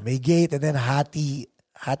 diba? Yeah, may gate and then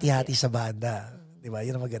hati-hati sa banda. Diba?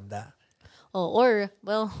 Yun ang maganda. Oh, or,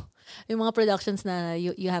 yung mga productions na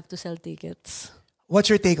you have to sell tickets. What's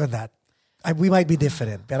your take on that? We might be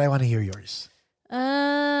different, but I want to hear yours.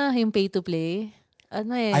 Yung pay to play.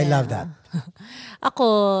 I love that.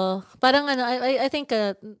 Ako, parang I think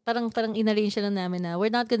parang inarrange lang namin na we're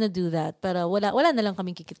not gonna do that. Pero wala na lang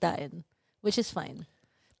kaming kikitain, which is fine.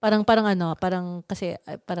 Parang kasi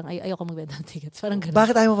parang ayoko magbenta ng tickets. Parang ganun.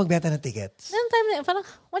 Bakit ayaw mo magbenta ng tickets? Noong time na, parang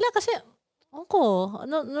wala kasi,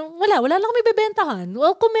 wala lang kami bebentahan.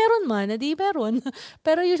 Well, kung meron man, edi meron.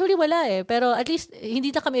 Pero usually wala eh. Pero at least, hindi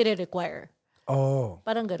na kami re-require. Oh.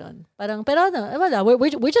 Parang ganun. Pero wala.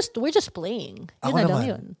 We're just playing. Yun na lang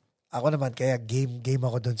yun. Ako naman, kaya game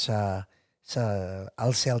ako dun sa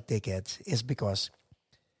I'll sell tickets is because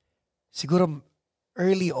siguro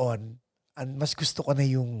early on, mas gusto ko na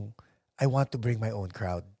yung I want to bring my own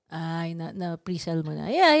crowd. Ay, na pre-sell mo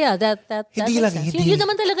na. Yeah, that Hindi lang, sense. hindi. Yun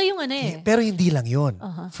naman talaga yung ano eh. Pero hindi lang yun.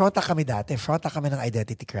 Fronta kami dati. Fronta kami ng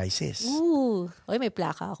identity crisis. Ooh. Oy, may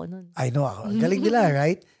plaka ako nun. I know ako. Galing nila,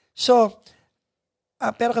 right? So,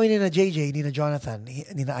 pero kami ni na JJ, ni na Jonathan,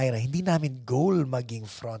 ni na Ira, hindi namin goal maging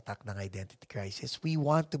front act ng identity crisis. We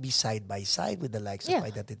want to be side by side with the likes of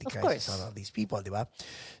identity crisis and all these people, di ba?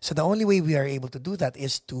 So the only way we are able to do that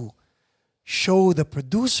is to show the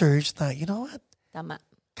producers na, you know what? Tama.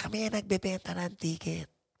 Kami ang nagbebenta ng ticket.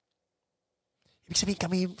 Ibig sabihin,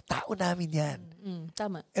 kami yung tao namin yan.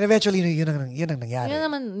 Tama. And eventually, yun ang nangyari.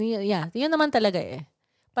 Yun naman talaga eh.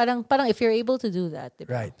 Parang if you're able to do that, diba?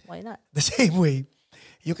 Right. Why not? The same way,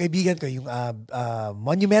 yung kaibigan ko, yung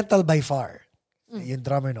monumental by far, yung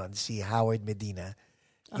drummer nun, si Howard Medina,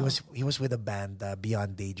 he was with a band,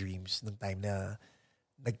 Beyond Daydreams, nung time na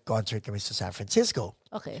nag-concert kami sa San Francisco.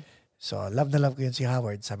 Okay. So, love na love ko yun si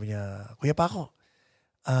Howard. Sabi niya, Kuya Paco,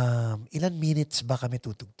 ilan minutes ba kami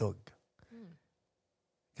tutugtog?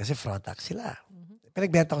 Kasi front act sila.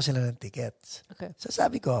 Pinagbenta ko sila ng tickets. Okay. So,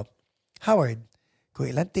 sabi ko, Howard, kung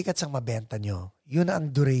ilan tickets ang mabenta nyo, yun ang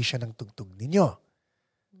duration ng tugtog ninyo.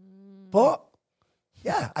 Po,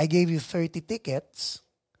 yeah, I gave you 30 tickets.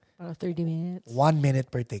 30 minutes. 1 minute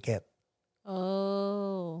per ticket.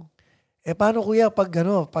 Oh. Paano kuya pag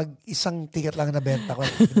isang ticket lang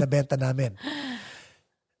nabenta namin?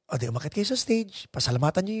 O di, umakit kayo sa stage,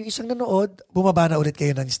 pasalamatan nyo yung isang nanood, bumaba na ulit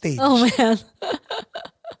kayo ng stage. Oh man.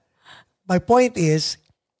 My point is,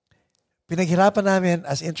 pinaghirapan namin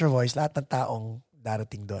as intro voice lahat ng taong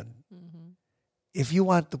darating doon. If you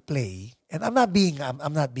want to play, and I'm not being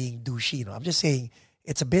douchey, no. I'm just saying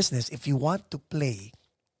it's a business. If you want to play,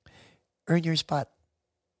 earn your spot.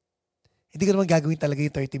 Hindi ko naman gagawin talaga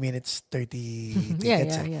yung 30 minutes, 30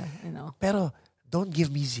 tickets. Yeah, I know. Pero don't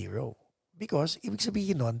give me zero. Because ibig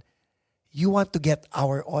sabihin nun, you want to get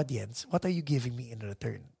our audience. What are you giving me in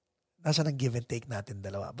return? Nasa ng give and take natin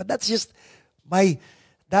dalawa. But that's just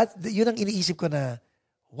yun ang iniisip ko na,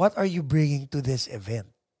 what are you bringing to this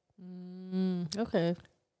event? Okay.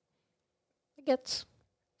 I gets.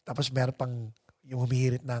 Tapos meron pang yung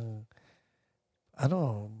humihirit ng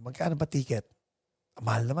magkano ba ticket?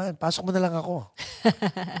 Mahal naman. Pasok mo na lang ako.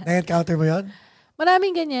 Na-encounter mo yun?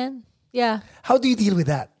 Maraming ganyan. Yeah. How do you deal with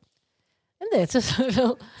that? Hindi. It's just,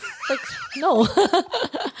 like, no.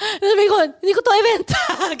 Sabi ko, hindi ko to event.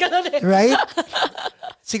 Ganun eh. Right?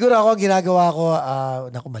 Siguro ako, ginagawa ko,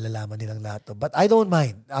 malalaman nilang lahat to. But I don't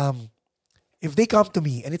mind. If they come to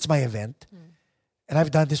me and it's my event, and I've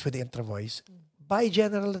done this with the Intro Voice, buy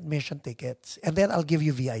general admission tickets and then I'll give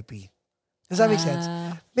you VIP. Does that make sense?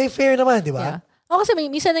 May fair naman, di ba? Yeah. O kasi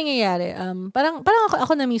may minsan nangyayari, parang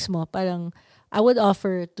ako na mismo, parang I would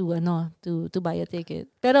offer to buy a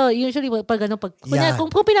ticket. Pero usually kung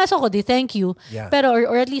pinasok ko, di thank you. Yeah. Pero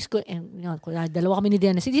or at least kung dalawa kami ni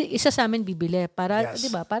Dennis, isa sa amin bibili para,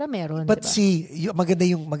 di ba? Para meron, But diba? see,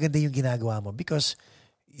 maganda yung ginagawa mo because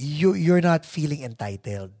you're not feeling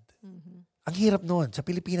entitled. Ang hirap noon sa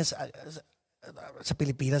Pilipinas. Sa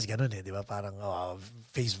Pilipinas ganun di ba? Parang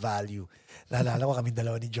face value. Naalala ko kaming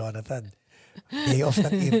dalawa ni Jonathan. Day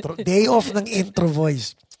off ng intro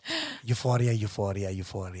voice. Euphoria.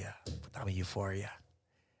 Punta kami Euphoria.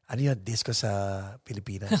 Ano yun? Disco sa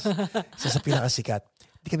Pilipinas. Sa pinakasikat.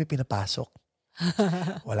 Hindi kami pinapasok.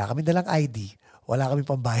 Wala kami dalang ID. Wala kami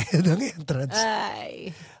pambayad ng entrance.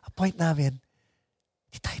 Ay. Ang point namin,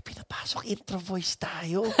 hindi tayo pinapasok. Intro voice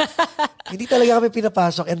tayo. Hindi talaga kami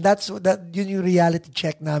pinapasok. And yun yung reality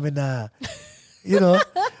check namin na,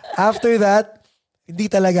 after that,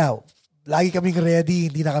 hindi talaga. Lagi kaming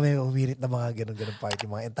ready. Hindi na kami umirit ng mga ganun party,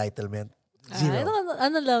 mga entitlement. Zero.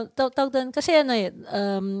 Tawag doon. Kasi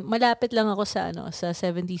malapit lang ako sa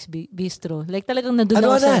 70s bistro. Like talagang nandun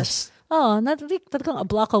ako sa... talagang a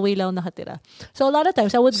block away lang nakatira. So a lot of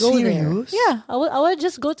times I would go Serious? there. Yeah, I would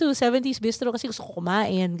just go to 70s bistro kasi gusto ko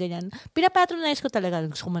kumain, ganyan. Pinapatronize ko talaga.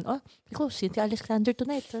 Gusto ko ikaw, Cynthia Alexander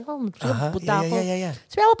tonight. Punta ako. Yeah.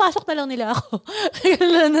 So pasok na lang nila ako.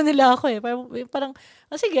 Kailan na nila ako eh. Parang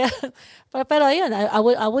sige. Pero ayun,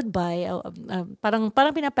 I would buy. Parang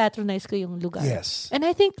pinapatronize ko yung lugar. Yes. And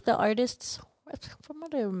I think the artists from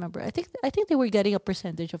what I remember, I think they were getting a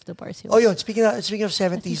percentage of the bar sales. Oh, yun. Speaking of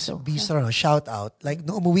 70s so, bistro, no, shout out. Like,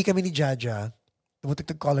 nung umuwi kami ni Jaja,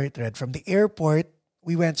 tumutok Color It Red. From the airport,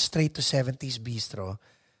 we went straight to 70s bistro.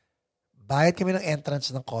 Bayad kami ng entrance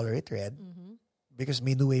ng Color It Red. Because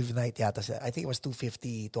may New Wave night yata. I think it was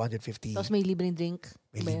 250, 250. Tapos may libreng drink.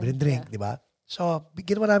 May libreng drink, di ba? So,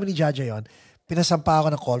 ginawa namin ni Jaja yon. Pinasampa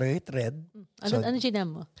ako ng Color It Red. Ano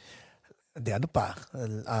ginam mo? Hindi, ano pa?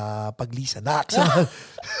 Paglisa. Naks.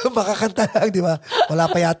 Makakanta lang, di ba? Wala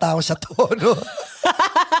pa yata ako sa tono.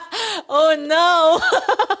 Oh, no!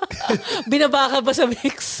 Binaba ka ba sa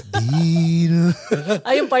mix? Dino.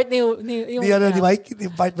 Yung part ni Mike?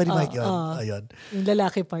 Yung part ba ni Mike yun? Ayun. Yung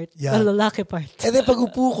lalaki part. Yeah. Yung lalaki part. And then pag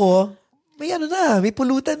upo ko, may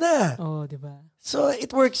pulutan na. Oh, di ba? So,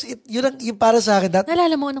 it works. Yung para sa akin.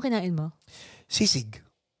 Nalala mo anong kinain mo? Sisig.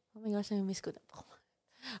 Oh my gosh, na-miss ko na.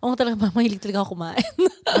 Ako talaga, mahilig talaga ako kumain.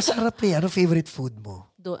 Masarap eh. Ano favorite food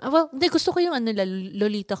mo? Well, hindi, gusto ko yung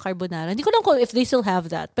Lolita Carbonara. Hindi ko lang if they still have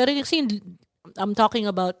that. Pero kasi I'm talking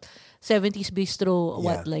about 70s bistro,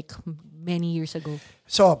 like many years ago.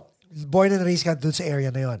 So, born and raised ka dun sa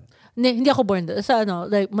area na yon? Hindi ako born doon. Sa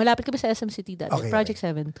like, malapit kami sa SM City dati. Okay, Project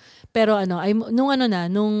 7. Pero nung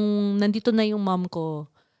nandito na yung mom ko,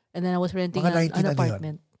 and then I was renting an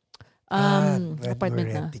apartment.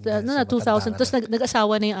 Apartment na. 2000. Tapos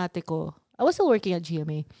nag-asawa na yung ate ko. I was still working at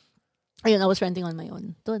GMA. Ayun, I was renting on my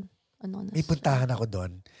own. Doon. May puntahan ako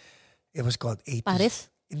doon. It was called A to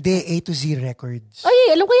Paris? Hindi, A to Z Records.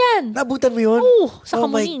 Ay, alam ko yan. Nabutan mo yun? Sa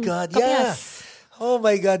Kamuning. Oh my God, yeah. Oh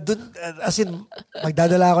my God. Dun, as in,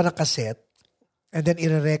 magdadala ako ng cassette and then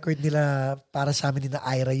i-record nila para sa amin ni na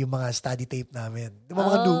Ira yung mga study tape namin. Diba,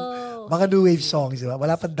 mga new wave songs, diba?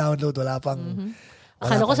 Wala pang download, wala pang...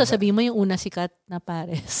 Akala ko sasabihin mo yung una sikat na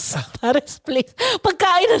Paris. Paris Place.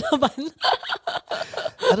 Pagkain na naman.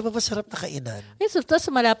 Ano ba masarap na kainan? Tapos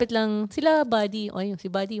malapit lang sila, Buddy. O yung si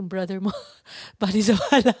Buddy, yung brother mo. Buddy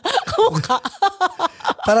Zavala. Kamukha.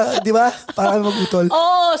 Para, di ba? Para kami mag-utol.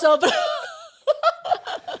 Oo, sobra.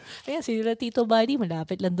 Ayan, sila Tito Buddy,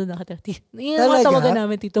 malapit lang doon nakatira. Yung mga tawagan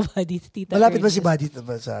namin, Tito Buddy, Tita malapit Ernest. ba si Buddy?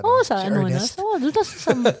 Sa si Ernest? Oo, doon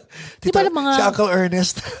sa di ba mga... Si Uncle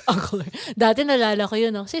Ernest. Dati nalala ko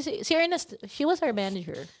yun, no? Si Ernest, she was our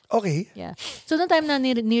manager. Okay. Yeah. So, noong time na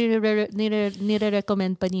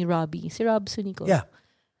nire-recommend pa ni Robbie, si Rob Sunico. Yeah.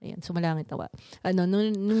 Ayan, sumalangit tawa.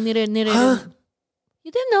 Nung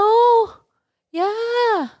You didn't know?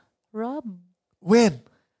 Yeah. Rob. When?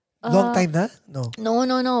 Long time na? No.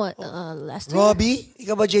 No. Last year. Robbie?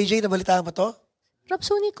 Ikaw ba, JJ? Nabalitaan mo to? Rob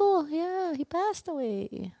Sunico. Yeah, he passed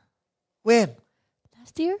away. When?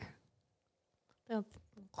 Last year?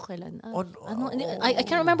 Kailan? I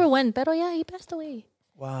can't remember when, pero yeah, he passed away.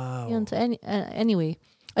 Wow. Yun, so anyway.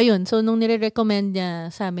 Ayun, so nung nire-recommend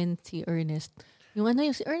niya sa amin si Ernest, yung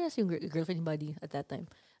si Ernest, yung girlfriend ni Buddy at that time.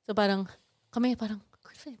 So parang,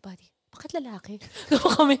 girlfriend ni Buddy? Bakit lalaki? So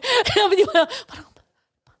kami, sabi di ba, parang,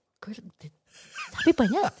 girl, sabi pa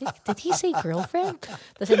niya, did he say girlfriend?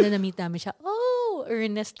 Tapos then na-meet namin siya,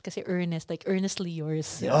 Ernest, kasi Ernest, like earnestly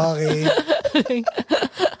yours. Okay.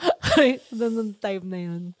 Noong time na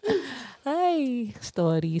yun. Ay,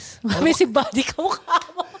 stories. May si Buddy kamukha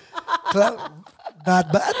mo.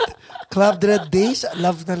 Not bad. Club Dread Days,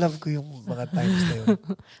 love na love ko yung mga times na yun.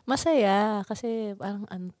 Masaya, kasi parang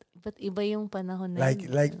iba yung panahon na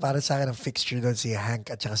yun. Like para sa akin ang fixture doon si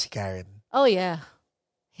Hank at saka si Karen. Oh yeah.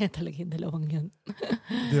 Yan talaga yung dalawang yun.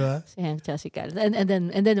 Di ba? Si Hank at si Karen. And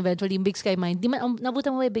then eventually yung Big Sky Mine.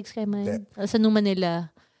 Nabutan mo ba yung Big Sky Mine? Sa New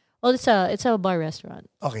Manila. Oh, it's a bar restaurant.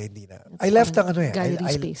 Okay, hindi na. I left ang gallery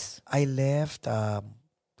space. I left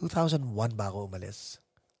 2001 ba ako umalis?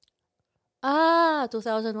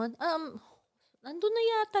 2001? Nandun na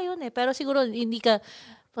yata yun eh. Pero siguro hindi ka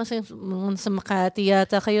sa Makati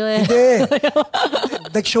yata kayo eh. Hindi.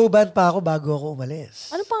 Nag-show band pa ako bago ako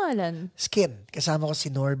umalis. Ano pangalan? Skin. Kasama ko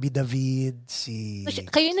si Norby David,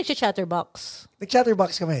 Kayo yung nag-chatterbox?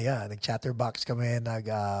 Nag-chatterbox kami, yeah. Nag-chatterbox kami,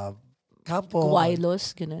 Campo.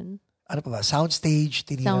 Guaylos, ganun. Ano pa ba? Soundstage.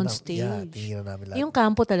 Tinira namin lahat. Yung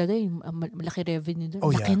Campo talaga, yung malaki revenue doon.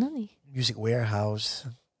 Laki nun eh. Music Warehouse.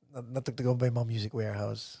 Natugtugan ba yung mga Music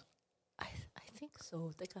Warehouse? I think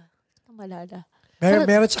so. Teka, malala.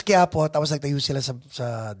 Meron sa Quiapo, tapos nagtayo sila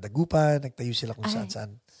sa Dagupan, nagtayo sila kung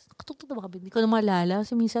saan-saan. Katugtog na ba? Hindi ko na malala.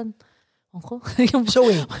 Kasi minsan, So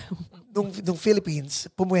wait, nung Philippines,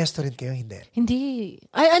 pumuesto rin kayo, hindi? Hindi.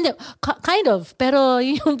 Kind of. Pero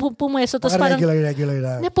yung pumuesto, tapos parang... Regular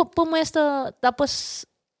lang. Pumuesto, tapos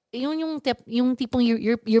yung tipong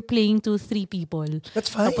you're playing to 3 people. That's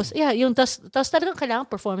fine. Tapos, yeah, tapos talagang kailangan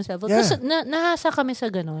performance level. Yeah. Tapos nahasa kami sa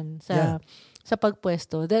ganon. sa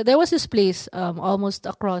pagpwesto. There was this place almost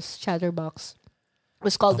across Chatterbox. It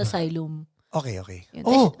was called Asylum. Okay. Yun.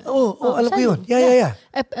 Alam ko yun. Yeah.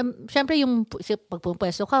 Siyempre pag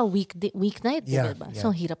pumapwesto ka, weeknight, diba?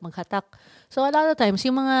 So, hirap maghatak. So, a lot of times,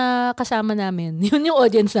 yung mga kasama namin, yun yung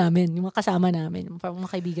audience namin, yung mga kasama namin, yung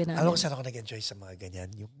mga kaibigan namin. Alam ko saan ako nag-enjoy sa mga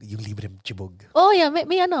ganyan, yung libreng chibog. Oh, yeah.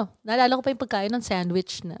 May naalala ko pa yung pagkain ng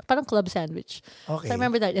sandwich, parang club sandwich. Okay. So, I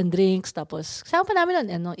remember that. And drinks, tapos, kasama pa namin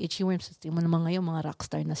nun, Itchy Worms, yung mga ngayon, mga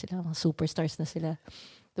rockstar na sila, mga superstars na sila.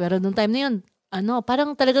 Pero noong time na yun,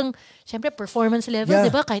 parang talagang, syempre, performance level, di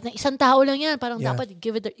ba? Kahit na isang tao lang yan, parang dapat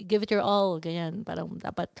give it your all, ganyan. Parang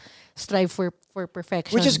dapat strive for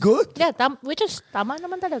perfection. Which is good. Yeah, which is, tama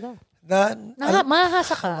naman talaga.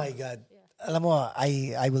 Mahasa ka. Oh my God. Alam mo,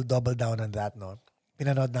 I will double down on that, no?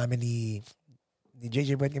 Pinanood namin ni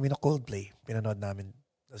JJ Brent kami na Coldplay. Pinanood namin.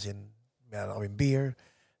 As in, meron kami beer,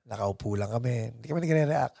 nakaupo lang kami. Hindi kami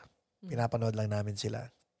nagre-react. Pinapanood lang namin sila.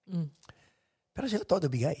 Pero sila todo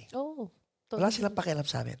bigay. Oh. Wala silang pakialam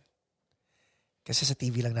sa amin. Kasi sa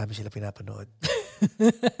TV lang namin sila pinapanood.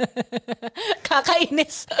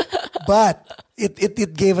 Kakainis. But,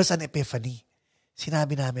 it gave us an epiphany.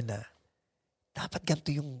 Sinabi namin na, dapat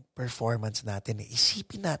ganito yung performance natin.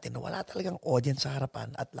 Isipin natin na wala talagang audience sa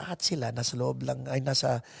harapan at lahat sila nasa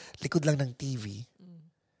nasa likod lang ng TV.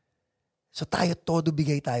 So tayo, todo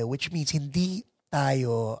bigay tayo, which means hindi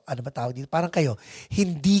tayo, ano ba tawag dito? Parang kayo,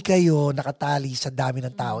 hindi kayo nakatali sa dami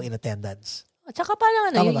ng tao in attendance. At saka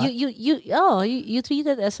parang you treat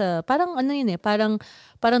it as a, parang yun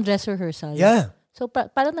parang dress rehearsal. Yeah. So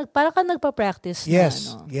parang ka nagpa-practice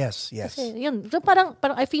yes, na, Yes. Kasi yun, so parang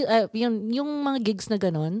I feel yung mga gigs na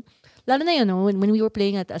ganun, lalo na yun, when we were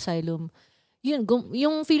playing at Asylum, yun,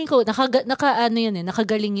 yung feeling ko,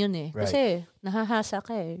 nakagaling yun eh. Right. Kasi, nahahasa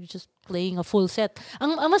ka eh. You're just playing a full set.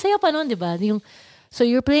 Ang masaya pa nun, di ba? So,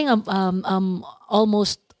 you're playing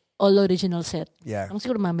almost all original set. Yeah. Ang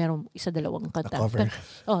siguro meron isa-dalawang kanta. cover.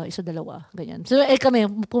 Isa-dalawa. Ganyan. So, kami,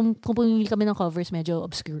 kung pumili kami ng covers, medyo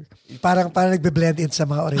obscure. Parang nagbe-blend in sa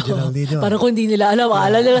mga original ninyo. Parang kung hindi nila alam,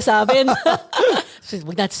 akala nila sa amin. So,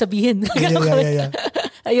 wag natin sabihin. Yeah.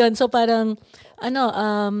 Ayun, so parang,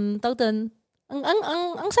 tawag doon,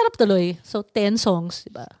 ang sarap tuloy. So, 10 songs,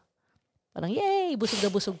 di ba? Parang, yay! Busog na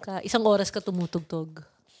busog ka. 1 oras ka tumutugtog.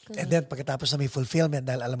 And then, pagkatapos na may fulfillment,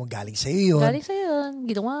 dahil alam mo, galing sa'yo yun. Galing sa'yo yun.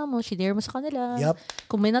 Ginawa mo, shinare mo sa kanila. Yep.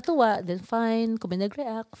 Kung may natuwa, then fine. Kung may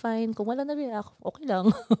nag-react, fine. Kung wala nag-react, okay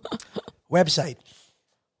lang. Website?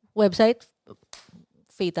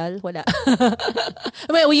 Fatal? Wala.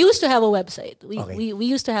 I mean, we used to have a website. We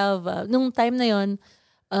used to have, nung time na yun,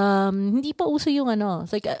 hindi pa uso yung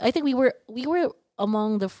It's like, I think we were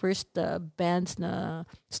among the first bands na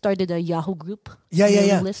started a Yahoo group.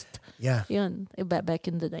 Yeah. List. Yeah. Yun, back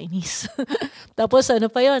in the 90s. Tapos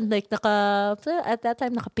pa yun, like at that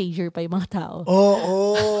time, naka-pager pa yung mga tao.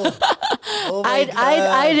 Oh my God.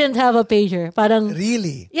 I didn't have a pager. Parang,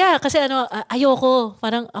 really? Yeah, kasi ayoko.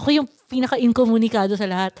 Parang ako yung pinaka-inkomunikado sa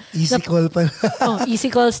lahat. Easy call pa. Easy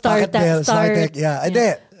call, Star Tech. Yeah.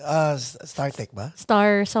 Hindi. Star Tech ba?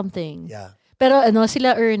 Star something. Yeah. Pero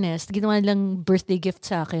sila Ernest, ginawa nilang birthday gift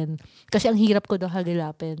sa akin. Kasi ang hirap ko daw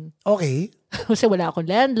hagilapin. Okay. Kasi wala akong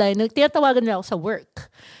landline. Tinatawagan nila ako sa work.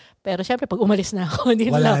 Pero syempre, pag umalis na ako,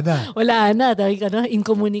 wala na. Dahil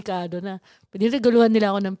inkomunikado na. Piniriguluhan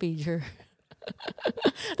nila ako ng pager.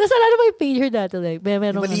 Tapos alala mo yung pager dati? Like,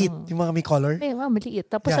 Yung maliit. Yung mga may color? Maliit.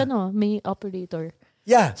 Tapos may operator.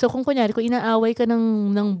 Yeah. So kung kunyari, kung inaaway ka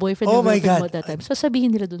ng boyfriend or girlfriend mo at that time, sasabihin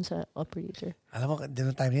nila dun sa operator. Alam mo, din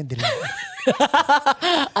ang time na yun,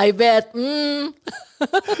 I bet. Hindi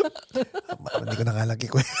ko na nga lang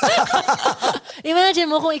kikway. Imagine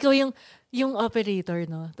mo kung ikaw yung operator,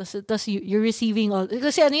 no? Tapos you're receiving all,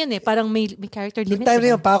 kasi yun parang may character limit. Yung time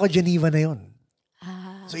na yun, Paco Geneva na yun.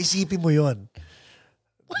 So isipin mo yun.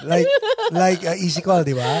 Like easy call,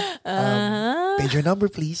 di ba? Pager number,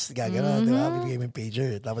 please. Gagano, di ba? Bibigay mo yung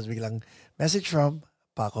pager. Tapos biglang message from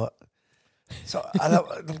Paco. So, alam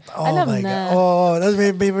my na. God. Tapos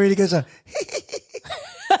may really ka sa,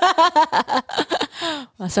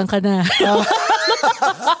 asan ka na?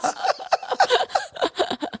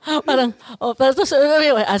 Parang, tapos,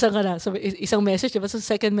 asan ka na? So, isang message, diba? So,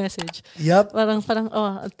 second message. Yup. Parang,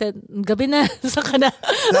 gabi na, asan ka na?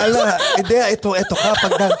 Hindi, ito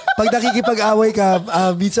ka. Pag nakikipag-away ka,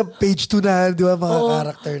 minsan page 2 na, di ba, mga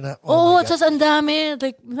character na. Tapos ang dami.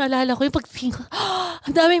 Like, naalala ko yung pagtingin ko,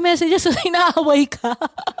 ang daming messages, so inaaway ka.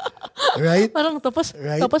 Right? Parang, tapos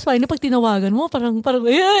finally, pag tinawagan mo, parang,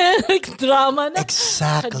 like, drama na.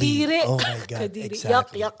 Exactly. Kadiri. Oh my God. Kadiri.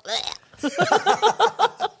 Exactly. Yak.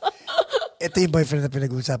 Ito yung boyfriend na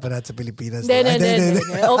pinag-uusapan natin sa Pilipinas. Hindi.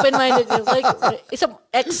 Open-minded. Like, isang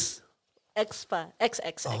ex.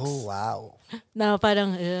 Oh, wow. Na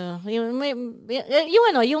parang, yung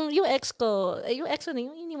ex ko, yung ex ko,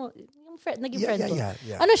 yung friend, naging friend ko.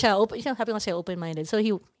 Yeah. Ano siya, happy ko siya, open-minded. So,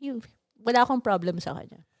 wala akong problem sa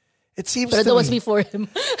kanya. It seems Pero to that was me, before him.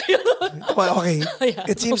 okay. Yeah.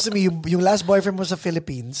 It seems to me, yung last boyfriend mo sa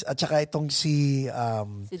Philippines, at saka itong si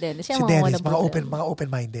Dennis. mga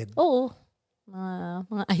open-minded. Oo.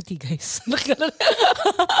 Mga IT guys.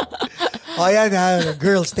 O yan ha,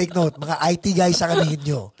 girls, take note. Mga IT guys sa kanihin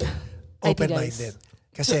nyo. Open-minded.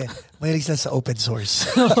 Kasi mahilig sila sa open source.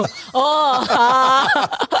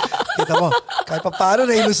 Kita mo, kahit pa paano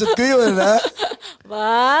nailusot ko yun, ha?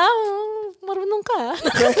 Wow, marunong ka.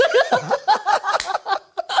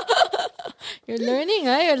 You're learning,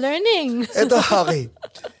 ha? You're learning. Ito, okay.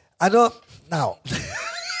 Now.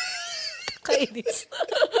 Kainis.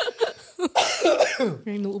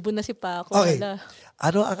 Inuubo na si Paco. Okay. Wala.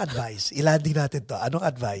 Ano ang advice? Ilanding natin to. Anong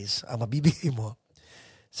advice ang mabibigay mo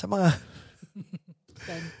sa mga...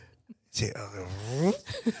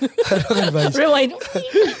 Anong advice? Rewind.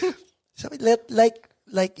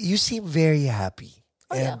 Like you seem very happy.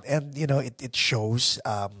 And you know, it shows.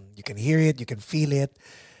 You can hear it, you can feel it.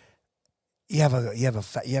 You have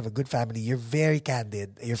a good family. You're very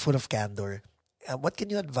candid. You're full of candor. What can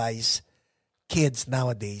you advise kids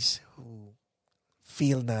nowadays who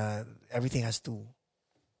feel na everything has to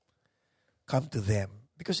come to them?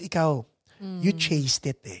 Because ikaw, you chased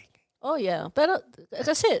it eh. Oh yeah. Pero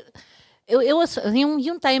kasi it was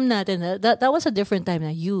yung time natin, that was a different time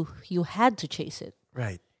na you had to chase it.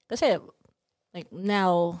 Right. Kasi like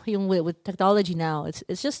now, yung with technology now,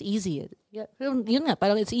 it's just easy. Yeah, yun nga,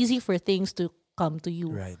 parang it's easy for things to come to you.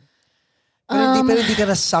 Right. Pero hindi ka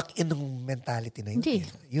na-suck in ng mentality na yun. Hindi.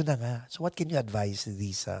 Yun na nga. So what can you advise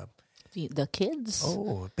these the kids?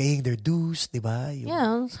 Oh, paying their dues, di ba?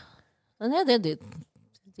 Yeah. And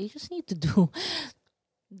they just need to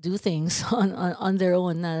do things on their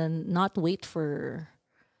own and not wait for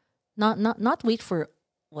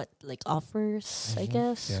what, like offers, I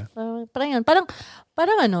guess. Yeah. Parang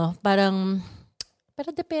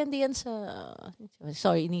depende yan sa,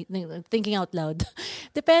 sorry, thinking out loud.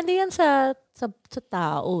 Depende yan sa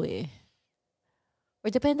tao eh. Or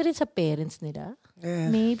depende rin sa parents nila. Yeah.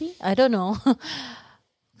 Maybe. I don't know.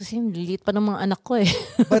 Kasi liit pa ng mga anak ko eh.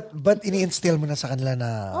 But ini-instill mo na sa kanila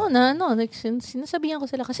na... Like, sinasabihan ko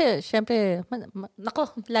sila. Kasi, syempre,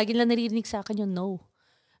 lagi lang naririnig sa akin yung no.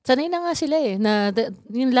 Sanay na nga sila eh.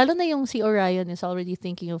 Lalo na yung si Orion is already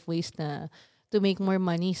thinking of ways na to make more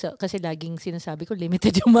money. So, kasi laging sinasabi ko,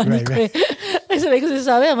 limited yung money ko eh. Kasi ko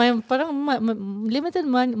sinasabi, parang limited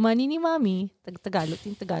money ni Mommy. Tagalog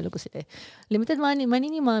ko sila eh. Limited money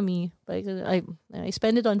ni Mommy. I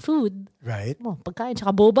spend it on food. Right. Pagkain,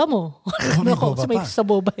 tsaka boba mo. May boba may pa. sa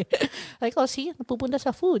boba eh. Like, see, napupunta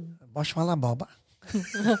sa food. Bosh mo lang, boba.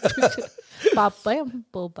 Papa yung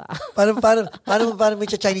boba. Paano may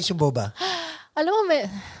Chinese yung boba? Alam mo,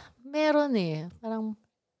 meron eh. Parang,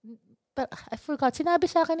 I forgot. Sinabi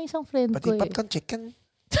sa akin ng isang friend Pati ko eh. popcorn chicken.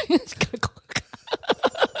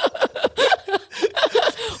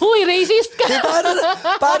 Uy, racist ka!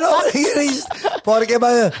 Paano ako racist? Porke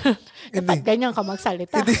ba? Hindi. Ganyan ka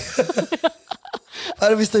magsalita. Hindi.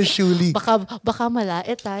 Para Mr. Shuli. Baka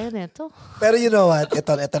malait tayo neto. Pero you know what?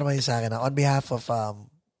 Ito naman yung sa akin. On behalf of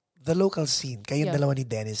the local scene, kayong dalawa ni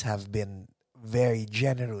Dennis have been very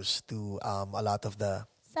generous to a lot of the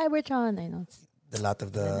Cybertron, I know. A lot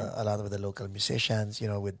of the local musicians, you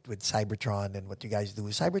know, with Cybertron and what you guys do.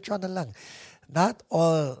 Cybertron na lang. Not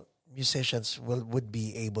all musicians would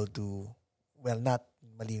be able to, well, not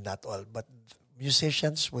all, but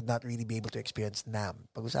musicians would not really be able to experience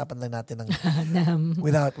NAM. Pag-usapan lang natin ng NAM.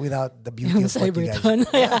 without the beauty of what you guys do.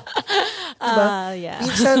 Yeah.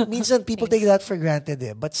 Minsan people take that for granted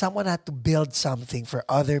eh. But someone had to build something for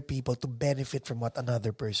other people to benefit from what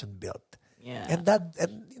another person built. Yeah. And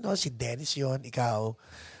you know, si Dennis yon, ikaw.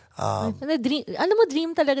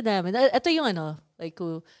 Dream talaga namin. Ito yung like,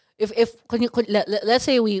 if let's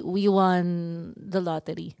say we won the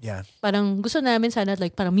lottery. Yeah. Parang gusto namin sana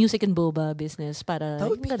like parang music and boba business para that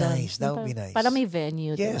would be nice. That would be nice. Para may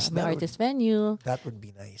venue, yes, may artist venue. That would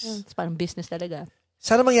be nice. It's parang business talaga.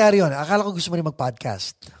 Sana mangyari yun. Akala ko gusto mo rin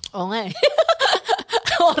mag-podcast. Oo nga eh.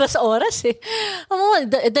 Oras-oras eh.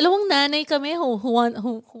 Dalawang nanay kami who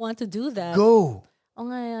want to do that. Go. Oo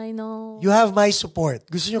nga, I know. You have my support.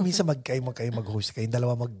 Gusto nyo minsan kayo mag-host. Kayong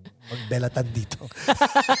dalawa magbelatan dito.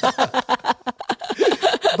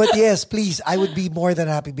 But yes, please, I would be more than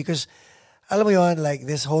happy because alam mo yun, like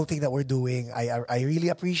this whole thing that we're doing, I really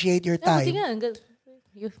appreciate your time.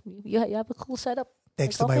 You have a cool setup.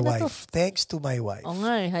 Thanks to my wife. Thanks to my wife. Oo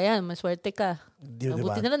nga, ayan, maswerte ka.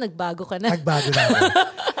 Mabuti na lang, nagbago ka na. Nagbago na ako.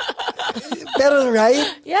 Pero right?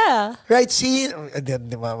 Yeah. Right, see? And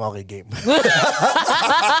then, okay, game.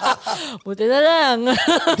 Buti na lang.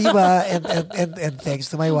 Diba? And thanks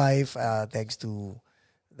to my wife, thanks to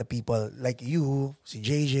the people like you, si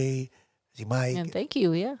JJ, si Mike. And thank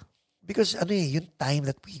you, yeah. Because yung time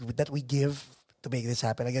that we give to make this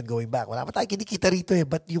happen. Again, going back, wala pa tayo kinikita rito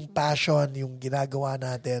but yung passion, yung ginagawa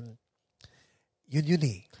natin, yun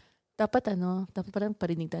eh. Dapat parang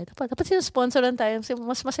parinig tayo. Dapat sinasponsoran tayo.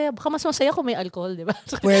 Mas masaya. Baka mas masaya kung may alcohol, di ba?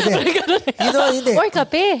 Pwede. Hindi. Or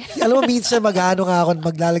kape. Alam mo, minsan mag-ano nga ako,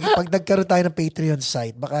 pag nagkaroon tayo ng Patreon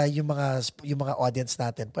site, baka yung mga audience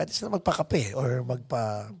natin, pwede sila magpa-kape or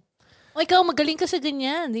ikaw, magaling ka sa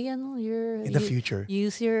ganyan. In the future.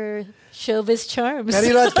 Use your showbiz charms.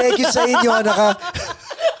 Pero thank you sa inyo.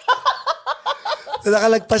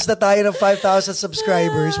 Nakalagpas na tayo ng 5,000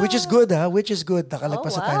 subscribers, which is good, ha? Which is good.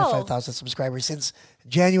 Nakalagpas na tayo ng 5,000 subscribers since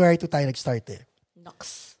January to tayo nag-start eh.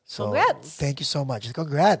 Nox. So, congrats. Thank you so much.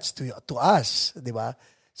 Congrats to us, di ba?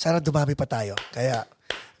 Sana dumami pa tayo. Kaya,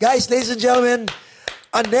 guys, ladies and gentlemen,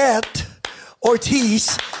 Annette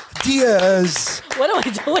Ortiz Diaz. What am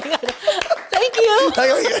I doing? Thank you.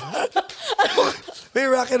 May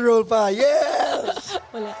rock and roll pa. Yes!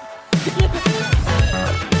 Wala.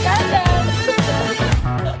 Ganda!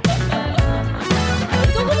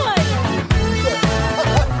 Ikaw kumain.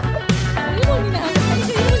 Hindi mo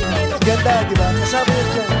hinahanap. Ganda, di ba? Kasama